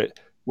schools where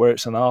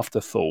it's an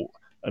afterthought,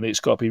 and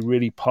it's got to be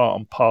really part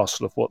and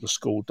parcel of what the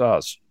school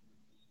does.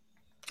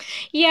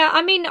 Yeah,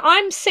 I mean,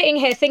 I'm sitting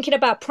here thinking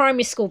about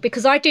primary school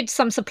because I did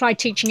some supply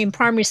teaching in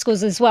primary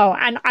schools as well.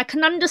 And I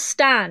can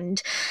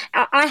understand,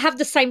 I have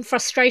the same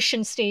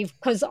frustration, Steve,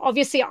 because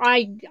obviously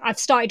I've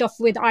started off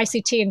with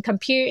ICT and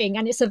computing,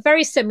 and it's a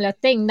very similar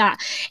thing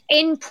that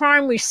in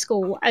primary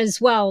school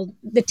as well,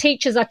 the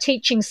teachers are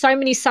teaching so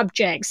many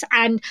subjects,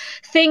 and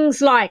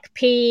things like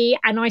PE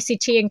and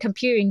ICT and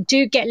computing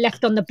do get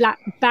left on the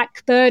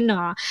back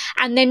burner,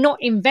 and they're not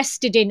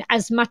invested in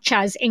as much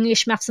as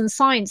English, maths and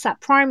science at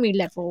primary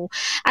level.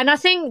 And I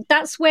think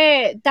that's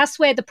where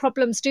the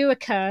problems do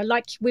occur.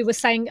 Like we were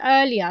saying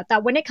earlier,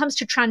 that when it comes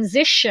to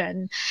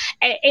transition,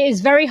 it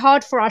is very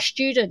hard for our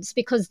students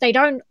because they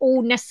don't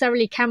all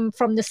necessarily come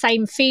from the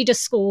same feeder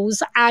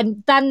schools.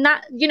 And then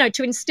that,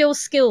 to instill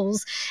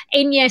skills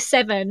in year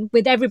 7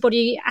 with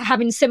everybody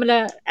having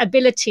similar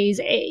abilities,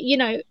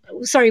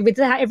 with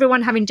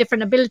everyone having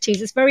different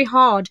abilities, it's very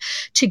hard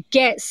to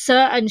get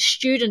certain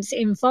students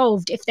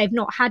involved if they've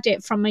not had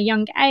it from a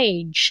young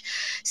age.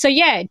 So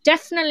yeah,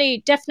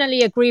 definitely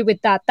agree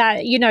with that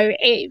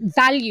it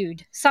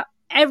valued. So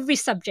every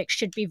subject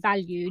should be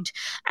valued.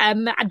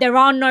 There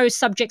are no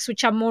subjects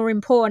which are more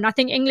important. I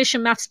think English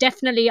and maths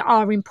definitely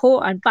are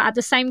important, but at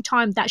the same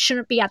time, that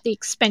shouldn't be at the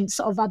expense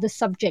of other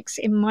subjects,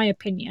 in my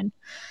opinion.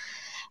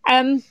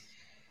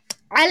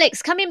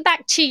 Alex, coming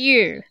back to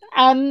you,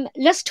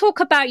 let's talk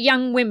about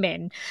young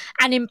women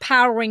and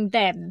empowering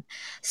them.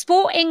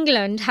 Sport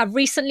England have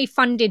recently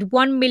funded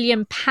 £1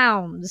 million.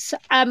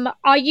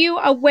 Are you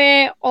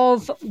aware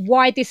of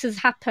why this has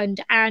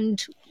happened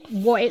and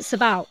what it's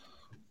about?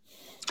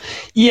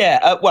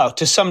 Yeah, well,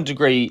 to some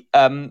degree.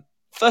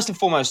 First and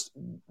foremost,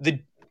 the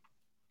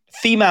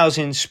females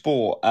in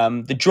sport,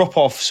 the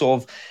drop-off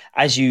sort of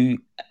as you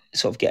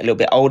sort of get a little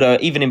bit older,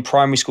 even in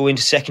primary school,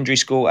 into secondary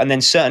school, and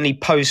then certainly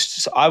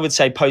post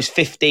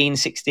 15,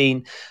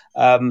 16,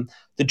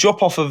 the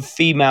drop-off of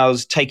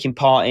females taking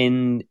part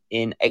in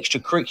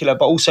extracurricular,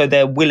 but also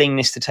their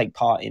willingness to take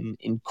part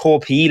in core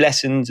PE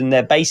lessons and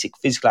their basic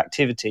physical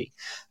activity.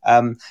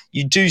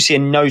 You do see a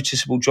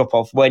noticeable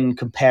drop-off when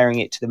comparing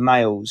it to the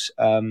males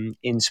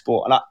in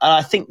sport. And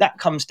I think that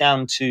comes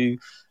down to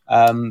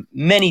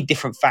many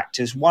different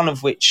factors, one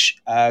of which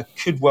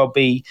could well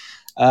be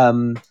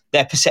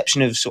their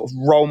perception of sort of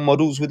role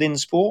models within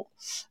sport.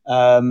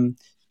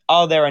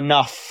 Are there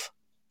enough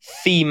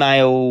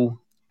female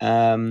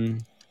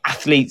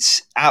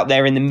athletes out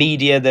there in the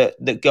media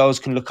that girls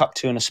can look up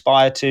to and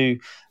aspire to?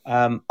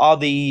 And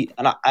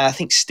I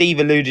think Steve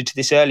alluded to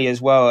this earlier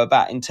as well,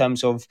 about in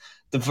terms of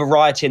the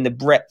variety and the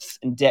breadth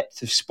and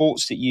depth of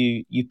sports that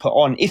you put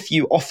on. If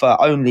you offer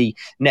only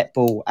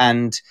netball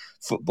and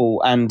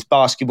football and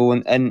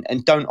basketball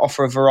and don't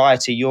offer a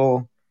variety,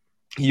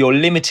 you're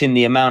limiting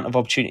the amount of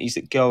opportunities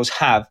that girls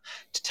have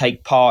to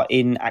take part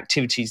in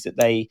activities that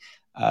they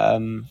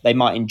they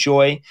might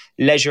enjoy.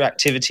 Leisure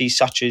activities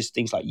such as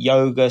things like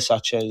yoga,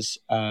 such as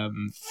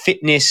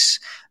fitness.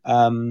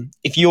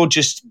 If you're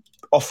just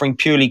offering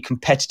purely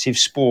competitive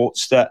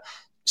sports that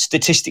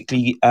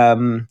statistically,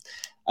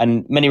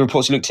 and many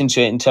reports looked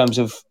into it in terms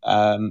of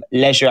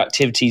leisure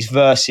activities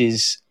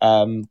versus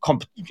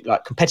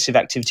competitive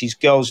activities,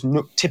 girls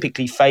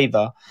typically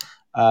favour,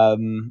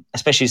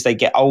 especially as they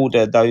get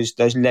older, those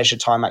leisure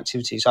time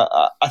activities.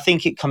 I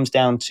think it comes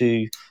down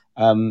to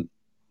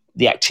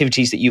the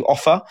activities that you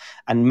offer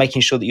and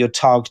making sure that you're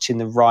targeting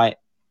the right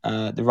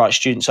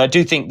students. So I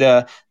do think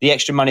the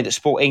extra money that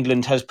Sport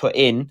England has put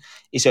in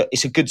is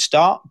a good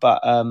start, but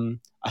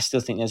I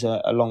still think there's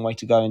a long way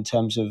to go in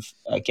terms of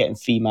getting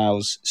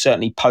females,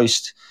 certainly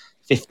post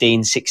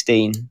 15,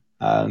 16,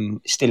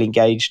 still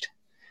engaged.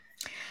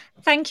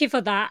 Thank you for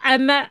that.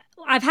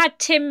 I've had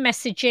Tim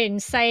message in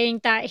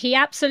saying that he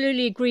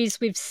absolutely agrees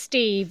with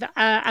Steve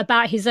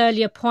about his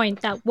earlier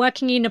point that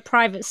working in a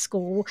private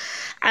school,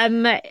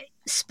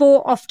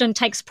 sport often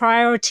takes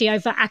priority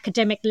over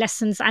academic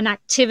lessons and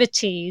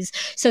activities.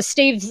 So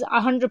Steve's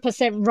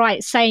 100%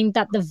 right, saying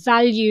that the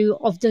value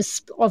of the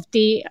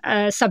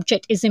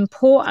subject is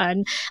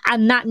important,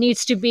 and that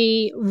needs to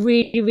be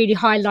really, really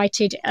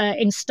highlighted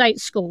in state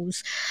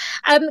schools.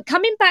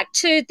 Coming back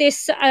to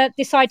this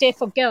idea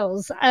for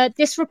girls,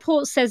 this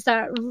report says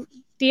that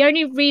the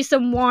only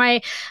reason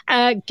why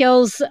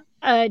girls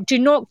do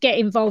not get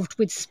involved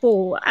with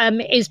sport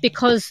is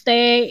because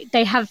they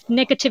have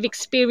negative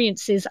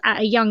experiences at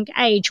a young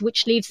age,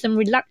 which leaves them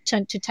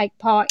reluctant to take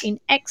part in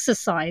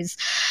exercise.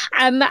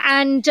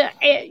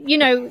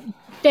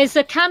 There's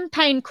a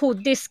campaign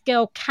called This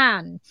Girl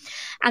Can,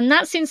 and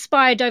that's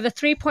inspired over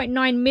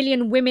 3.9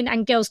 million women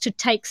and girls to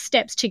take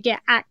steps to get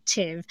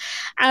active.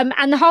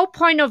 And the whole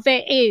point of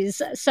it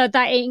is so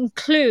that it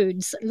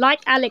includes,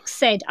 like Alex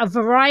said, a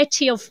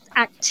variety of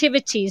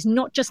activities,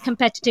 not just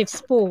competitive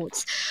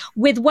sports,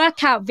 with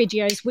workout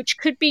videos, which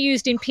could be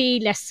used in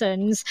PE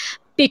lessons,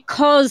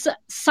 because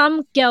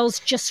some girls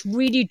just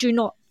really do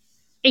not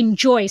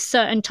enjoy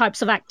certain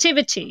types of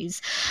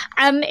activities.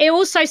 It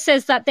also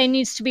says that there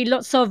needs to be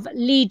lots of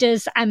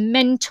leaders and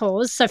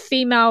mentors, so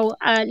female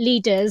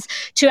leaders,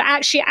 to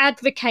actually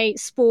advocate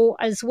sport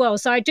as well.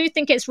 So I do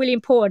think it's really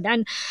important.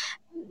 And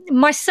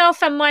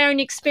myself and my own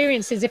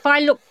experiences, if I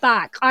look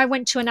back, I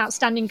went to an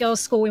outstanding girls'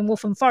 school in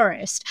Waltham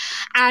Forest,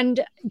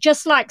 and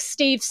just like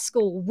Steve's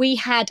school, we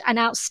had an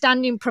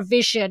outstanding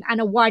provision and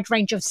a wide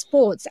range of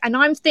sports. And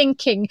I'm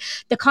thinking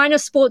the kind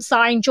of sports that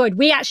I enjoyed,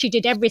 we actually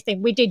did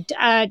everything. We did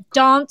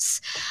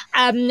dance,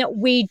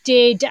 we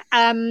did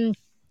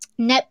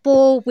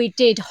netball, we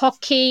did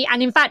hockey,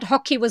 and in fact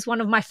hockey was one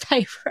of my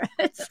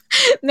favorites.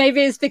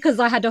 Maybe it's because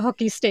I had a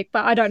hockey stick,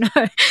 but I don't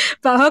know.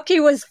 But hockey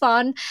was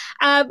fun,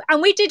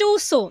 and we did all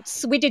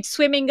sorts. We did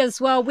swimming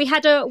as well. We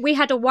had a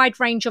wide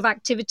range of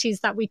activities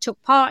that we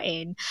took part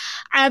in,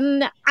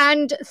 and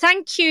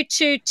thank you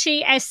to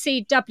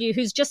TSCW,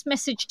 who's just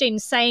messaged in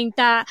saying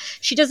that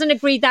she doesn't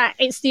agree that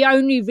it's the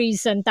only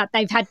reason that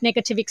they've had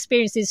negative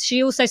experiences.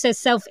 She also says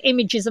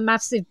self-image is a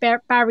massive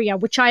barrier,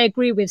 which I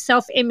agree with.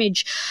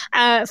 Self-image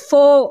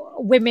for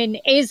women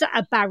is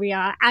a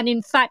barrier, and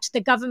in fact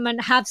the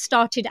government have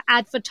started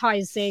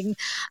advertising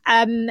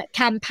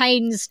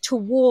campaigns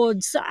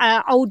towards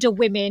older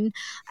women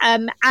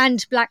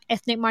and Black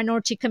ethnic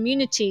minority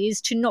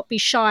communities to not be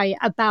shy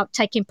about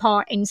taking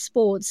part in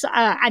sports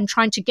and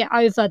trying to get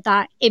over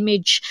that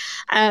image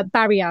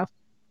barrier.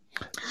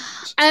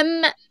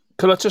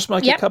 Could I just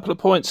make a couple of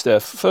points there?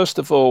 First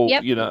of all,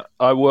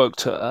 I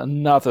worked at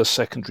another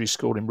secondary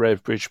school in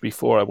Redbridge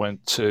before I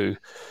went to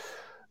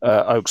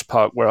Oaks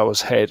Park, where I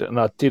was head, and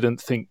I didn't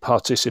think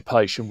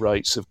participation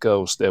rates of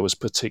girls there was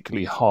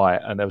particularly high,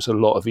 and there was a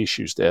lot of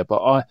issues there.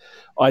 But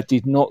I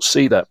did not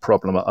see that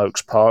problem at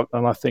Oaks Park,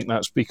 and I think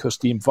that's because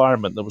the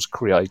environment that was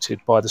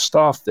created by the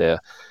staff there,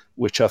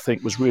 which I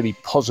think was really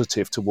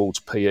positive towards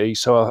PE.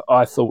 So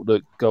I thought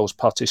that girls'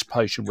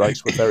 participation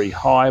rates were very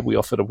high. We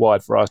offered a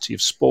wide variety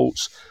of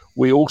sports.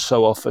 We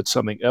also offered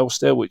something else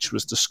there, which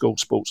was the School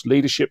Sports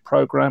Leadership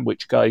Programme,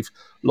 which gave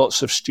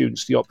lots of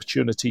students the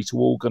opportunity to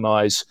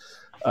organise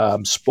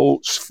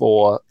sports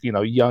for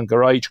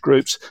younger age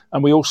groups.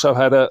 And we also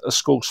had a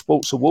school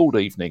sports award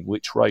evening,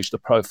 which raised the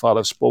profile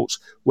of sports,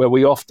 where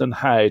we often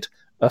had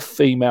a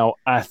female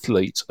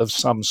athlete of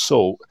some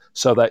sort.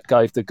 So that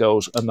gave the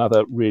girls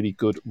another really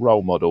good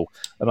role model.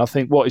 And I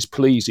think what is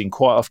pleasing,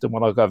 quite often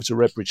when I go over to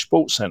Redbridge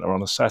Sports Centre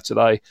on a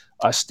Saturday,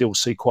 I still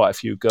see quite a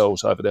few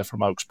girls over there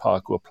from Oaks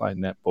Park who are playing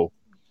netball.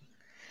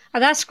 Oh,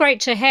 that's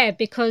great to hear,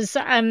 because,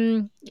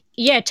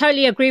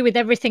 totally agree with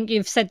everything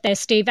you've said there,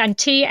 Steve. And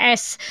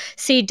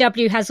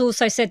TSCW has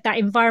also said that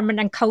environment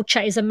and culture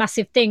is a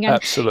massive thing. And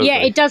absolutely. Yeah,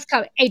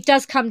 it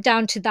does come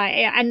down to that.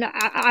 And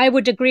I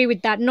would agree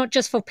with that, not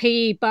just for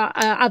PE, but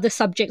other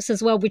subjects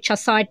as well, which are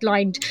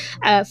sidelined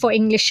for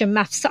English and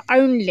maths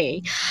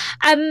only.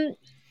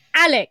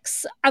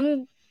 Alex,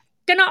 I'm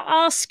going to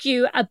ask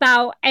you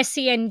about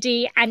SEND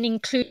and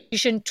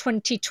Inclusion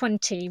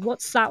 2020.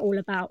 What's that all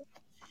about?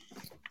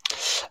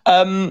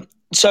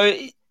 So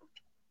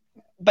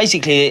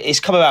basically, it's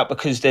come about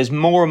because there's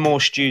more and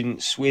more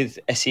students with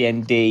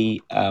SEND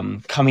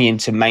coming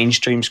into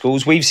mainstream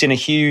schools. We've seen a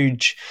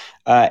huge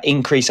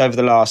increase over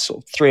the last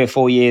sort of 3 or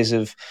 4 years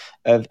of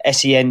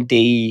SEND,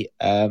 the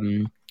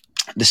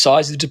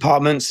size of the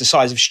departments, the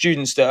size of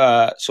students that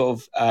are sort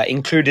of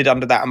included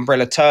under that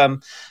umbrella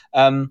term.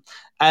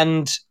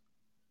 And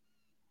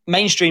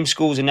mainstream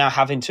schools are now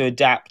having to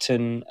adapt,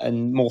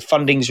 and more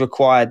funding is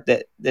required.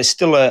 That there's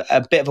still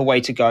a bit of a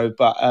way to go,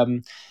 but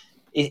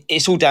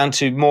it's all down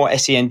to more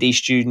SEND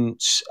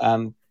students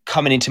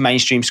coming into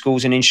mainstream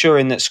schools and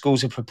ensuring that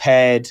schools are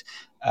prepared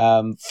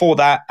for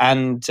that.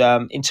 And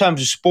in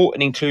terms of sport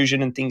and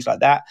inclusion and things like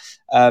that,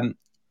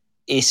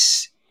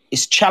 it's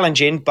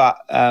challenging, but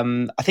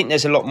I think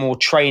there's a lot more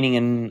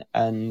training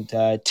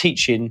and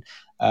teaching,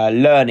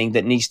 learning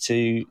that needs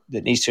to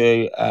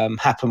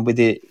happen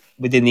within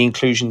the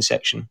inclusion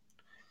section.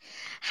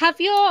 Have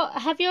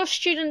your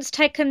students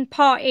taken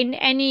part in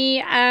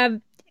any?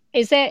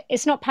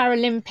 It's not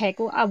Paralympic.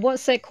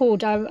 What's it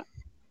called? I'm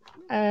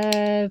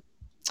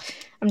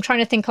trying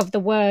to think of the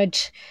word.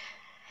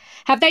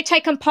 Have they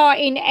taken part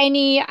in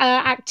any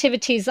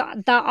activities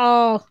that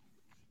are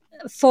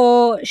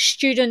for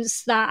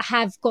students that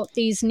have got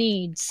these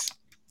needs?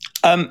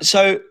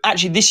 So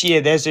actually this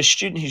year there's a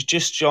student who's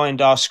just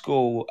joined our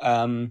school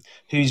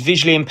who's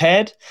visually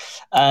impaired,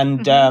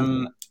 and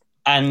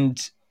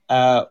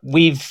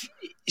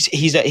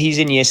he's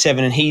in year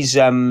 7, and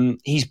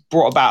he's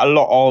brought about a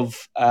lot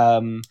of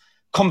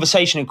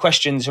conversation and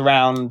questions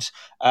around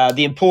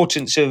the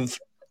importance of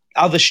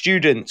other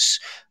students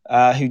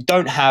who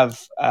don't have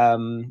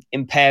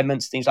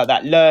impairments, things like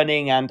that,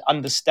 learning and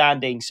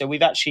understanding. So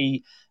we've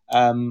actually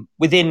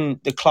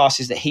within the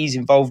classes that he's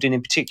involved in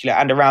particular,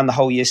 and around the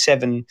whole year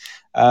 7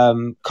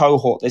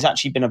 cohort, there's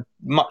actually been a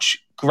much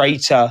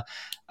greater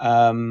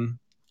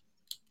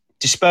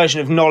dispersion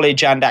of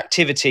knowledge and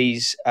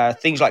activities,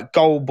 things like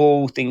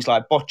goalball, things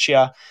like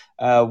boccia,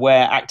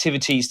 where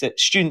activities that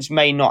students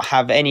may not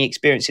have any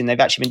experience in, they've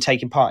actually been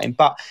taking part in.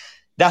 But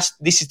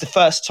this is the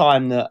first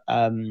time that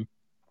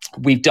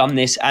we've done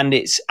this, and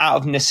it's out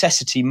of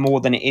necessity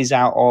more than it is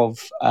out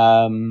of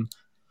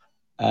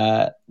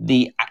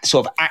the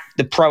sort of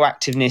the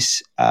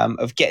proactiveness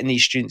of getting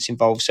these students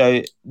involved.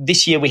 So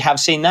this year we have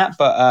seen that,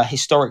 but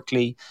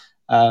historically,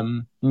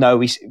 no,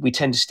 we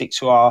tend to stick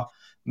to our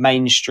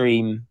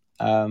mainstream,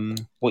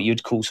 what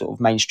you'd call sort of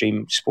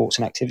mainstream sports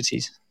and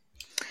activities.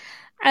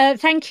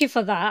 Thank you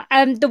for that.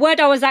 The word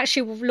I was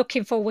actually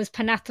looking for was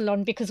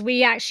pentathlon, because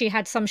we actually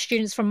had some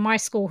students from my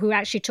school who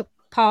actually took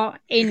part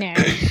in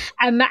it,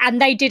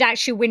 and they did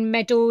actually win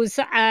medals,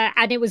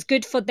 and it was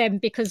good for them,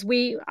 because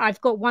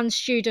I've got one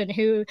student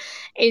who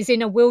is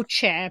in a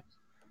wheelchair,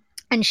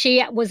 and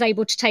she was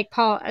able to take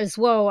part as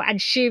well,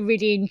 and she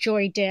really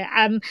enjoyed it.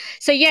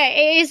 So yeah,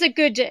 it is a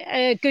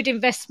good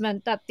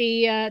investment that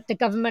the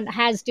government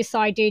has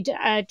decided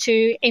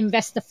to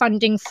invest the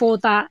funding for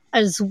that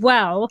as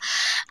well.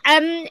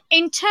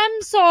 In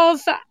terms of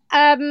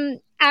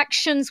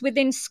actions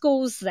within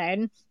schools,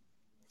 then,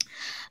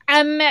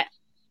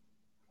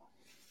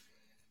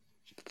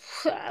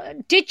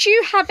 did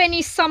you have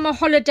any summer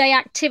holiday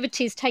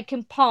activities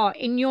taking part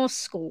in your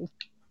school?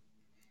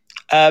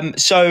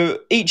 So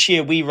each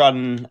year we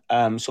run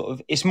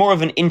it's more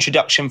of an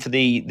introduction for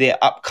the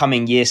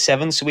upcoming year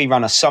 7. So we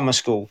run a summer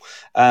school.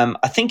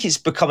 I think it's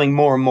becoming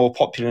more and more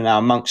popular now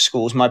amongst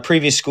schools. My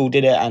previous school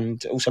did it,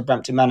 and also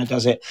Brampton Manor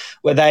does it,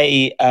 where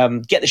they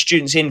get the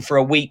students in for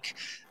a week.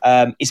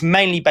 It's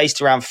mainly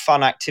based around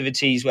fun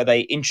activities where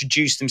they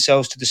introduce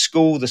themselves to the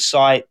school, the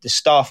site, the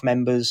staff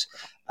members.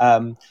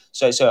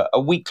 So it's a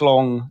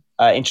week-long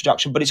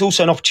introduction, but it's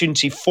also an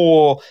opportunity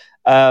for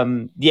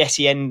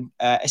the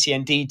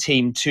SEND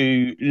team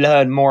to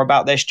learn more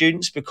about their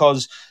students,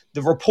 because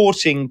the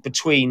reporting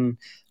between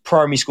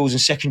primary schools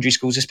and secondary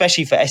schools,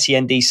 especially for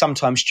SEND,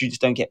 sometimes students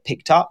don't get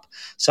picked up.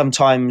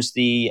 Sometimes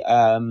the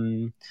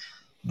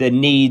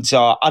needs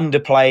are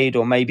underplayed,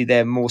 or maybe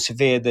they're more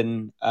severe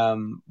than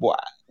what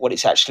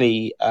it's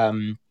actually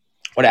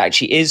what it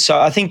actually is. So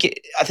I think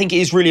it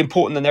is really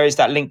important that there is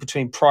that link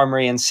between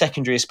primary and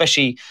secondary,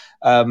 especially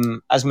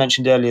as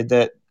mentioned earlier,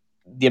 that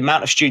the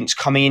amount of students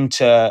coming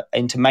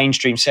into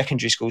mainstream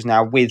secondary schools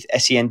now with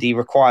SEND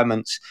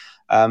requirements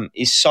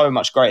is so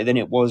much greater than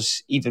it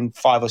was even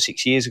 5 or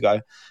 6 years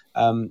ago.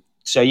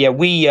 So yeah,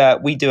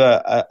 we do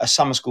a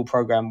summer school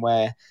program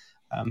where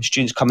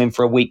students come in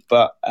for a week,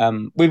 but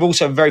we're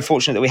also very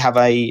fortunate that we have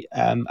a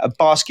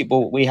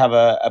basketball. We have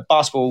a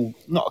basketball,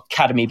 not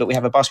academy, but we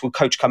have a basketball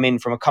coach come in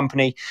from a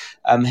company.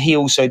 He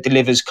also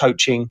delivers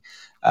coaching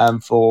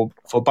for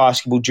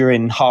basketball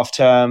during half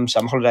term,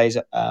 some holidays,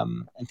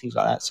 and things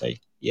like that. So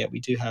yeah, we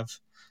do have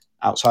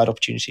outside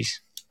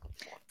opportunities.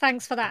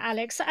 Thanks for that,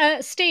 Alex.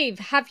 Steve,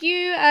 have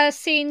you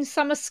seen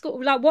summer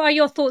school? Like, what are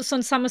your thoughts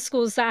on summer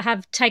schools that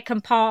have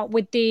taken part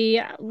with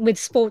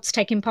sports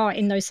taking part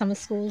in those summer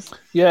schools?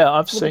 Yeah,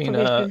 I've seen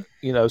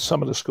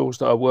some of the schools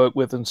that I work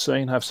with and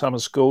seen have summer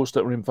schools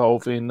that are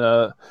involved in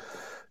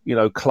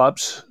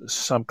clubs,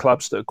 some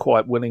clubs that are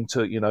quite willing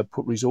to,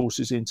 put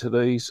resources into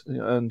these.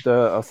 And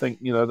I think,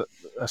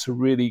 that's a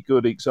really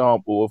good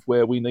example of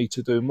where we need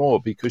to do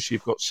more, because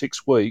you've got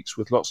 6 weeks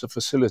with lots of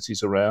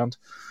facilities around,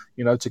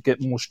 to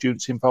get more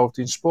students involved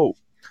in sport.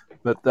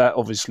 But that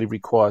obviously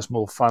requires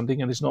more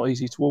funding, and it's not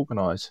easy to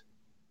organise.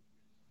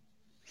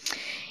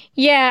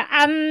 Yeah,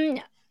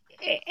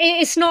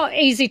 it's not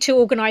easy to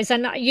organise,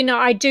 and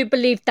I do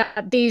believe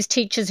that these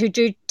teachers who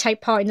do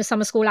take part in the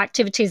summer school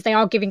activities, they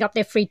are giving up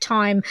their free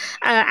time,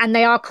 and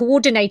they are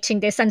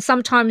coordinating this, and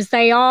sometimes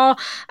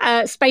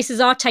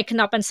spaces are taken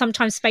up, and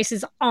sometimes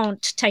spaces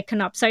aren't taken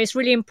up. So it's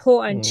really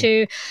important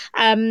to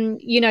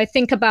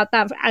think about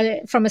that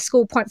from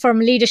a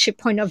leadership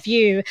point of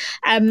view.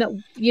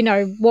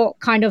 What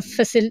kind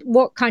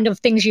of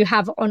things you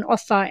have on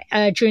offer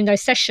during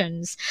those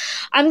sessions.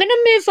 I'm going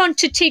to move on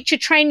to teacher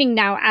training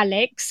now,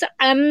 Alex.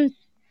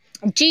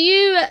 Do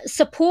you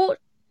support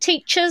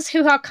teachers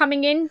who are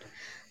coming in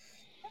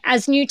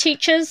as new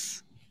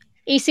teachers,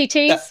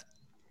 ECTs?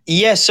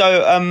 Yeah,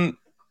 so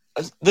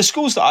the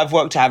schools that I've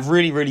worked at have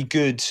really, really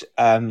good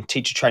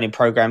teacher training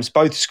programs.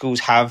 Both schools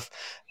have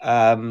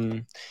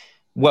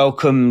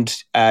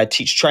welcomed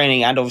teacher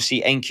training and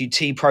obviously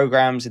NQT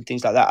programs and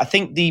things like that. I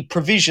think the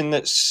provision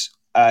that's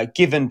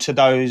given to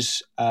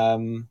those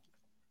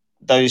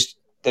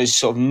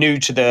sort of new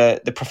to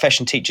the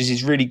profession teachers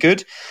is really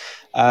good.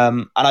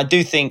 And I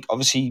do think,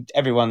 obviously,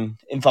 everyone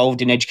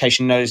involved in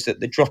education knows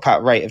that the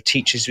dropout rate of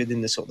teachers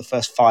within the sort of the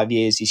first 5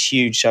 years is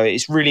huge. So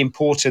it's really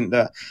important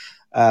that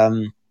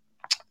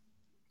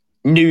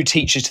new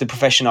teachers to the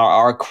profession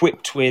are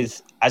equipped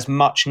with as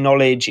much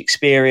knowledge,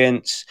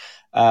 experience,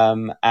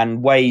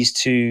 and ways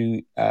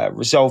to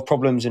resolve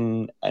problems,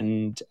 and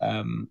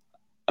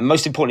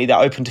most importantly, they're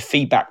open to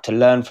feedback, to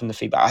learn from the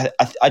feedback.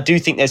 I do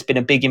think there's been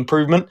a big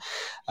improvement,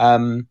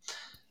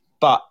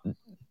 but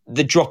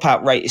the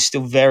dropout rate is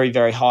still very,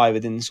 very high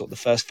within sort of the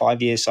first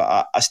 5 years. So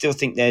I still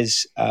think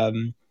there's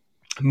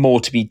more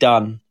to be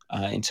done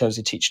in terms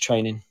of teacher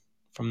training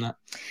from that.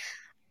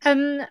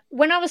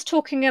 When I was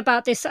talking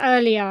about this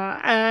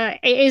earlier,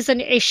 it is an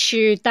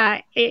issue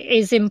that it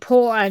is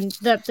important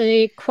that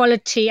the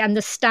quality and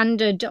the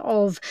standard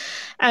of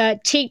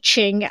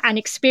teaching and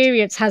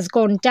experience has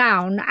gone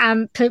down.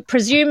 And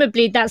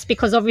presumably that's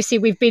because obviously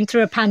we've been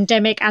through a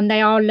pandemic and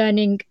they are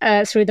learning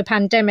through the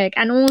pandemic.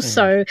 And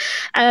also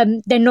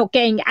they're not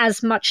getting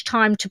as much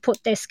time to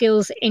put their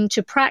skills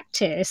into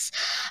practice.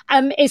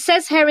 It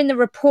says here in the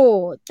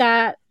report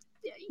that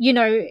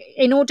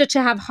in order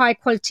to have high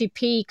quality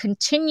PE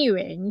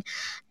continuing,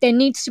 there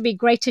needs to be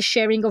greater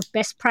sharing of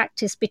best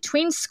practice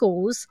between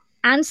schools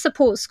and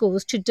support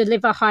schools to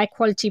deliver high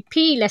quality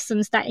PE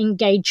lessons that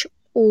engage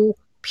all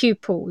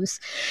pupils.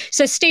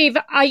 So, Steve,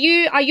 are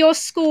your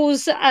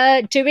schools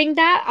doing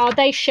that? Are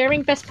they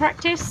sharing best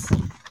practice?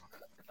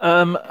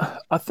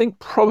 I think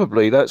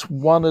probably that's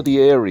one of the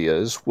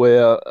areas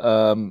where,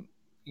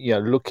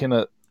 looking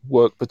at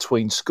work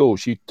between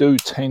schools, you do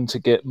tend to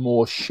get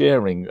more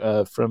sharing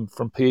from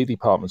PE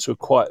departments who are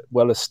quite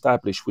well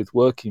established with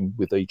working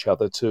with each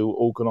other to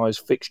organise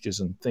fixtures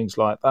and things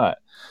like that.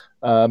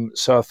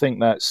 So I think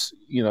that's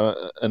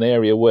an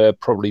area where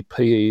probably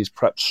PE is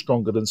perhaps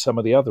stronger than some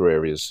of the other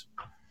areas.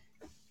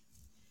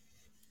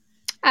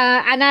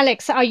 And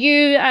Alex, are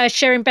you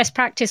sharing best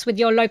practice with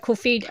your local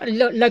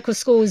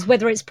schools,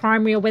 whether it's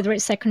primary or whether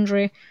it's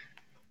secondary?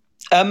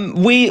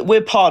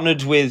 We're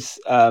partnered with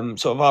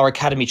sort of our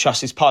academy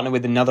trust is partnered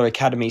with another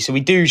academy, so we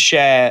do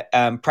share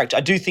practice.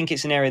 I do think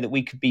it's an area that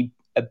we could be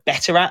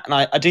better at, and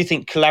I do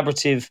think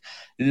collaborative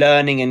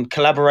learning and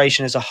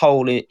collaboration as a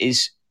whole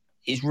is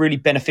really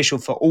beneficial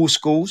for all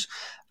schools.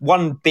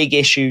 One big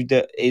issue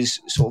that is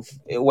sort of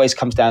it always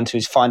comes down to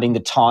is finding the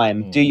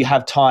time. Do you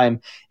have time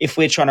if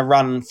we're trying to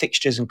run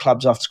fixtures and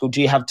clubs after school?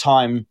 Do you have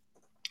time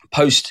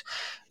post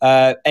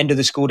end of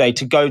the school day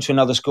to go to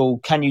another school?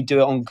 Can you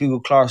do it on Google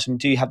Classroom?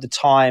 Do you have the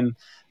time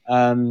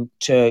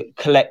to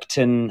collect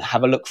and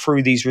have a look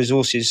through these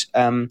resources?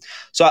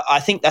 So I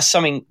think that's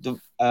something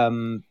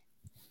that,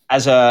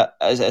 as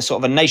a sort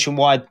of a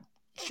nationwide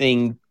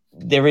thing,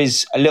 there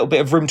is a little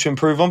bit of room to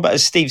improve on. But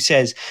as Steve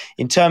says,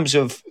 in terms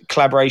of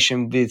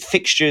collaboration with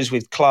fixtures,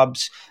 with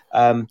clubs,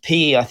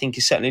 PE, I think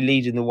is certainly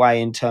leading the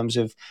way in terms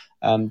of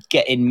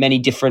getting many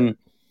different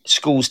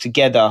schools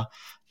together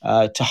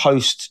to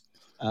host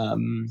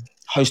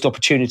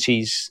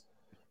opportunities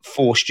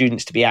for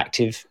students to be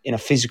active in a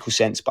physical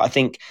sense. But I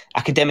think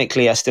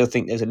academically, I still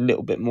think there's a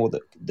little bit more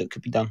that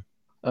could be done.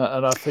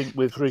 And I think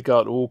with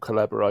regard to all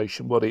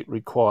collaboration, what it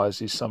requires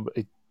is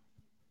it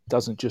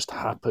doesn't just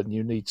happen.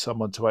 You need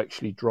someone to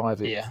actually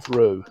drive it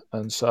through.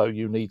 And so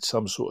you need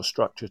some sort of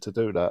structure to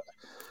do that.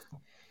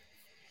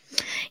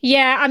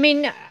 Yeah, I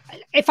mean,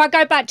 if I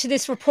go back to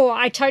this report,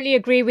 I totally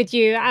agree with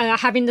you.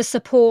 Having the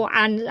support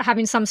and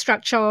having some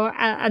structure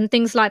and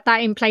things like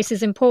that in place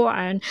is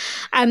important.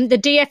 The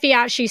DFE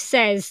actually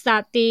says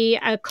that the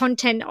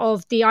content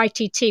of the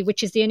ITT,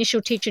 which is the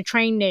initial teacher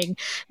training,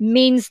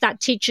 means that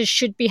teachers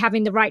should be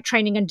having the right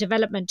training and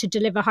development to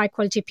deliver high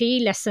quality PE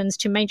lessons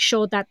to make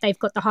sure that they've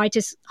got the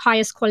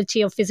highest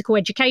quality of physical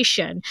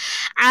education.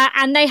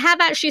 And they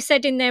have actually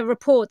said in their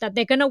report that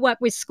they're going to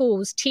work with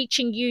schools,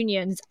 teaching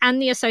unions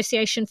and the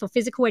Association for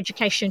Physical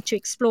Education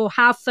to explore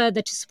how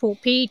further to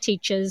support PE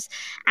teachers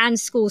and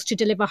schools to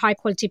deliver high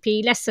quality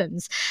PE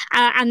lessons.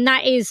 And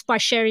that is by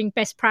sharing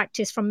best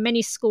practice from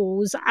many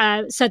schools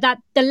so that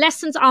the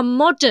lessons are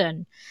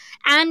modern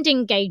and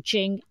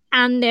engaging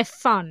and they're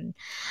fun.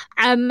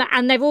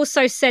 And they've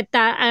also said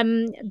that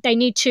they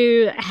need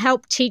to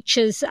help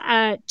teachers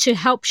to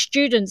help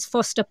students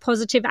foster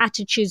positive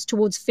attitudes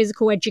towards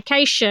physical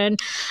education.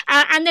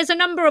 And there's a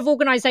number of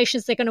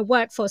organisations they're going to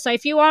work for. So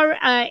if you are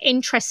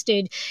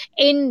interested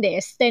in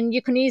this, then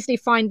you can easily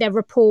find their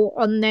report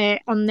on their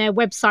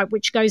website,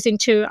 which goes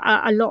into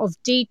a lot of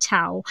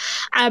detail.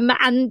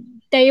 And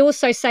they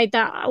also say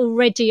that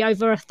already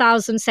over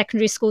 1,000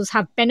 secondary schools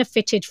have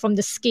benefited from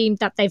the scheme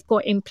that they've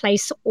got in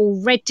place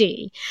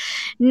already.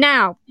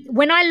 Now,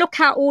 when I look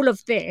at all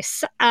of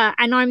this,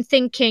 and I'm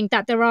thinking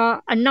that there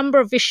are a number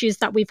of issues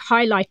that we've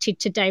highlighted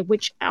today,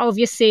 which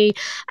obviously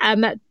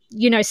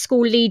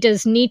school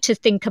leaders need to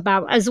think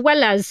about, as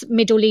well as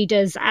middle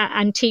leaders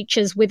and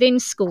teachers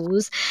within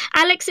schools.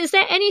 Alex, is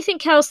there anything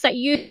else that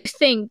you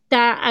think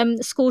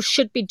that schools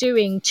should be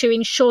doing to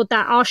ensure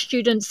that our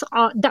students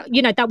are,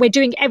 that we're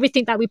doing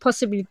everything that we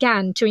possibly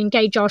can to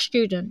engage our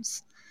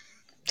students?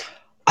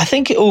 I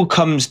think it all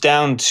comes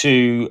down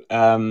to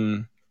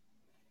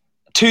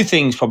two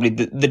things, probably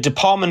the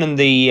department and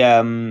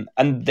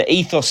the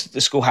ethos that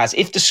the school has.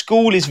 If the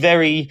school is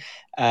very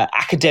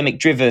academic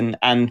driven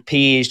and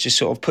PE is just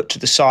sort of put to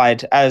the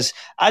side, as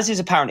is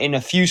apparent in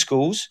a few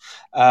schools,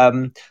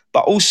 but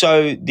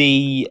also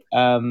the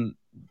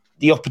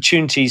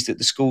opportunities that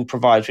the school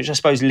provides, which I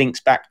suppose links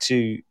back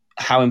to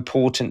how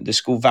important the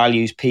school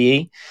values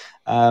PE.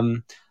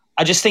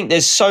 I just think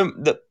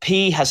that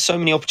PE has so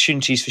many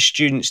opportunities for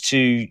students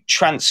to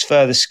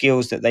transfer the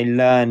skills that they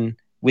learn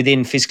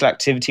within physical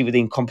activity,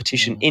 within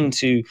competition,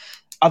 into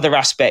other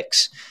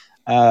aspects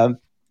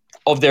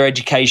of their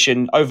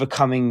education,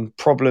 overcoming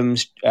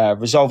problems,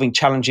 resolving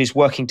challenges,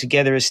 working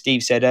together, as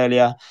Steve said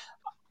earlier.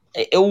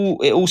 It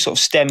all sort of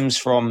stems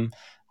from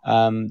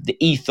the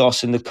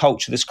ethos and the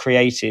culture that's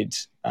created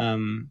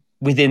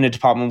within a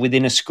department,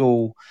 within a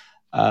school,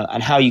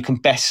 and how you can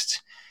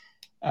best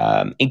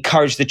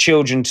encourage the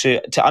children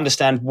to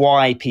understand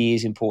why PE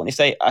is important.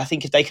 I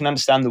think if they can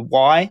understand the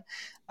why,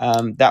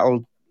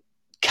 that'll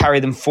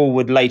carry them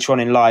forward later on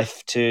in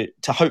life to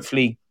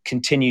hopefully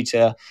continue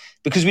to,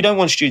 because we don't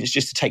want students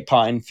just to take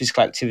part in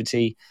physical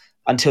activity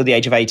until the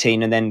age of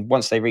 18, and then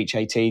once they reach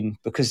 18,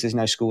 because there's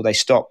no school, they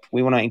stop.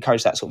 We want to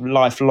encourage that sort of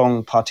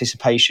lifelong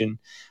participation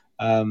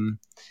in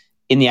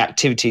the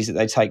activities that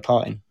they take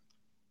part in.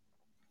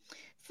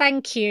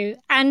 Thank you.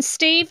 And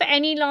Steve,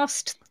 any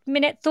last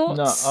minute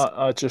thoughts? No,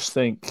 I just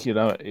think,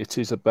 it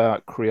is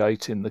about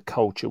creating the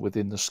culture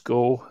within the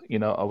school.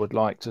 I would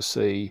like to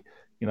see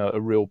a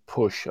real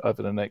push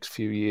over the next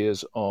few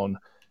years on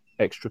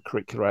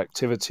extracurricular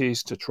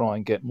activities to try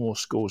and get more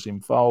schools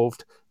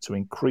involved, to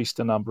increase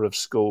the number of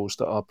schools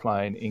that are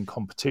playing in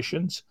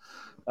competitions.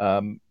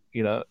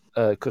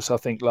 Because I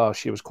think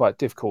last year was quite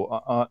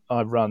difficult.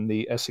 I run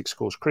the Essex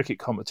Schools cricket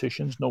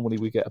competitions. Normally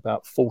we get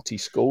about 40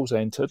 schools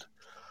entered.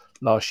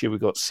 Last year we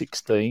got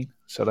 16,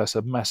 so that's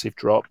a massive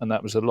drop, and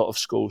that was a lot of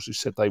schools who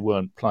said they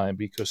weren't playing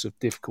because of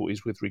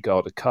difficulties with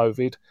regard to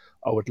COVID.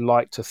 I would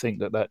like to think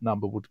that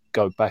number would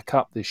go back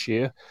up this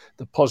year.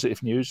 The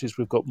positive news is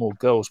we've got more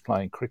girls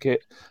playing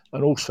cricket,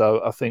 and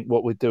also I think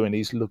what we're doing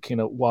is looking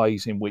at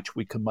ways in which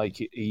we can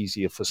make it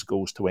easier for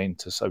schools to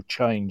enter, so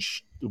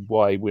change the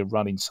way we're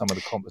running some of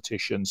the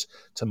competitions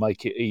to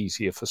make it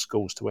easier for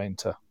schools to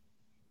enter.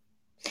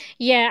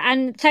 Yeah,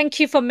 and thank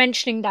you for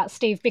mentioning that,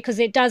 Steve, because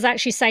it does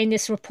actually say in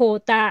this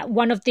report that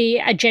one of the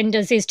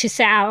agendas is to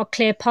set out a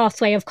clear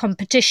pathway of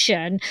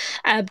competition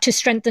to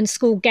strengthen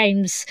school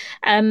games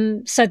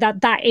so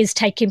that is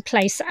taking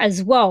place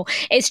as well.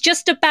 It's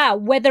just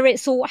about whether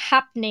it's all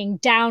happening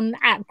down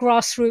at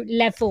grassroots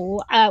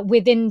level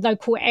within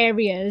local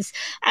areas,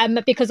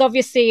 because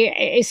obviously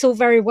it's all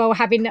very well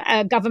having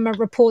a government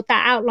report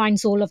that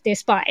outlines all of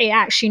this, but it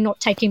actually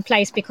not taking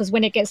place, because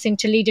when it gets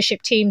into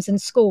leadership teams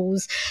and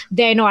schools,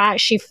 they're not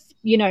actually,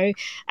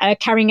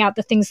 carrying out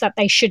the things that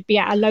they should be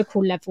at a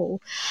local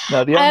level.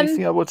 Now, the only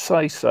thing I would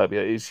say,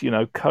 Sabia, is,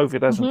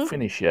 COVID hasn't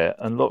finished yet,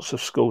 and lots of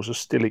schools are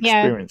still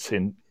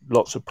experiencing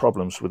lots of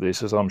problems with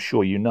this, as I'm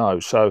sure you know.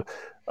 So,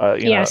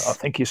 yes. I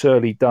think it's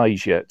early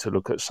days yet to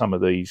look at some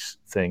of these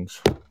things.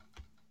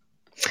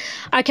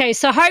 Okay,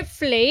 so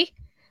hopefully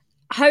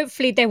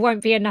there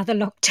won't be another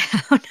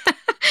lockdown.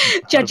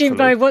 Judging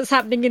by what's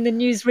happening in the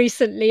news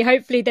recently,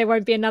 hopefully there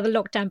won't be another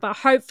lockdown, but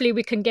hopefully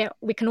we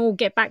can all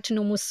get back to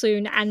normal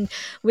soon, and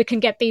we can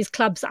get these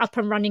clubs up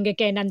and running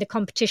again, and the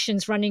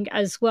competitions running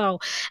as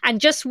well. And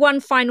just one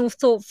final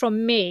thought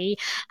from me,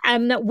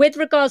 with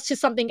regards to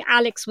something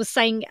Alex was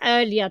saying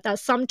earlier, that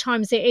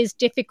sometimes it is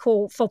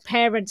difficult for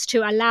parents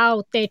to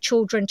allow their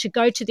children to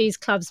go to these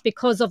clubs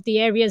because of the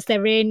areas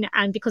they're in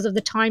and because of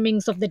the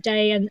timings of the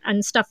day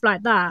and stuff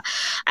like that.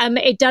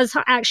 It does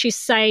actually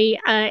say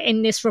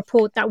in this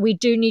report that we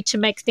do need to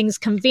make things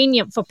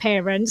convenient for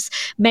parents,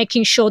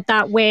 making sure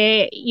that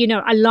we're,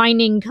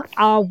 aligning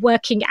our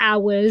working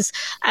hours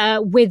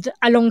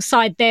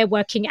alongside their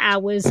working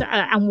hours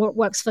and what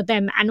works for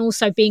them, and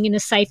also being in a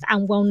safe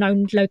and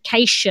well-known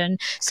location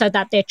so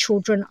that their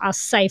children are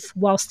safe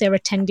whilst they're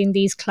attending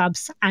these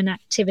clubs and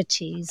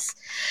activities.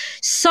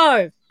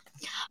 So,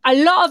 a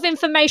lot of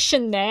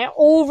information there,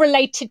 all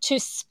related to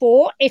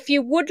sport. If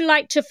you would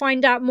like to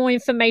find out more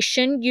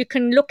information, you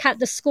can look at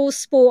the School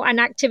Sport and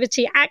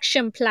Activity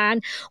Action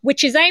Plan,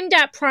 which is aimed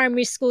at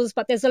primary schools,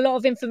 but there's a lot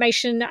of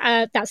information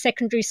that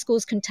secondary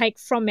schools can take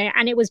from it.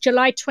 And it was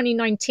July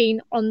 2019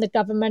 on the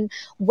government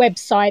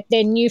website,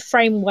 their new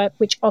framework,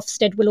 which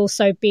Ofsted will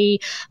also be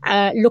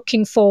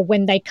looking for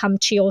when they come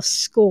to your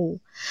school.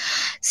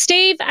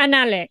 Steve and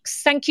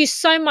Alex, thank you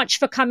so much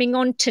for coming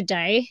on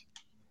today.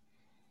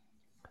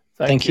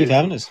 Thank you for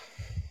having us.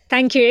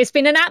 Thank you. It's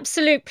been an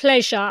absolute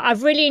pleasure.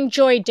 I've really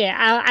enjoyed it.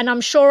 And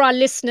I'm sure our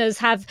listeners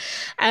have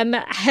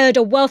heard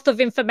a wealth of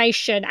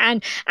information.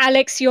 And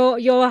Alex, you're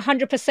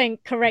 100%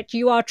 correct.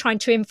 You are trying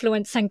to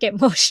influence and get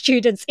more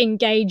students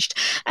engaged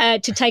to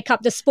take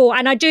up the sport.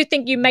 And I do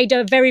think you made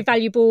a very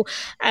valuable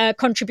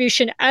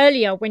contribution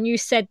earlier when you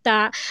said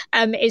that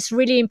it's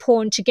really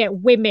important to get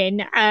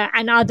women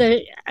and other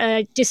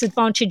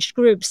disadvantaged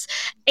groups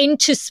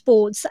into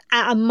sports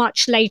at a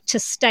much later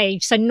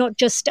stage. So not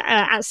just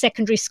at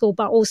secondary school,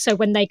 but also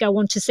when they go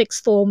on to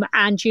sixth form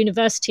and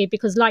university,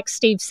 because like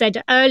Steve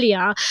said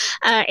earlier,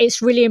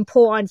 it's really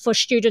important for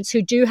students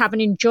who do have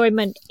an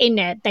enjoyment in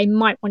it. They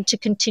might want to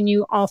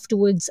continue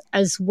afterwards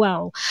as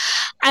well.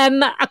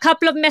 A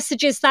couple of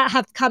messages that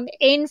have come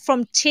in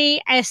from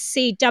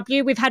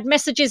TSCW. We've had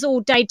messages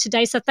all day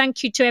today, so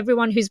thank you to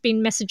everyone who's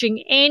been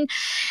messaging in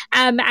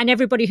and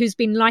everybody who's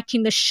been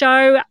liking the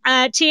show.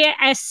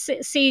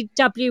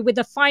 TSCW with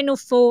a final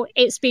thought: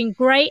 it's been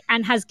great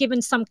and has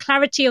given some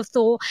clarity of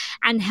thought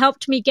and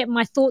helped me get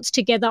my thoughts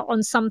together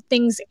on some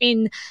things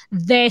in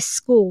their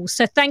school.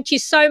 So thank you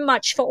so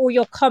much for all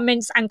your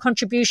comments and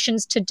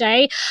contributions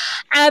today.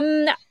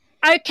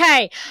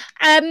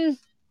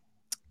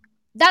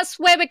 That's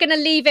where we're going to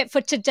leave it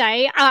for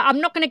today. I'm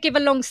not going to give a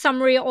long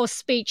summary or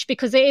speech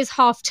because it is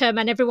half term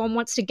and everyone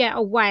wants to get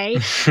away.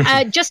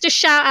 Just a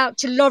shout out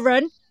to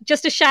Lauren,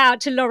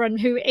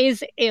 who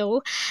is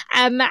ill,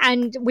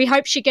 and we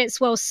hope she gets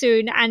well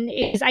soon and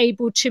is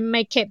able to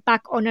make it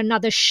back on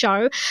another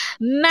show.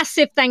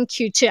 Massive thank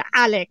you to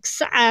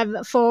Alex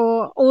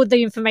for all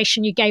the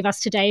information you gave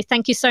us today.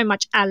 Thank you so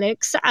much,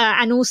 Alex,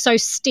 and also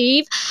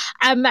Steve.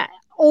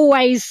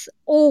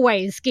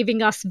 Always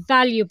giving us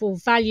valuable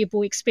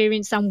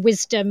experience and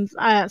wisdom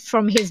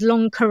from his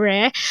long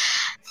career.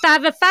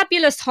 Have a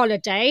fabulous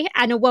holiday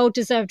and a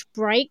well-deserved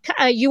break.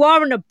 You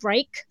are on a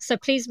break, so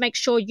please make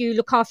sure you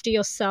look after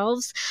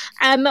yourselves.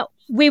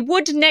 We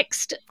would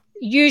next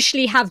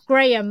usually have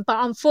Graham,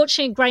 but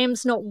unfortunately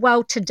Graham's not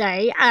well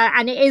today,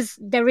 and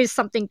there is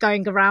something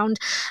going around.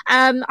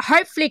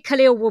 Hopefully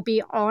Khalil will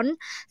be on.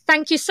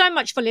 Thank you so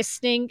much for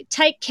listening.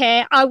 Take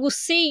care. I will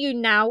see you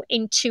now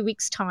in 2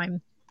 weeks'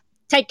 time.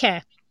 Take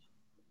care.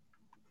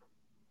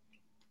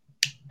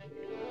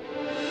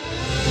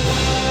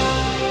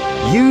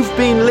 You've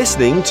been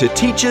listening to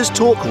Teachers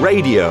Talk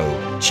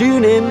Radio.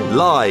 Tune in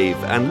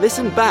live and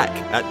listen back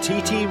at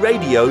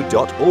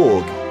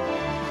ttradio.org.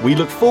 We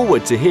look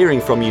forward to hearing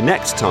from you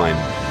next time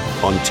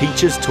on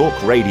Teachers Talk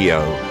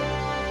Radio.